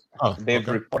that they've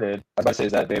reported,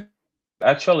 is that they've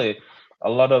actually, a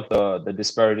lot of the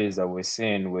disparities that we're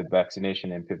seeing with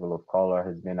vaccination in people of color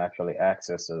has been actually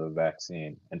access to the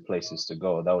vaccine and places to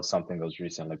go. That was something that was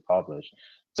recently published.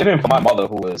 So even for my mother,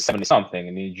 who was 70-something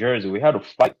in New Jersey, we had to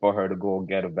fight for her to go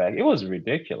get a vaccine. It was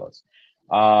ridiculous.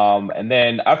 And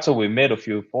then after we made a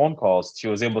few phone calls, she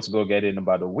was able to go get it in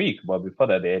about a week. But before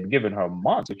that, they had given her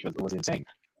months, which was insane.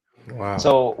 Wow.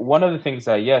 So one of the things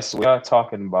that, yes, we are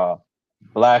talking about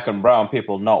Black and brown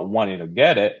people not wanting to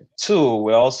get it. Two,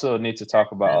 we also need to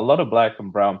talk about a lot of Black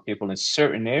and brown people in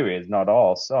certain areas, not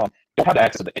all, some don't have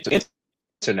access to the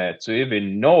internet to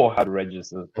even know how to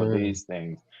register for these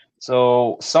things.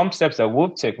 So some steps that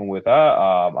we've taken with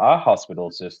our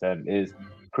hospital system is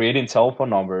creating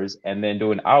telephone numbers and then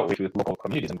doing outreach with local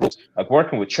communities and groups, like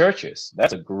working with churches.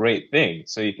 That's a great thing.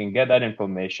 So you can get that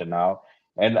information out.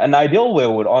 And an ideal way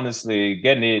would honestly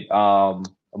getting it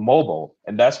mobile,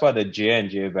 and that's why the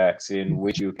J&J vaccine,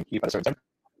 which you can keep at a certain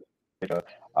temperature,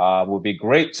 would be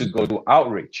great to go do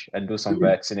outreach and do some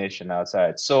vaccination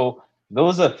outside. So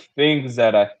those are things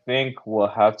that I think will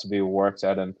have to be worked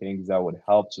out and things that would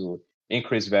help to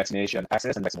increase vaccination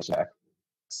access and vaccination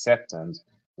acceptance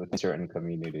within certain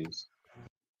communities.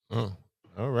 Oh,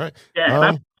 all right.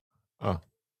 Yeah.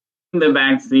 The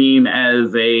vaccine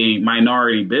as a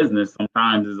minority business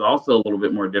sometimes is also a little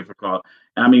bit more difficult.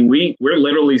 I mean, we're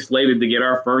literally slated to get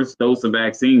our first dose of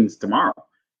vaccines tomorrow.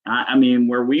 I mean,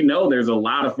 where we know there's a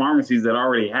lot of pharmacies that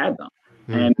already had them.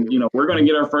 And, we're going to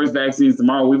get our first vaccines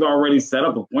tomorrow. We've already set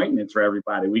up appointments for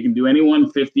everybody. We can do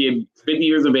anyone 50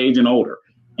 years of age and older.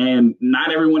 And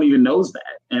not everyone even knows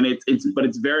that. And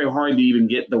it's very hard to even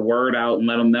get the word out and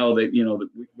let them know that, that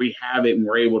we have it and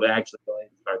we're able to actually go ahead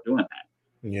and start doing that.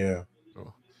 Yeah.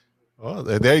 Well,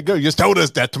 there you go. You just told us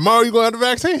that tomorrow you're going to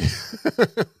have the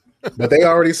vaccine. But they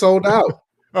already sold out.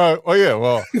 Oh yeah,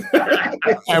 well,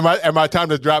 and my time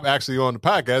to drop actually on the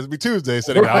podcast will be Tuesday.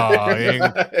 So they go,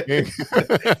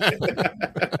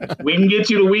 we can get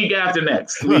you the week after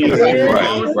next. We'll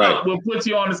put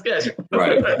you on the schedule.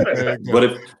 Right. But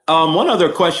if one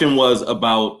other question was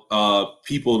about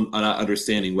people not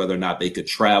understanding whether or not they could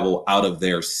travel out of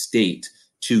their state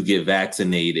to get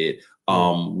vaccinated.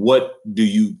 What do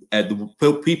you,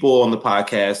 the people on the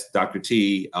podcast, Dr.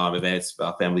 T, Advanced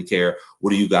Family Care,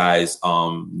 what do you guys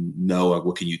know, and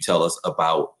what can you tell us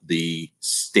about the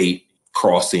state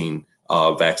crossing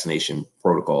vaccination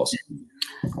protocols?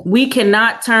 We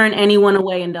cannot turn anyone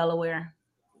away in Delaware.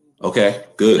 Okay,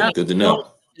 good to know.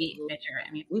 We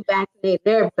vaccinate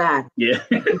everybody. Yeah.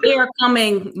 They are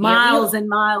coming miles and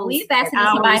miles. We vaccinated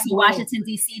somebody from Washington,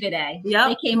 D.C. today. Yep.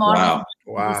 They came on.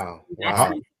 Wow.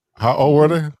 How old were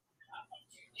they?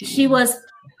 She was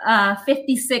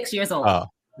 56 years old. I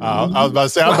was about to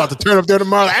say, I'm about to turn up there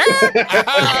tomorrow.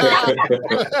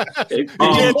 You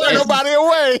can't turn nobody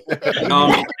away.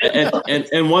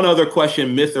 And one other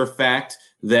question, myth or fact,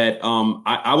 that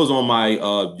I was on my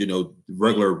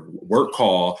regular work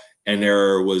call, and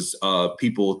there was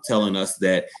people telling us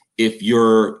that if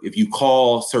you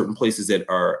call certain places that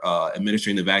are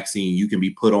administering the vaccine, you can be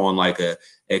put on like a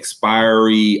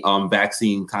expiry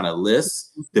vaccine kind of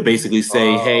list to basically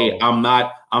say, hey, I'm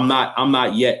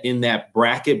not yet in that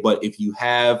bracket, but if you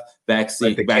have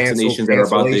vaccinations that are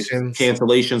about the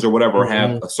cancellations or whatever,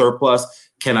 have a surplus,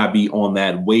 can I be on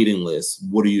that waiting list?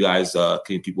 What do you guys what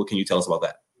can you tell us about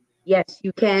that? Yes,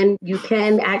 you can. You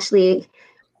can actually,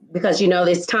 because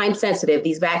it's time sensitive.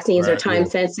 These vaccines are time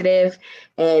sensitive,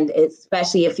 and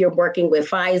especially if you're working with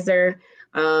Pfizer,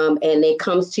 and it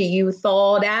comes to you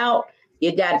thawed out,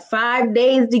 you got 5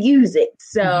 days to use it.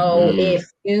 So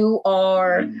if you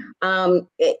are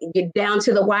you're down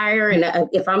to the wire, and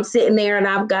if I'm sitting there and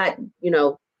I've got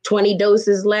 20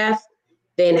 doses left,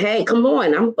 then hey, come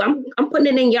on, I'm putting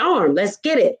it in your arm. Let's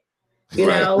get it. At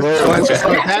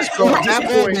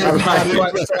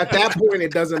that point,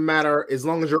 it doesn't matter as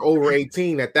long as you're over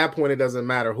 18. At that point, it doesn't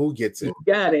matter who gets it. You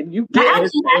got it. You get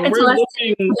it. And we're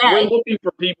looking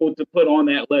for people to put on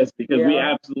that list, because we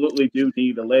absolutely do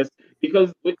need a list,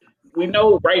 because we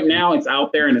know right now it's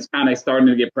out there and it's kind of starting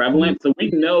to get prevalent. So we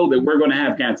know that we're going to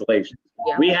have cancellations.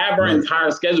 Yeah. We have our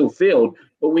entire schedule filled,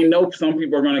 but we know some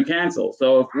people are going to cancel.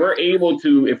 So if we're able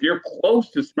to, if you're close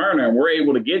to Smyrna and we're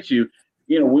able to get you,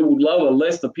 we would love a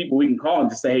list of people we can call and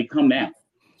just say, hey, come down.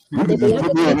 You can just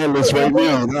put me on that list right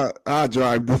now. I'll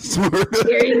drive this.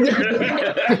 There you go.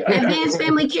 Advanced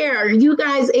Family Care, are you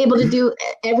guys able to do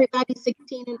everybody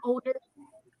 16 and older?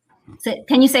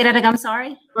 Can you say that again? I'm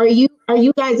sorry. Are you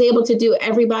guys able to do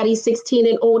everybody 16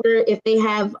 and older if they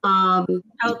have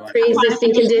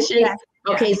pre-existing conditions? Yes.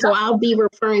 Okay, so I'll be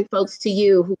referring folks to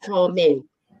you who call me.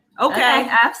 Okay,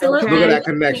 absolutely. Look at that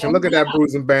connection. Look at that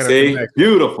Bruce and Banner connection.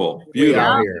 Beautiful. We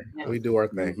out here. We do our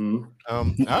thing.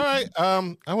 All right.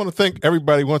 I want to thank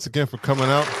everybody once again for coming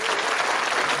out.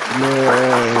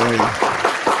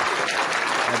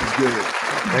 That was good.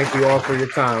 Thank you all for your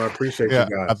time. I appreciate you guys.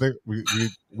 I think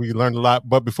we learned a lot.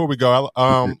 But before we go,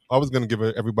 I was going to give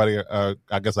everybody,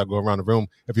 I guess I'll go around the room.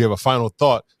 If you have a final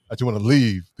thought that you want to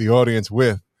leave the audience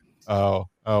with,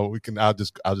 we can. I'll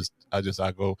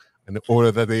go in the order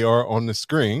that they are on the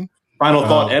screen. Final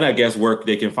thought, and I guess where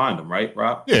they can find them, right,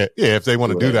 Rob? Yeah, if they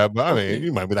want to do that. But I mean,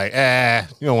 you might be like,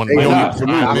 you don't want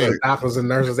to. Doctors and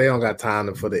nurses, they don't got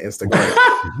time for the Instagram.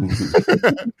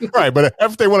 Right, but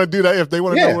if they want to do that, if they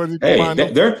want to know where you can find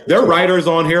them, they're writers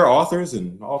on here, authors,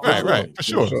 and all kinds. Right, for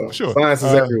sure. Science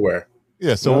is everywhere.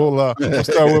 Yeah, so we'll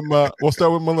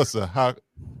start with Melissa. All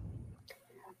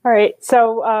right,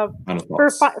 so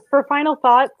for final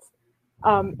thoughts.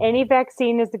 Any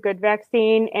vaccine is a good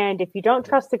vaccine. And if you don't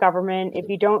trust the government, if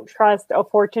you don't trust a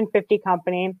Fortune 50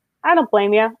 company, I don't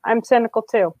blame you. I'm cynical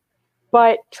too.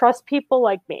 But trust people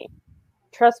like me.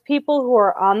 Trust people who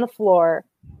are on the floor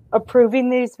approving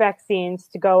these vaccines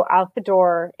to go out the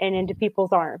door and into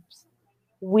people's arms.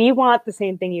 We want the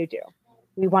same thing you do.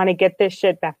 We want to get this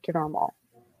shit back to normal.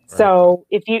 Right. So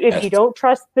if you don't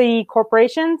trust the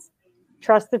corporations,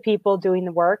 trust the people doing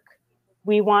the work.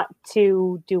 We want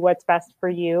to do what's best for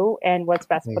you and what's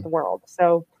best for the world.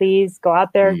 So please go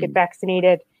out there, get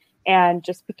vaccinated, and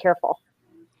just be careful.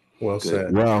 Well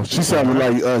said. Wow, she sounded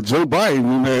like Joe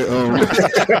Biden.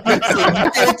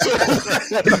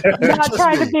 Not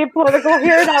trying to be political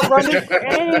here, not running for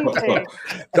anything.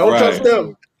 Don't trust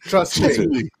them. Trust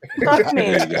me. Trust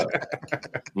me.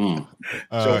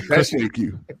 Thank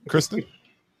you. Kristen?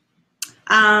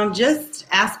 Just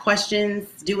ask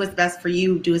questions, do what's best for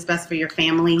you, do what's best for your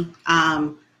family.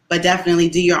 But definitely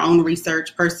do your own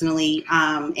research personally.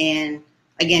 And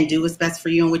again, do what's best for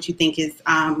you and what you think is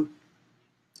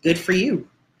good for you.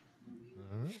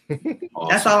 Awesome.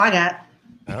 That's all I got.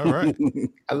 All right.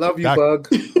 I love you, Bug.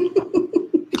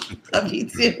 Love you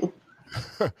too.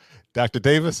 Dr.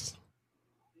 Davis.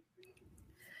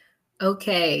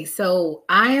 Okay, so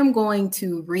I am going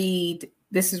to read,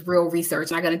 this is real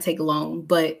research, not going to take long,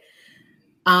 but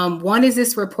one is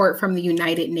this report from the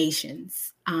United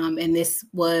Nations. And this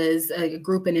was a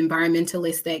group of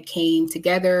environmentalists that came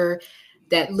together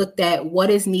that looked at what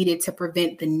is needed to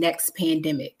prevent the next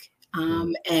pandemic.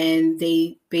 And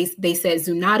they said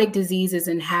zoonotic diseases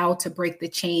and how to break the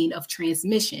chain of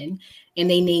transmission. And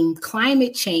they named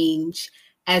climate change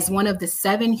as one of the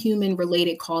 7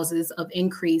 human-related causes of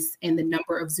increase in the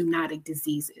number of zoonotic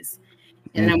diseases.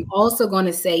 And I'm also going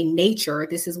to say Nature.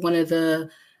 This is one of the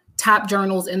top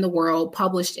journals in the world,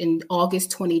 published in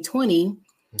August 2020.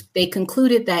 They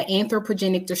concluded that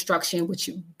anthropogenic destruction, which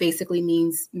basically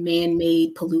means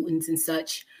man-made pollutants and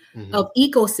such, of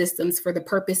ecosystems for the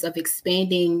purpose of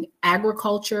expanding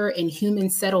agriculture and human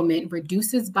settlement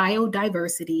reduces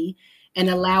biodiversity and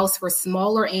allows for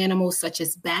smaller animals such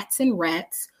as bats and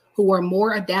rats, who are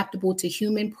more adaptable to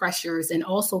human pressures and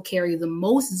also carry the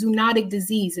most zoonotic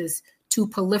diseases, to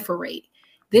proliferate.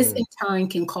 This in turn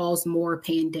can cause more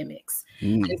pandemics.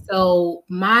 And so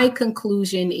my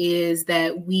conclusion is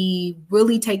that we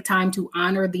really take time to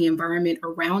honor the environment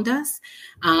around us.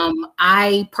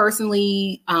 I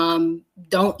personally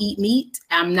don't eat meat.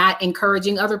 I'm not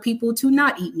encouraging other people to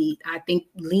not eat meat. I think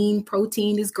lean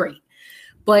protein is great,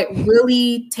 but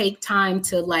really take time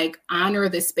to like honor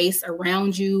the space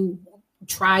around you.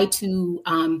 Try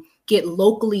to get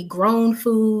locally grown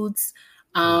foods,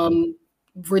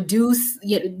 reduce,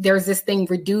 there's this thing,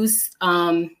 reuse,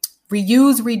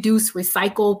 reduce,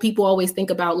 recycle. People always think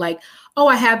about like, oh,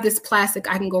 I have this plastic,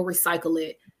 I can go recycle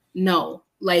it. No,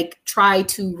 like try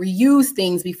to reuse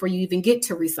things before you even get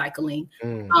to recycling.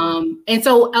 And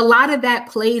so a lot of that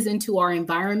plays into our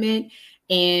environment.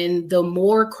 And the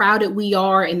more crowded we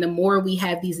are and the more we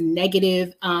have these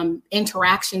negative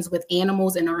interactions with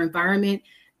animals in our environment,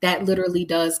 that literally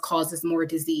does causes more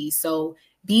disease. So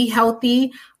be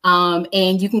healthy.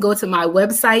 And you can go to my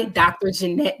website,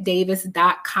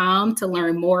 drjeanettedavis.com, to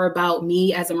learn more about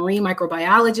me as a marine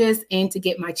microbiologist and to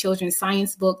get my children's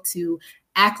science book to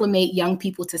acclimate young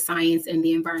people to science and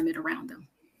the environment around them.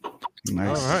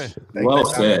 Nice. All right. Well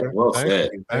said. Well said.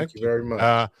 Thank you very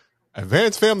much.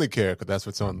 Advanced family care, because that's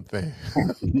what's on the thing.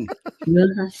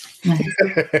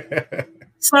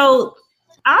 So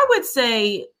I would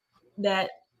say that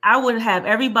I would have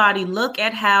everybody look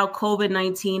at how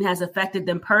COVID-19 has affected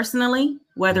them personally,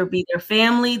 whether it be their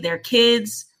family, their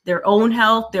kids, their own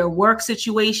health, their work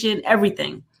situation,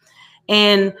 everything.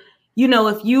 And, you know,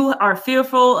 if you are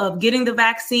fearful of getting the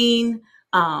vaccine,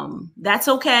 that's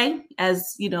okay.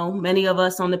 As, you know, many of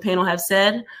us on the panel have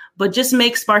said, but just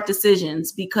make smart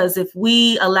decisions, because if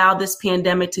we allow this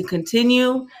pandemic to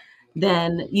continue,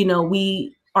 then, you know,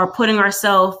 we are putting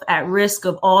ourselves at risk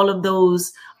of all of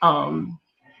those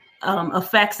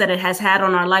effects that it has had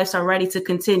on our lives already to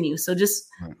continue. So just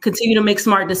continue to make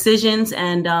smart decisions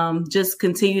and just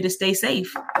continue to stay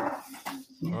safe.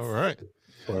 All right.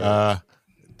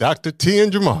 Dr. T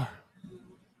and Jamar.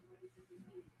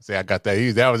 See, I got that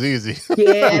easy. That was easy.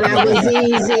 Yeah, that was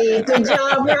easy. Good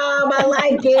job, Rob. I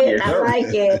like it. I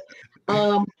like it.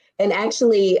 And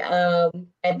actually,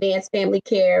 Advanced Family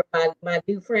Care, my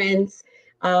new friends,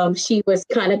 she was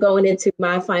kind of going into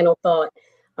my final thought.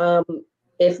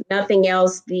 If nothing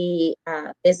else, this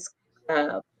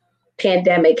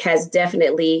pandemic has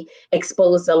definitely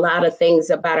exposed a lot of things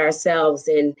about ourselves,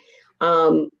 and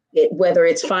whether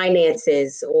it's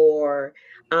finances or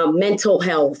mental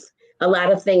health, a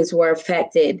lot of things were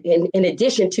affected in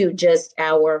addition to just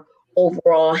our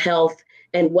overall health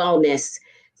and wellness.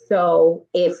 So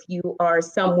if you are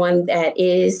someone that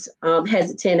is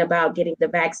hesitant about getting the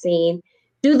vaccine,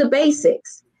 do the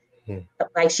basics.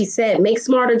 Like she said, make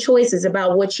smarter choices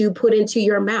about what you put into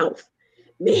your mouth.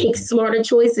 Make smarter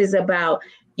choices about,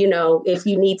 you know, if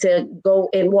you need to go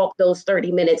and walk those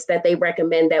 30 minutes that they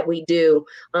recommend that we do,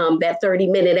 that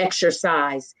 30-minute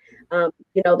exercise.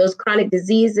 You know, those chronic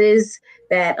diseases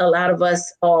that a lot of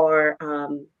us are,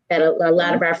 that a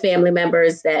lot of our family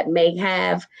members that may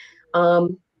have,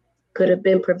 could have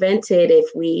been prevented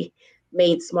if we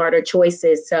made smarter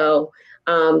choices. So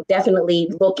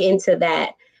definitely look into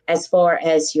that as far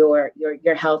as your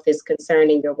health is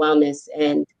concerned and your wellness.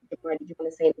 And did you want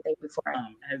to say anything before?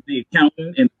 As the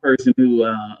accountant and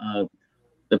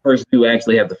the person who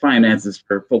actually have the finances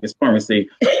for Focus Pharmacy,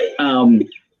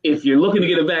 if you're looking to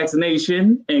get a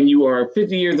vaccination and you are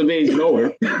 50 years of age and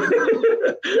older,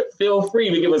 feel free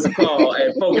to give us a call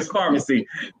at Focus Pharmacy.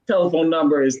 Telephone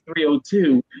number is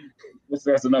 302. What's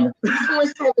the rest of the number? Come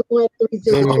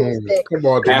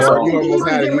on, Jamar. You almost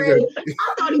had it. I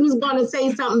thought he was going to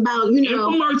say something about,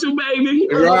 commercial, baby.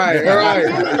 Right.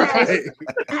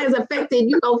 Has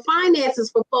affected, finances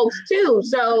for folks too.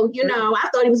 So, I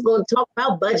thought he was going to talk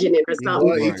about budgeting or something.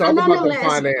 Well, he talked about the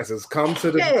finances. Come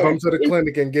to the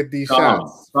clinic and get these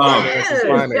shots. Finances.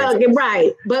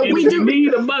 Right. But if we do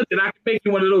need a budget. I can make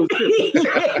you one of those too.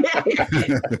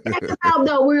 Check us out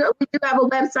though. We do have a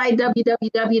website,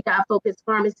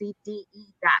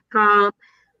 www.focuspharmacyde.com.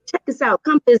 Check us out.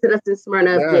 Come visit us in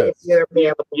Smyrna if you're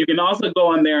available. You can also go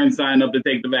on there and sign up to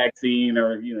take the vaccine,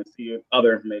 or see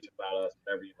other information about us,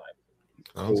 whatever you like.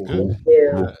 Sounds good.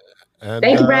 Yeah.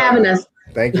 Thank you for having us.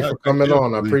 Thank you for coming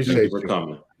on. I appreciate you for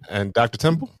coming. And Dr.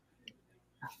 Temple?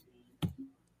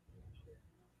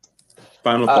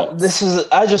 Final thoughts.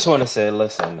 I just want to say,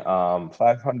 listen,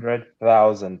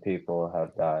 500,000 people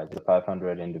have died,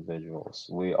 500 individuals.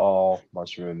 We all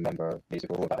must remember these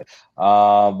people who died.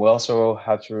 We also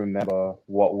have to remember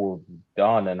what we've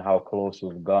done and how close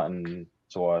we've gotten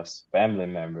to our family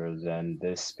members, and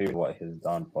this spirit, what has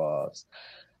done for us.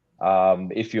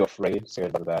 If you're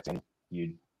scared of the vaccine,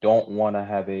 you don't want to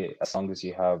have it, as long as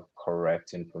you have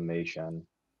correct information,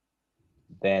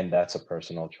 then that's a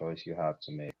personal choice you have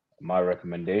to make. My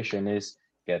recommendation is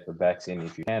get the vaccine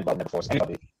if you can, but never force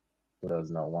anybody who does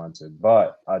not want to.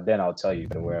 But then I'll tell you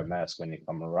to wear a mask when you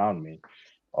come around me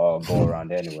or go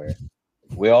around anywhere.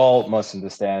 We all must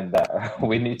understand that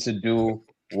we need to do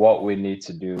what we need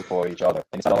to do for each other.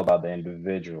 And it's not all about the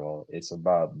individual. It's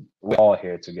about we're all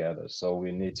here together. So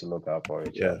we need to look out for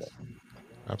each other.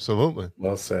 Absolutely.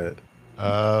 Well said.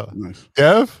 Nice.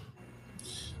 Dev?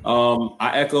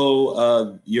 I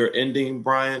echo your ending,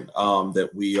 Brian, that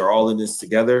we are all in this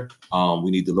together. We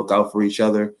need to look out for each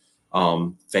other.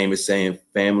 Famous saying,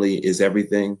 family is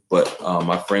everything, but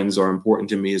my friends are important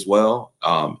to me as well.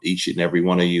 Each and every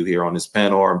one of you here on this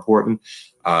panel are important.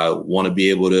 I want to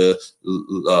be able to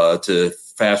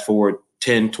fast forward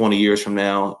 10, 20 years from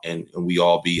now, and we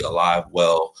all be alive,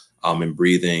 well, and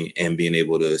breathing, and being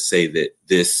able to say that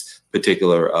this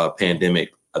particular pandemic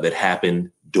that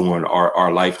happened during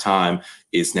our lifetime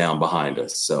is now behind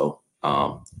us. So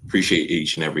appreciate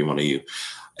each and every one of you.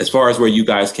 As far as where you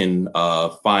guys can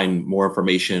find more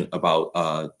information about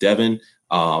Devin,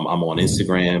 I'm on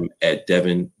Instagram at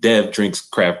Dev Drinks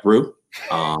Craft Brew.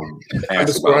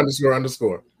 Underscore.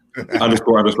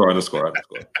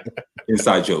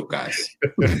 Inside joke, guys.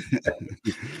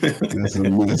 That's a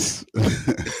mess.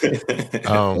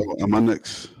 Am I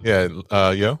next? Yeah,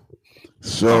 yo.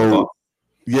 So,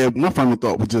 my final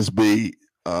thought would just be,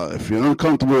 if you're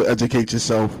uncomfortable, educate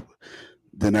yourself.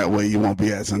 Then that way you won't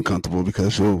be as uncomfortable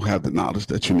because you'll have the knowledge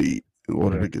that you need in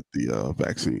order to get the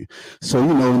vaccine. So,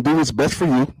 do what's best for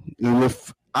you. And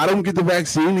if I don't get the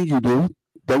vaccine and you do,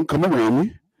 don't come around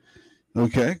me.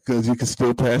 Okay? Because you can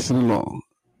still pass it along.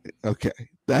 Okay.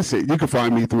 That's it. You can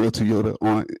find me, Thrill Toyota,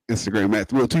 on Instagram at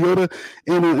Thrill Toyota,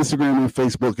 and on Instagram and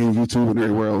Facebook and YouTube and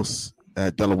everywhere else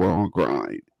at Delaware on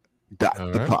Grind. The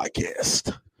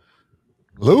podcast.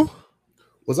 Lou?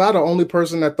 Was I the only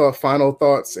person that thought final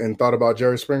thoughts and thought about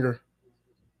Jerry Springer?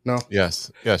 No?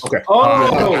 Yes. Okay.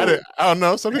 I don't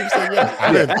know. Some people say yes.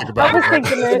 I didn't think about it. I didn't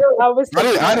think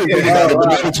about it, but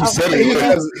now that you said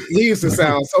it. He used to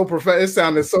sound so it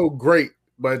sounded so great,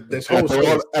 but this whole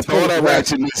show after all that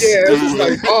ratchetness. It's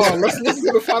like, let's listen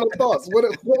to the final thoughts. What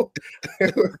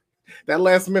that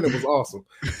last minute was awesome.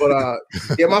 But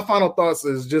my final thoughts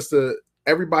is just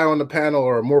everybody on the panel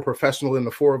are more professional than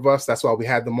the four of us. That's why we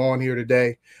had them on here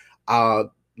today.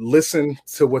 Listen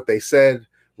to what they said,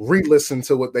 re-listen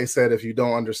to what they said if you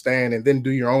don't understand, and then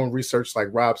do your own research. Like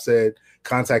Rob said,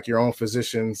 contact your own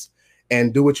physicians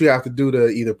and do what you have to do to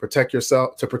either protect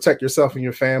yourself and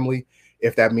your family.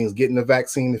 If that means getting the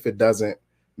vaccine, if it doesn't,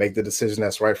 make the decision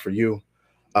that's right for you.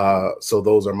 So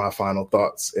those are my final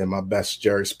thoughts in my best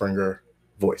Jerry Springer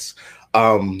voice.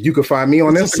 You can find me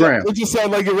on Instagram. It just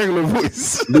sounds like your regular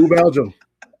voice. Lou Belgium.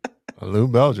 Lou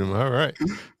Belgium. All right.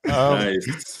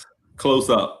 Nice. Close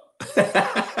up.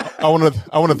 I want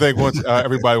to thank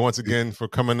everybody once again for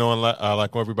coming on.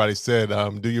 Like everybody said,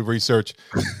 do your research,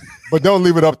 but don't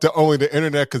leave it up to only the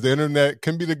internet, because the internet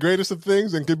can be the greatest of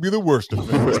things and can be the worst of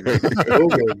things.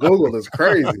 Google is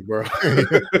crazy, bro.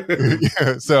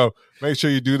 Yeah, so make sure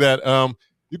you do that.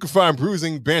 You can find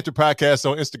Bruising Banter Podcast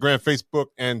on Instagram, Facebook,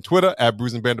 and Twitter at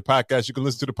Bruising Banter Podcast. You can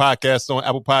listen to the podcast on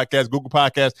Apple Podcasts, Google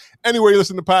Podcasts, anywhere you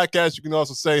listen to podcasts. You can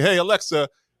also say, hey, Alexa,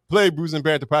 play Bruising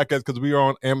Banter Podcast, because we are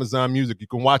on Amazon Music. You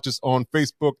can watch us on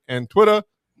Facebook and Twitter.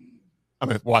 I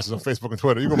mean, watch us on Facebook and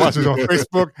Twitter. You can watch us on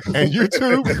Facebook and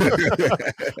YouTube.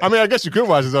 I mean, I guess you could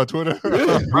watch us on Twitter.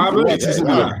 Probably. You can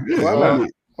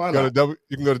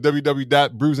go to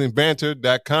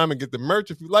www.bruisingbanter.com and get the merch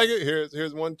if you like it.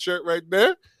 Here's one shirt right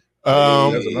there.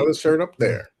 There's another shirt up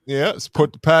there. Yeah,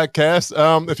 support the podcast.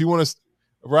 If you want to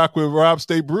rock with Rob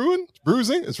Stay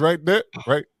Bruising, it's right there,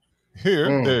 right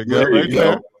here. There you go, right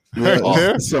there. Right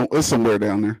there. It's somewhere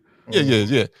down there.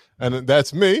 Yeah. And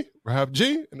that's me, Rob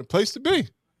G, and the place to be.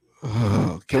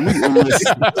 Can we end this?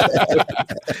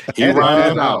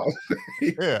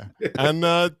 Yeah. And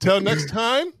till next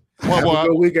time. Have a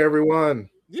good week, everyone.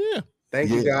 Yeah. Thank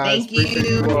you, guys. Thank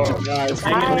you. Guys.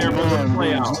 Hang in there for the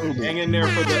play out. Hang in there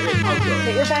for the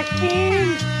Get your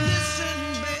vaccine.